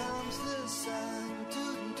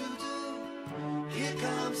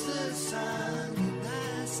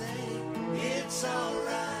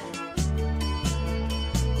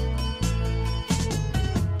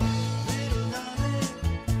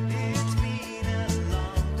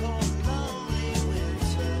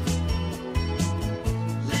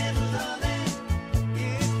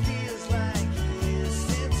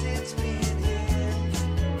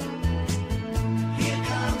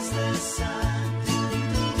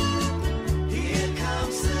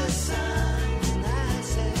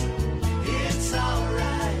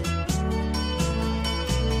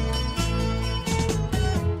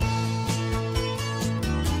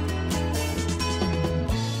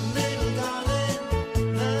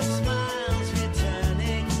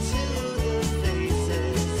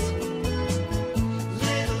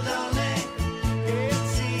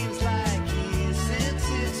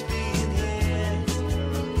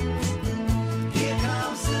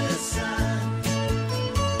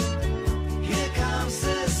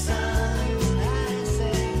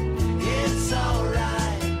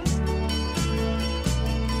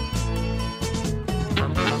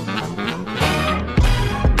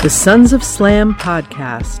 The Sons of Slam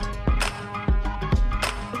podcast.